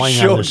gnawing on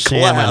showed the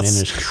salmon class. in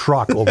his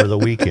truck over the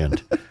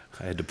weekend.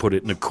 I had to put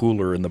it in a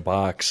cooler in the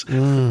box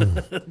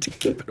to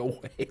keep it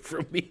away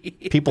from me.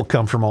 People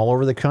come from all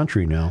over the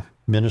country now.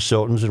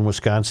 Minnesotans and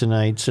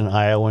Wisconsinites and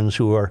Iowans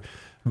who are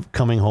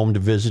coming home to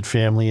visit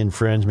family and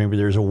friends. Maybe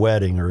there's a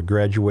wedding or a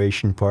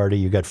graduation party.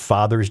 You got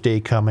Father's Day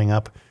coming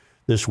up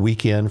this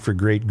weekend for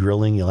great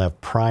grilling. You'll have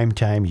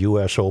primetime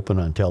U.S. Open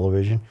on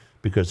television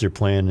because they're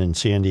playing in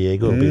San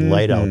Diego. It'll be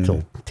light out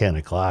till 10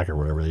 o'clock or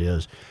whatever it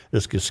is.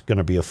 This is going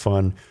to be a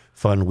fun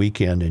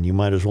weekend, and you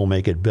might as well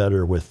make it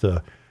better with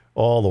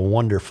all the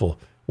wonderful,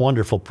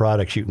 wonderful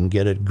products you can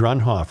get at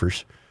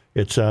Grunhofer's.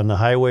 It's on the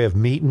highway of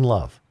meat and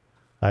love.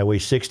 Highway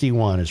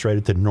 61 is right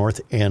at the north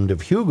end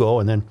of Hugo,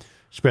 and then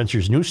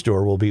Spencer's new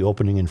store will be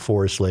opening in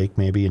Forest Lake,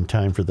 maybe in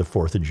time for the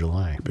 4th of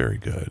July. Very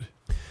good.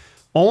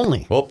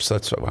 Only. Oops,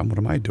 what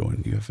am I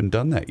doing? You haven't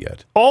done that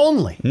yet.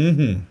 Only.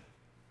 Mm-hmm.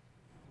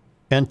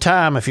 And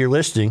Tom, if you're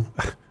listening,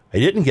 I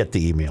didn't get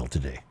the email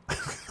today.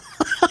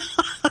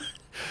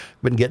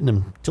 Been getting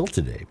them till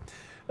today.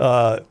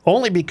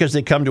 Only because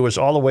they come to us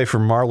all the way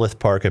from Marloth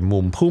Park in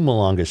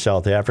Mpumalanga,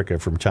 South Africa,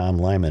 from Tom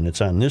Lyman.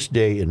 It's on this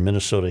day in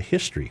Minnesota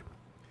history.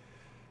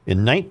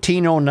 In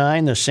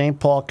 1909, the St.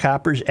 Paul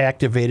Coppers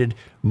activated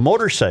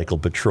motorcycle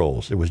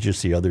patrols. It was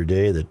just the other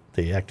day that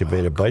they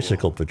activated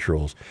bicycle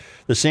patrols.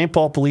 The St.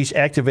 Paul police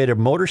activated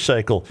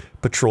motorcycle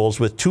patrols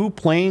with 2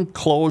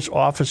 plainclothes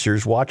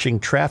officers watching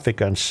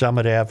traffic on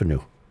Summit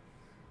Avenue.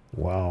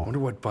 Wow. I wonder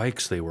what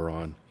bikes they were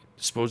on.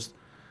 Suppose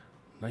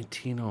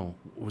 1900.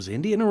 Was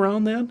Indian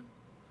around then?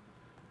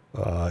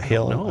 I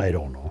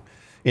don't know.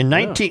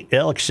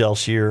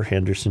 Excelsior,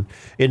 Henderson.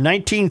 In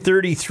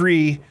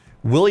 1933,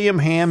 William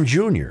Ham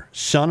Jr.,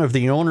 son of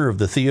the owner of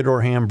the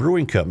Theodore Ham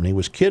Brewing Company,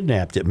 was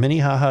kidnapped at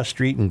Minnehaha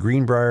Street and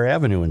Greenbrier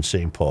Avenue in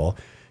St. Paul.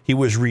 He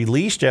was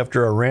released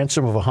after a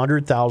ransom of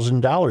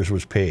 $100,000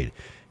 was paid.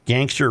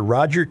 Gangster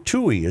Roger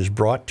Toohey is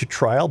brought to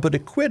trial but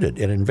acquitted,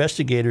 and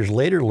investigators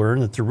later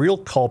learned that the real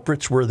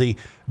culprits were the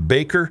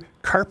Baker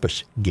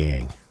Karpus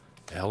gang.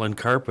 Alan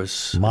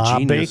Karpus, Ma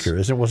genius.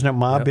 Baker, wasn't it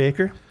Ma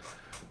Baker?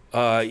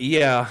 But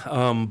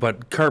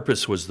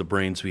Karpus was the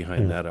brains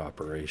behind that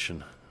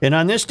operation. And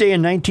on this day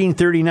in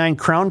 1939,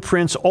 Crown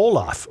Prince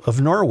Olaf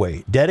of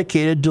Norway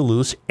dedicated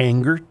Duluth's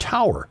Anger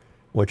Tower,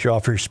 which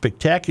offers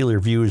spectacular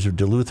views of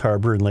Duluth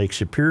Harbor and Lake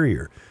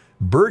Superior.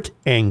 Bert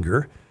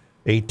Anger,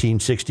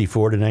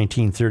 1864 to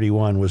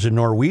 1931, was a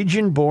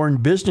Norwegian-born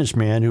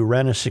businessman who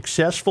ran a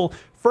successful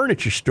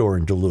furniture store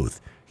in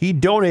Duluth. He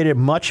donated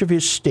much of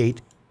his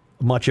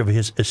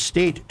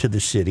estate to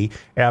the city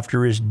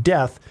after his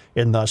death,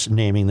 and thus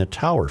naming the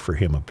tower for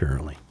him,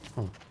 apparently.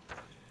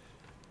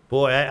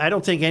 Boy, I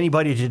don't think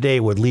anybody today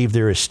would leave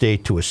their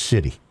estate to a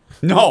city.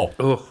 No.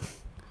 Oh,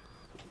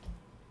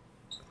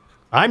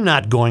 I'm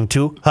not going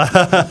to.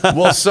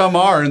 Well, some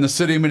are in the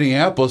city of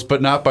Minneapolis, but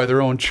not by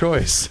their own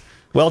choice.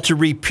 Well, to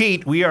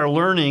repeat, we are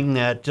learning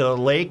that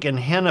Lake and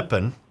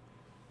Hennepin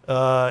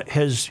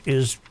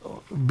is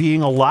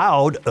being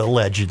allowed,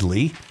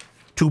 allegedly,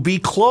 to be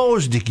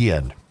closed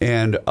again.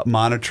 And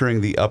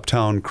monitoring the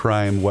Uptown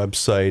Crime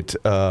website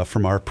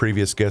from our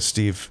previous guest,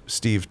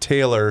 Steve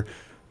Taylor,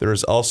 there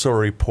is also a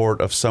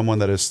report of someone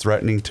that is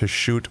threatening to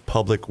shoot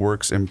Public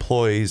Works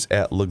employees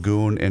at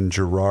Lagoon and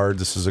Girard.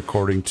 This is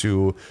according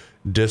to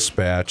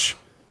Dispatch.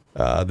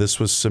 This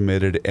was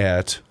submitted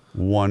at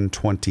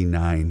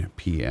 1:29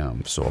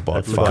 p.m. So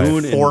about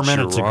Lagoon and 4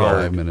 minutes ago.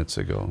 Girard. 5 minutes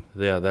ago.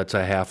 Yeah, that's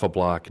a half a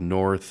block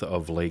north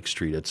of Lake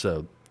Street. It's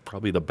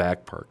probably the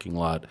back parking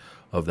lot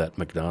of that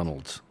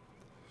McDonald's.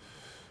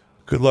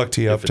 Good luck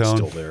to you, If it's Uptown.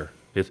 still there.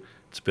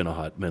 It's been a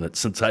hot minute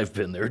since I've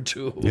been there,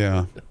 too.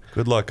 Yeah.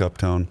 Good luck,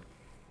 Uptown.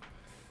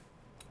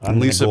 I'm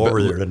going to go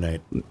over there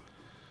tonight.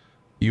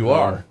 You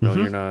are. No,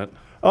 you're not.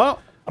 Oh,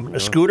 I'm going to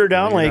scooter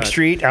down you're Lake not.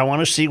 Street. I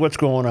want to see what's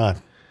going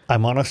on.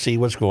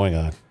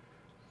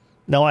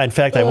 No, in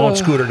fact, I won't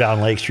scooter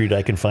down Lake Street.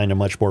 I can find a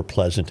much more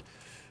pleasant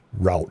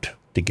route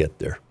to get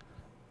there.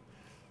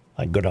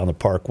 I can go down the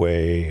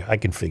Parkway. I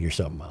can figure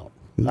something out.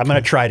 Okay. I'm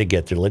going to try to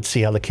get there. Let's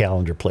see how the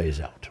calendar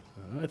plays out.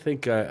 I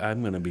think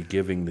I'm going to be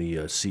giving the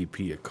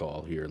CP a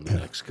call here in the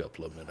next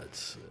couple of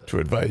minutes. To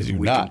advise you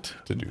we not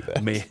to do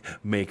that.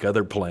 Make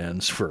other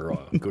plans for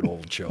a good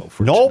old show.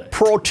 For No tonight.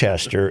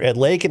 protester at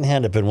Lake and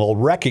Hennepin will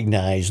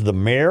recognize the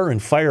mayor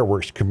and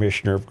fireworks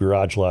commissioner of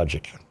Garage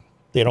Logic.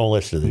 They don't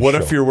listen to this What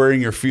show. if you're wearing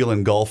your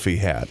Feelin' Golfy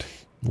hat?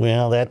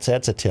 Well, that's a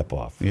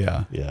tip-off.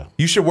 Yeah. Yeah.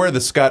 You should wear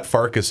the Scott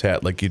Farkas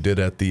hat like you did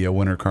at the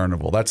Winter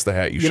Carnival. That's the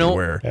hat you should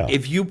wear. Yeah.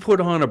 If you put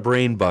on a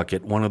brain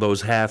bucket, one of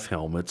those half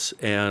helmets,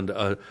 and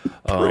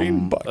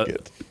Brain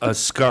bucket. a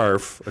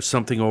scarf or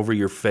something over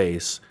your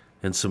face,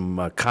 and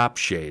some cop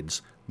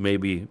shades,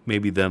 maybe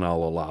then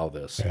I'll allow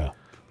this. Yeah.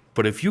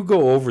 But if you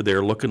go over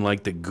there looking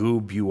like the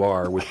goob you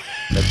are with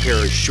a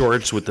pair of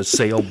shorts with the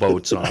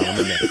sailboats on them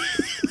and a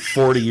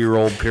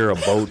 40-year-old pair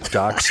of boat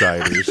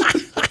docksiders,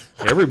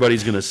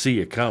 everybody's going to see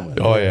you coming.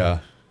 Oh, yeah.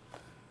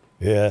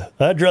 Yeah.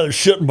 I'd rather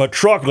sit in my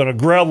truck on a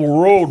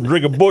gravel road and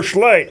drink a Busch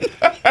Light.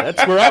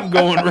 That's where I'm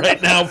going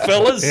right now,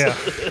 fellas. Yeah.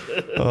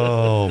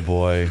 Oh,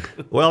 boy.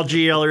 Well,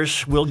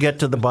 GLers, we'll get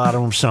to the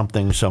bottom of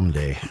something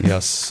someday.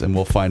 Yes, and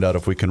we'll find out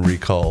if we can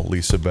recall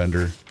Lisa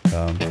Bender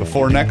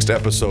before next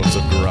episodes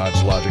of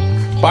Garage Logic.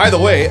 By the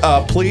way,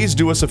 please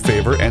do us a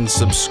favor and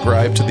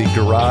subscribe to the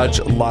Garage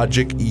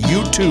Logic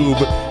YouTube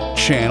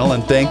channel,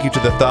 and thank you to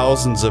the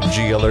thousands of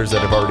GLers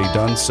that have already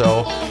done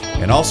so.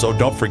 And also,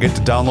 don't forget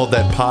to download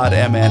that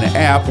PodMN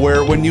app,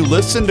 where when you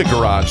listen to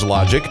Garage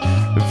Logic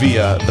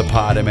via the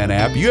PodMN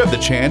app, you have the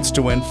chance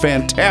to win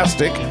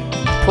fantastic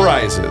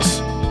prizes.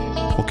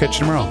 We'll catch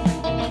you tomorrow.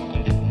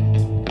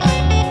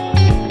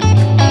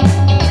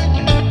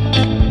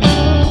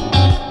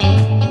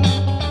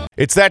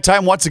 It's that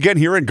time once again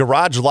here in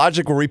Garage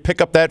Logic where we pick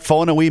up that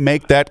phone and we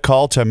make that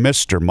call to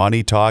Mr.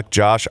 Money Talk,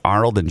 Josh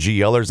Arnold, and G.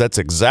 Yellers. That's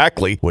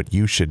exactly what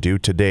you should do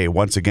today.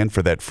 Once again,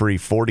 for that free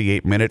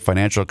 48-minute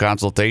financial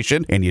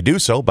consultation. And you do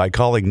so by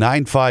calling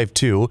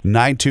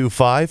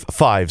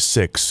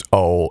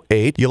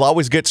 952-925-5608. You'll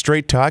always get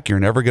straight talk. You're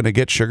never going to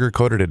get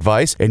sugar-coated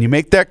advice. And you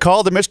make that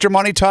call to Mr.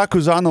 Money Talk,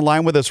 who's on the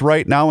line with us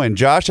right now. And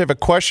Josh, I have a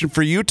question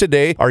for you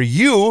today. Are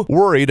you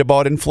worried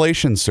about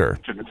inflation, sir?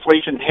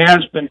 Inflation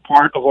has been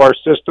part of our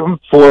system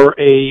for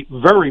a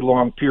very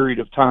long period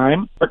of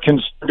time. We're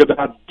concerned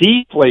about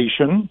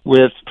deflation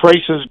with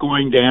prices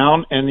going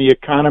down and the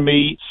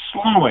economy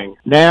slowing.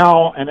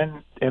 Now, and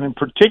in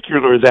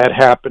particular that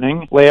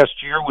happening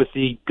last year with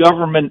the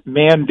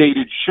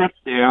government-mandated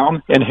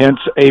shutdown and hence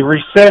a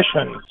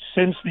recession.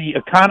 Since the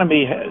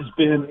economy has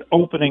been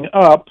opening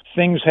up,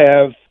 things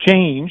have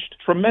changed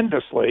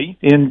tremendously.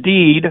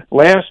 Indeed,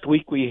 last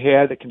week we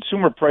had the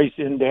Consumer Price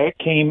Index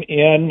came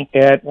in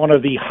at one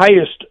of the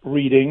highest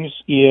readings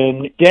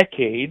in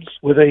decades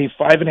with a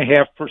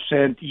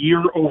 5.5%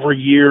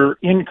 year-over-year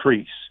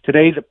increase.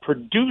 Today, the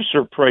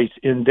Producer Price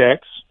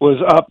Index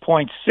was up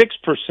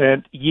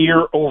 0.6%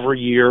 year over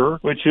year,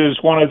 which is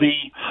one of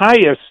the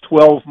highest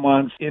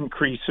 12-month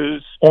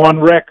increases on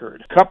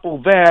record.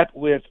 Couple that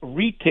with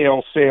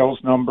retail sales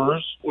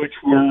numbers, which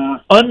were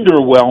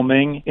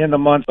underwhelming in the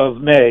month of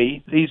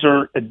May. These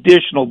are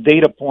additional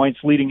data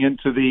points leading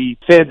into the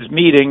Fed's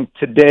meeting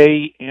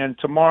today and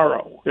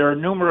tomorrow. There are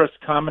numerous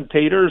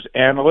commentators,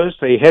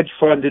 analysts, hedge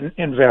fund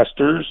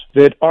investors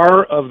that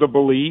are of the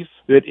belief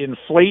that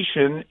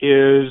inflation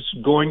is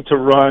going to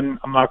run,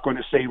 I'm not going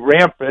to say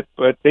rampant,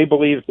 but they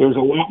believe there's a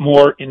lot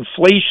more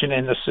inflation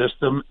in the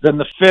system than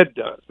the Fed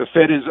does. The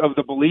Fed is of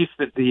the belief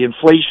that the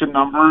inflation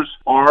numbers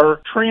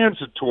are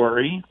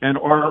transitory and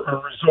are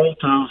a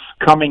result of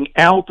coming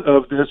out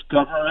of this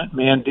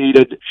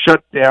government-mandated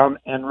shutdown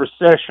and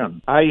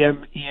recession. I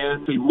am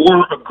in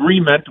more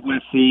agreement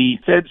with the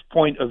Fed's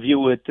point of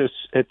view at this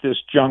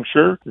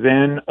juncture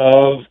than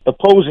of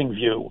opposing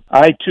view.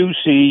 I too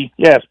see,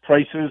 yes,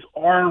 prices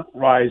are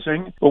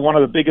rising, but one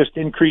of the biggest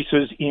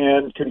increases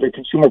in the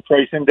Consumer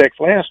Price Index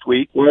last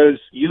week was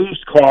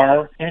used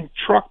car and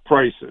truck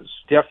prices.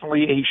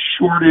 Definitely a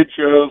shortage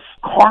of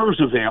cars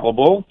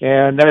available,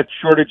 and that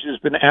shortage has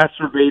been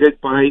exacerbated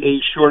by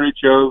a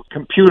shortage of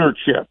computer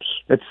chips.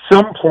 At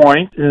some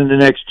point in the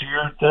next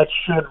year, that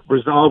should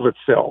resolve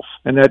itself,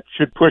 and that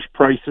should push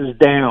prices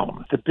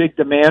down. The big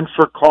demand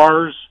for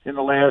cars in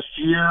the last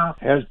year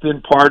has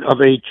been part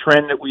of a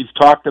trend that we've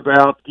talked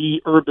about,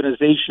 the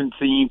urbanization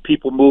theme,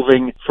 people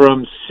moving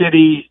from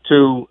city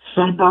to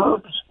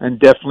suburbs and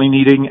definitely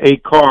needing a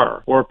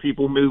car, or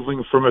people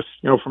moving from a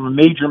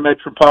major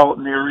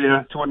metropolitan area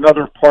to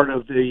another part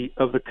of the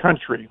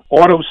country.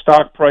 Auto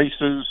stock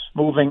prices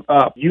moving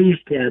up,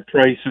 used car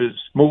prices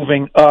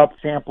moving up.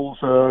 Examples,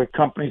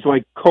 companies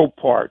like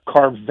Copart,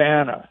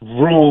 Carvana,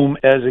 Vroom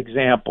as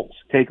examples.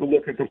 Take a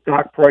look at the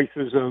stock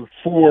prices of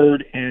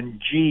Ford and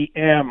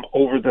GM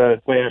over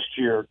the last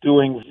year,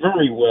 doing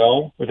very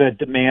well with that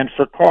demand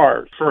for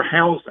cars. For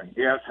housing,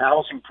 yes,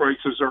 housing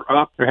prices are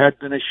up. There had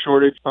been a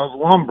shortage of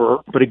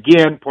lumber, but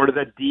again, part of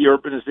that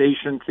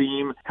deurbanization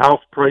theme,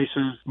 house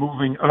prices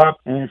moving up.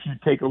 And if you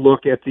take a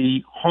look at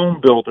the home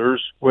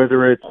builders,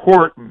 whether it's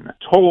Horton,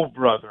 Toll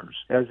Brothers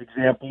as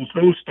examples,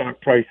 those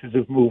stock prices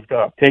have moved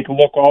up. Take a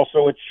look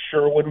also at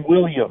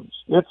Sherwin-Williams.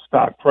 Its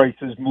stock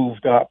prices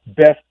moved up.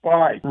 Best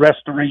Buy,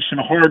 Restoration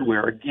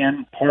Hardware,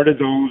 again, part of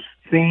those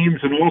themes,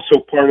 and also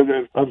part of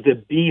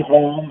the Be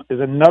Home is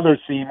another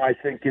theme I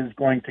think is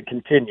going to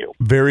continue.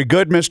 Very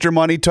good, Mr.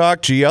 Money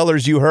Talk.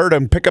 GLers, you heard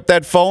him. Pick up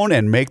that phone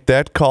and make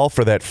that call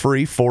for that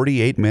free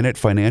 48-minute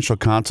financial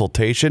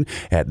consultation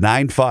at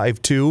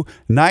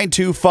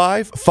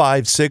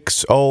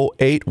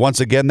 952-925-5608. Once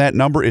again, that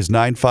number is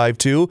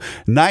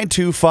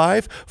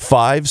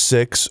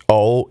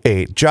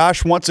 952-925-5608.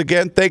 Josh, once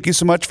again, thank you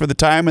so much for the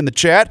time and the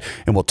chat,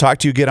 and we'll talk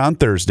to you again on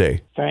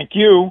Thursday. Thank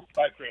you.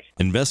 Bye, Chris.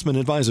 Investment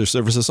advisor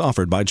services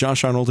offered by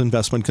Josh Arnold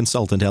Investment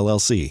Consultant,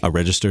 LLC, a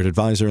registered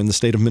advisor in the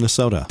state of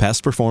Minnesota.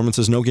 Past performance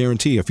is no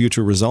guarantee of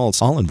future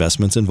results. All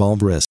investments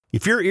involve risk.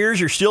 If your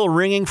ears are still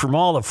ringing from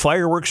all the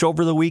fireworks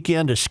over the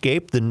weekend,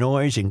 escape the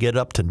noise and get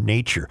up to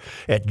nature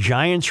at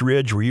Giants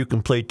Ridge, where you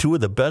can play two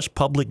of the best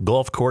public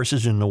golf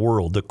courses in the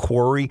world, the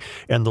Quarry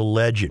and the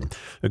Legend.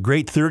 A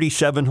great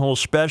 37-hole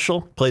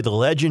special. Play the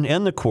Legend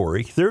and the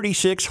Quarry,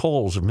 36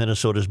 holes of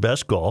Minnesota's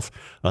best golf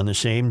on the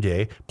same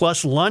day,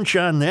 plus lunch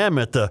on them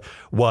at the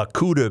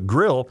Wakuda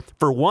Grill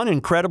for one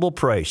incredible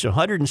price,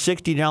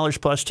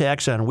 $160 plus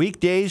tax on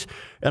weekdays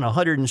and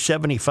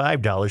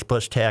 $175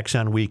 plus tax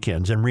on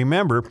weekends. And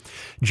remember,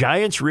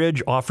 Giants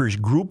Ridge offers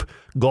group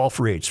golf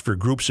rates for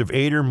groups of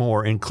 8 or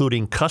more,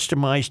 including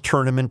customized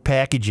tournament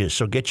packages.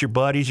 So get your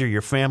buddies or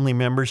your family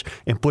members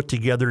and put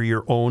together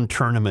your own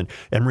tournament.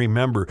 And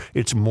remember,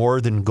 it's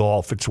more than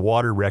golf. It's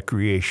water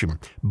recreation,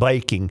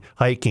 biking,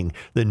 hiking,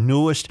 the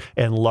newest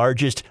and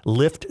largest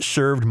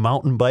lift-served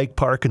mountain bike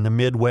park in the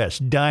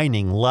Midwest,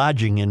 dining,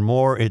 lodging, and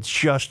more. It's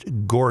just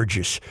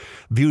gorgeous.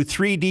 View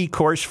 3D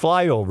course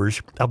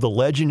flyovers of the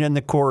Legend and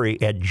the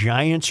Quarry at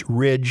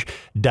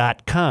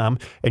GiantsRidge.com,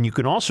 and you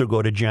can also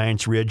go to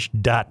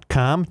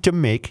GiantsRidge.com to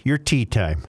make your tee time.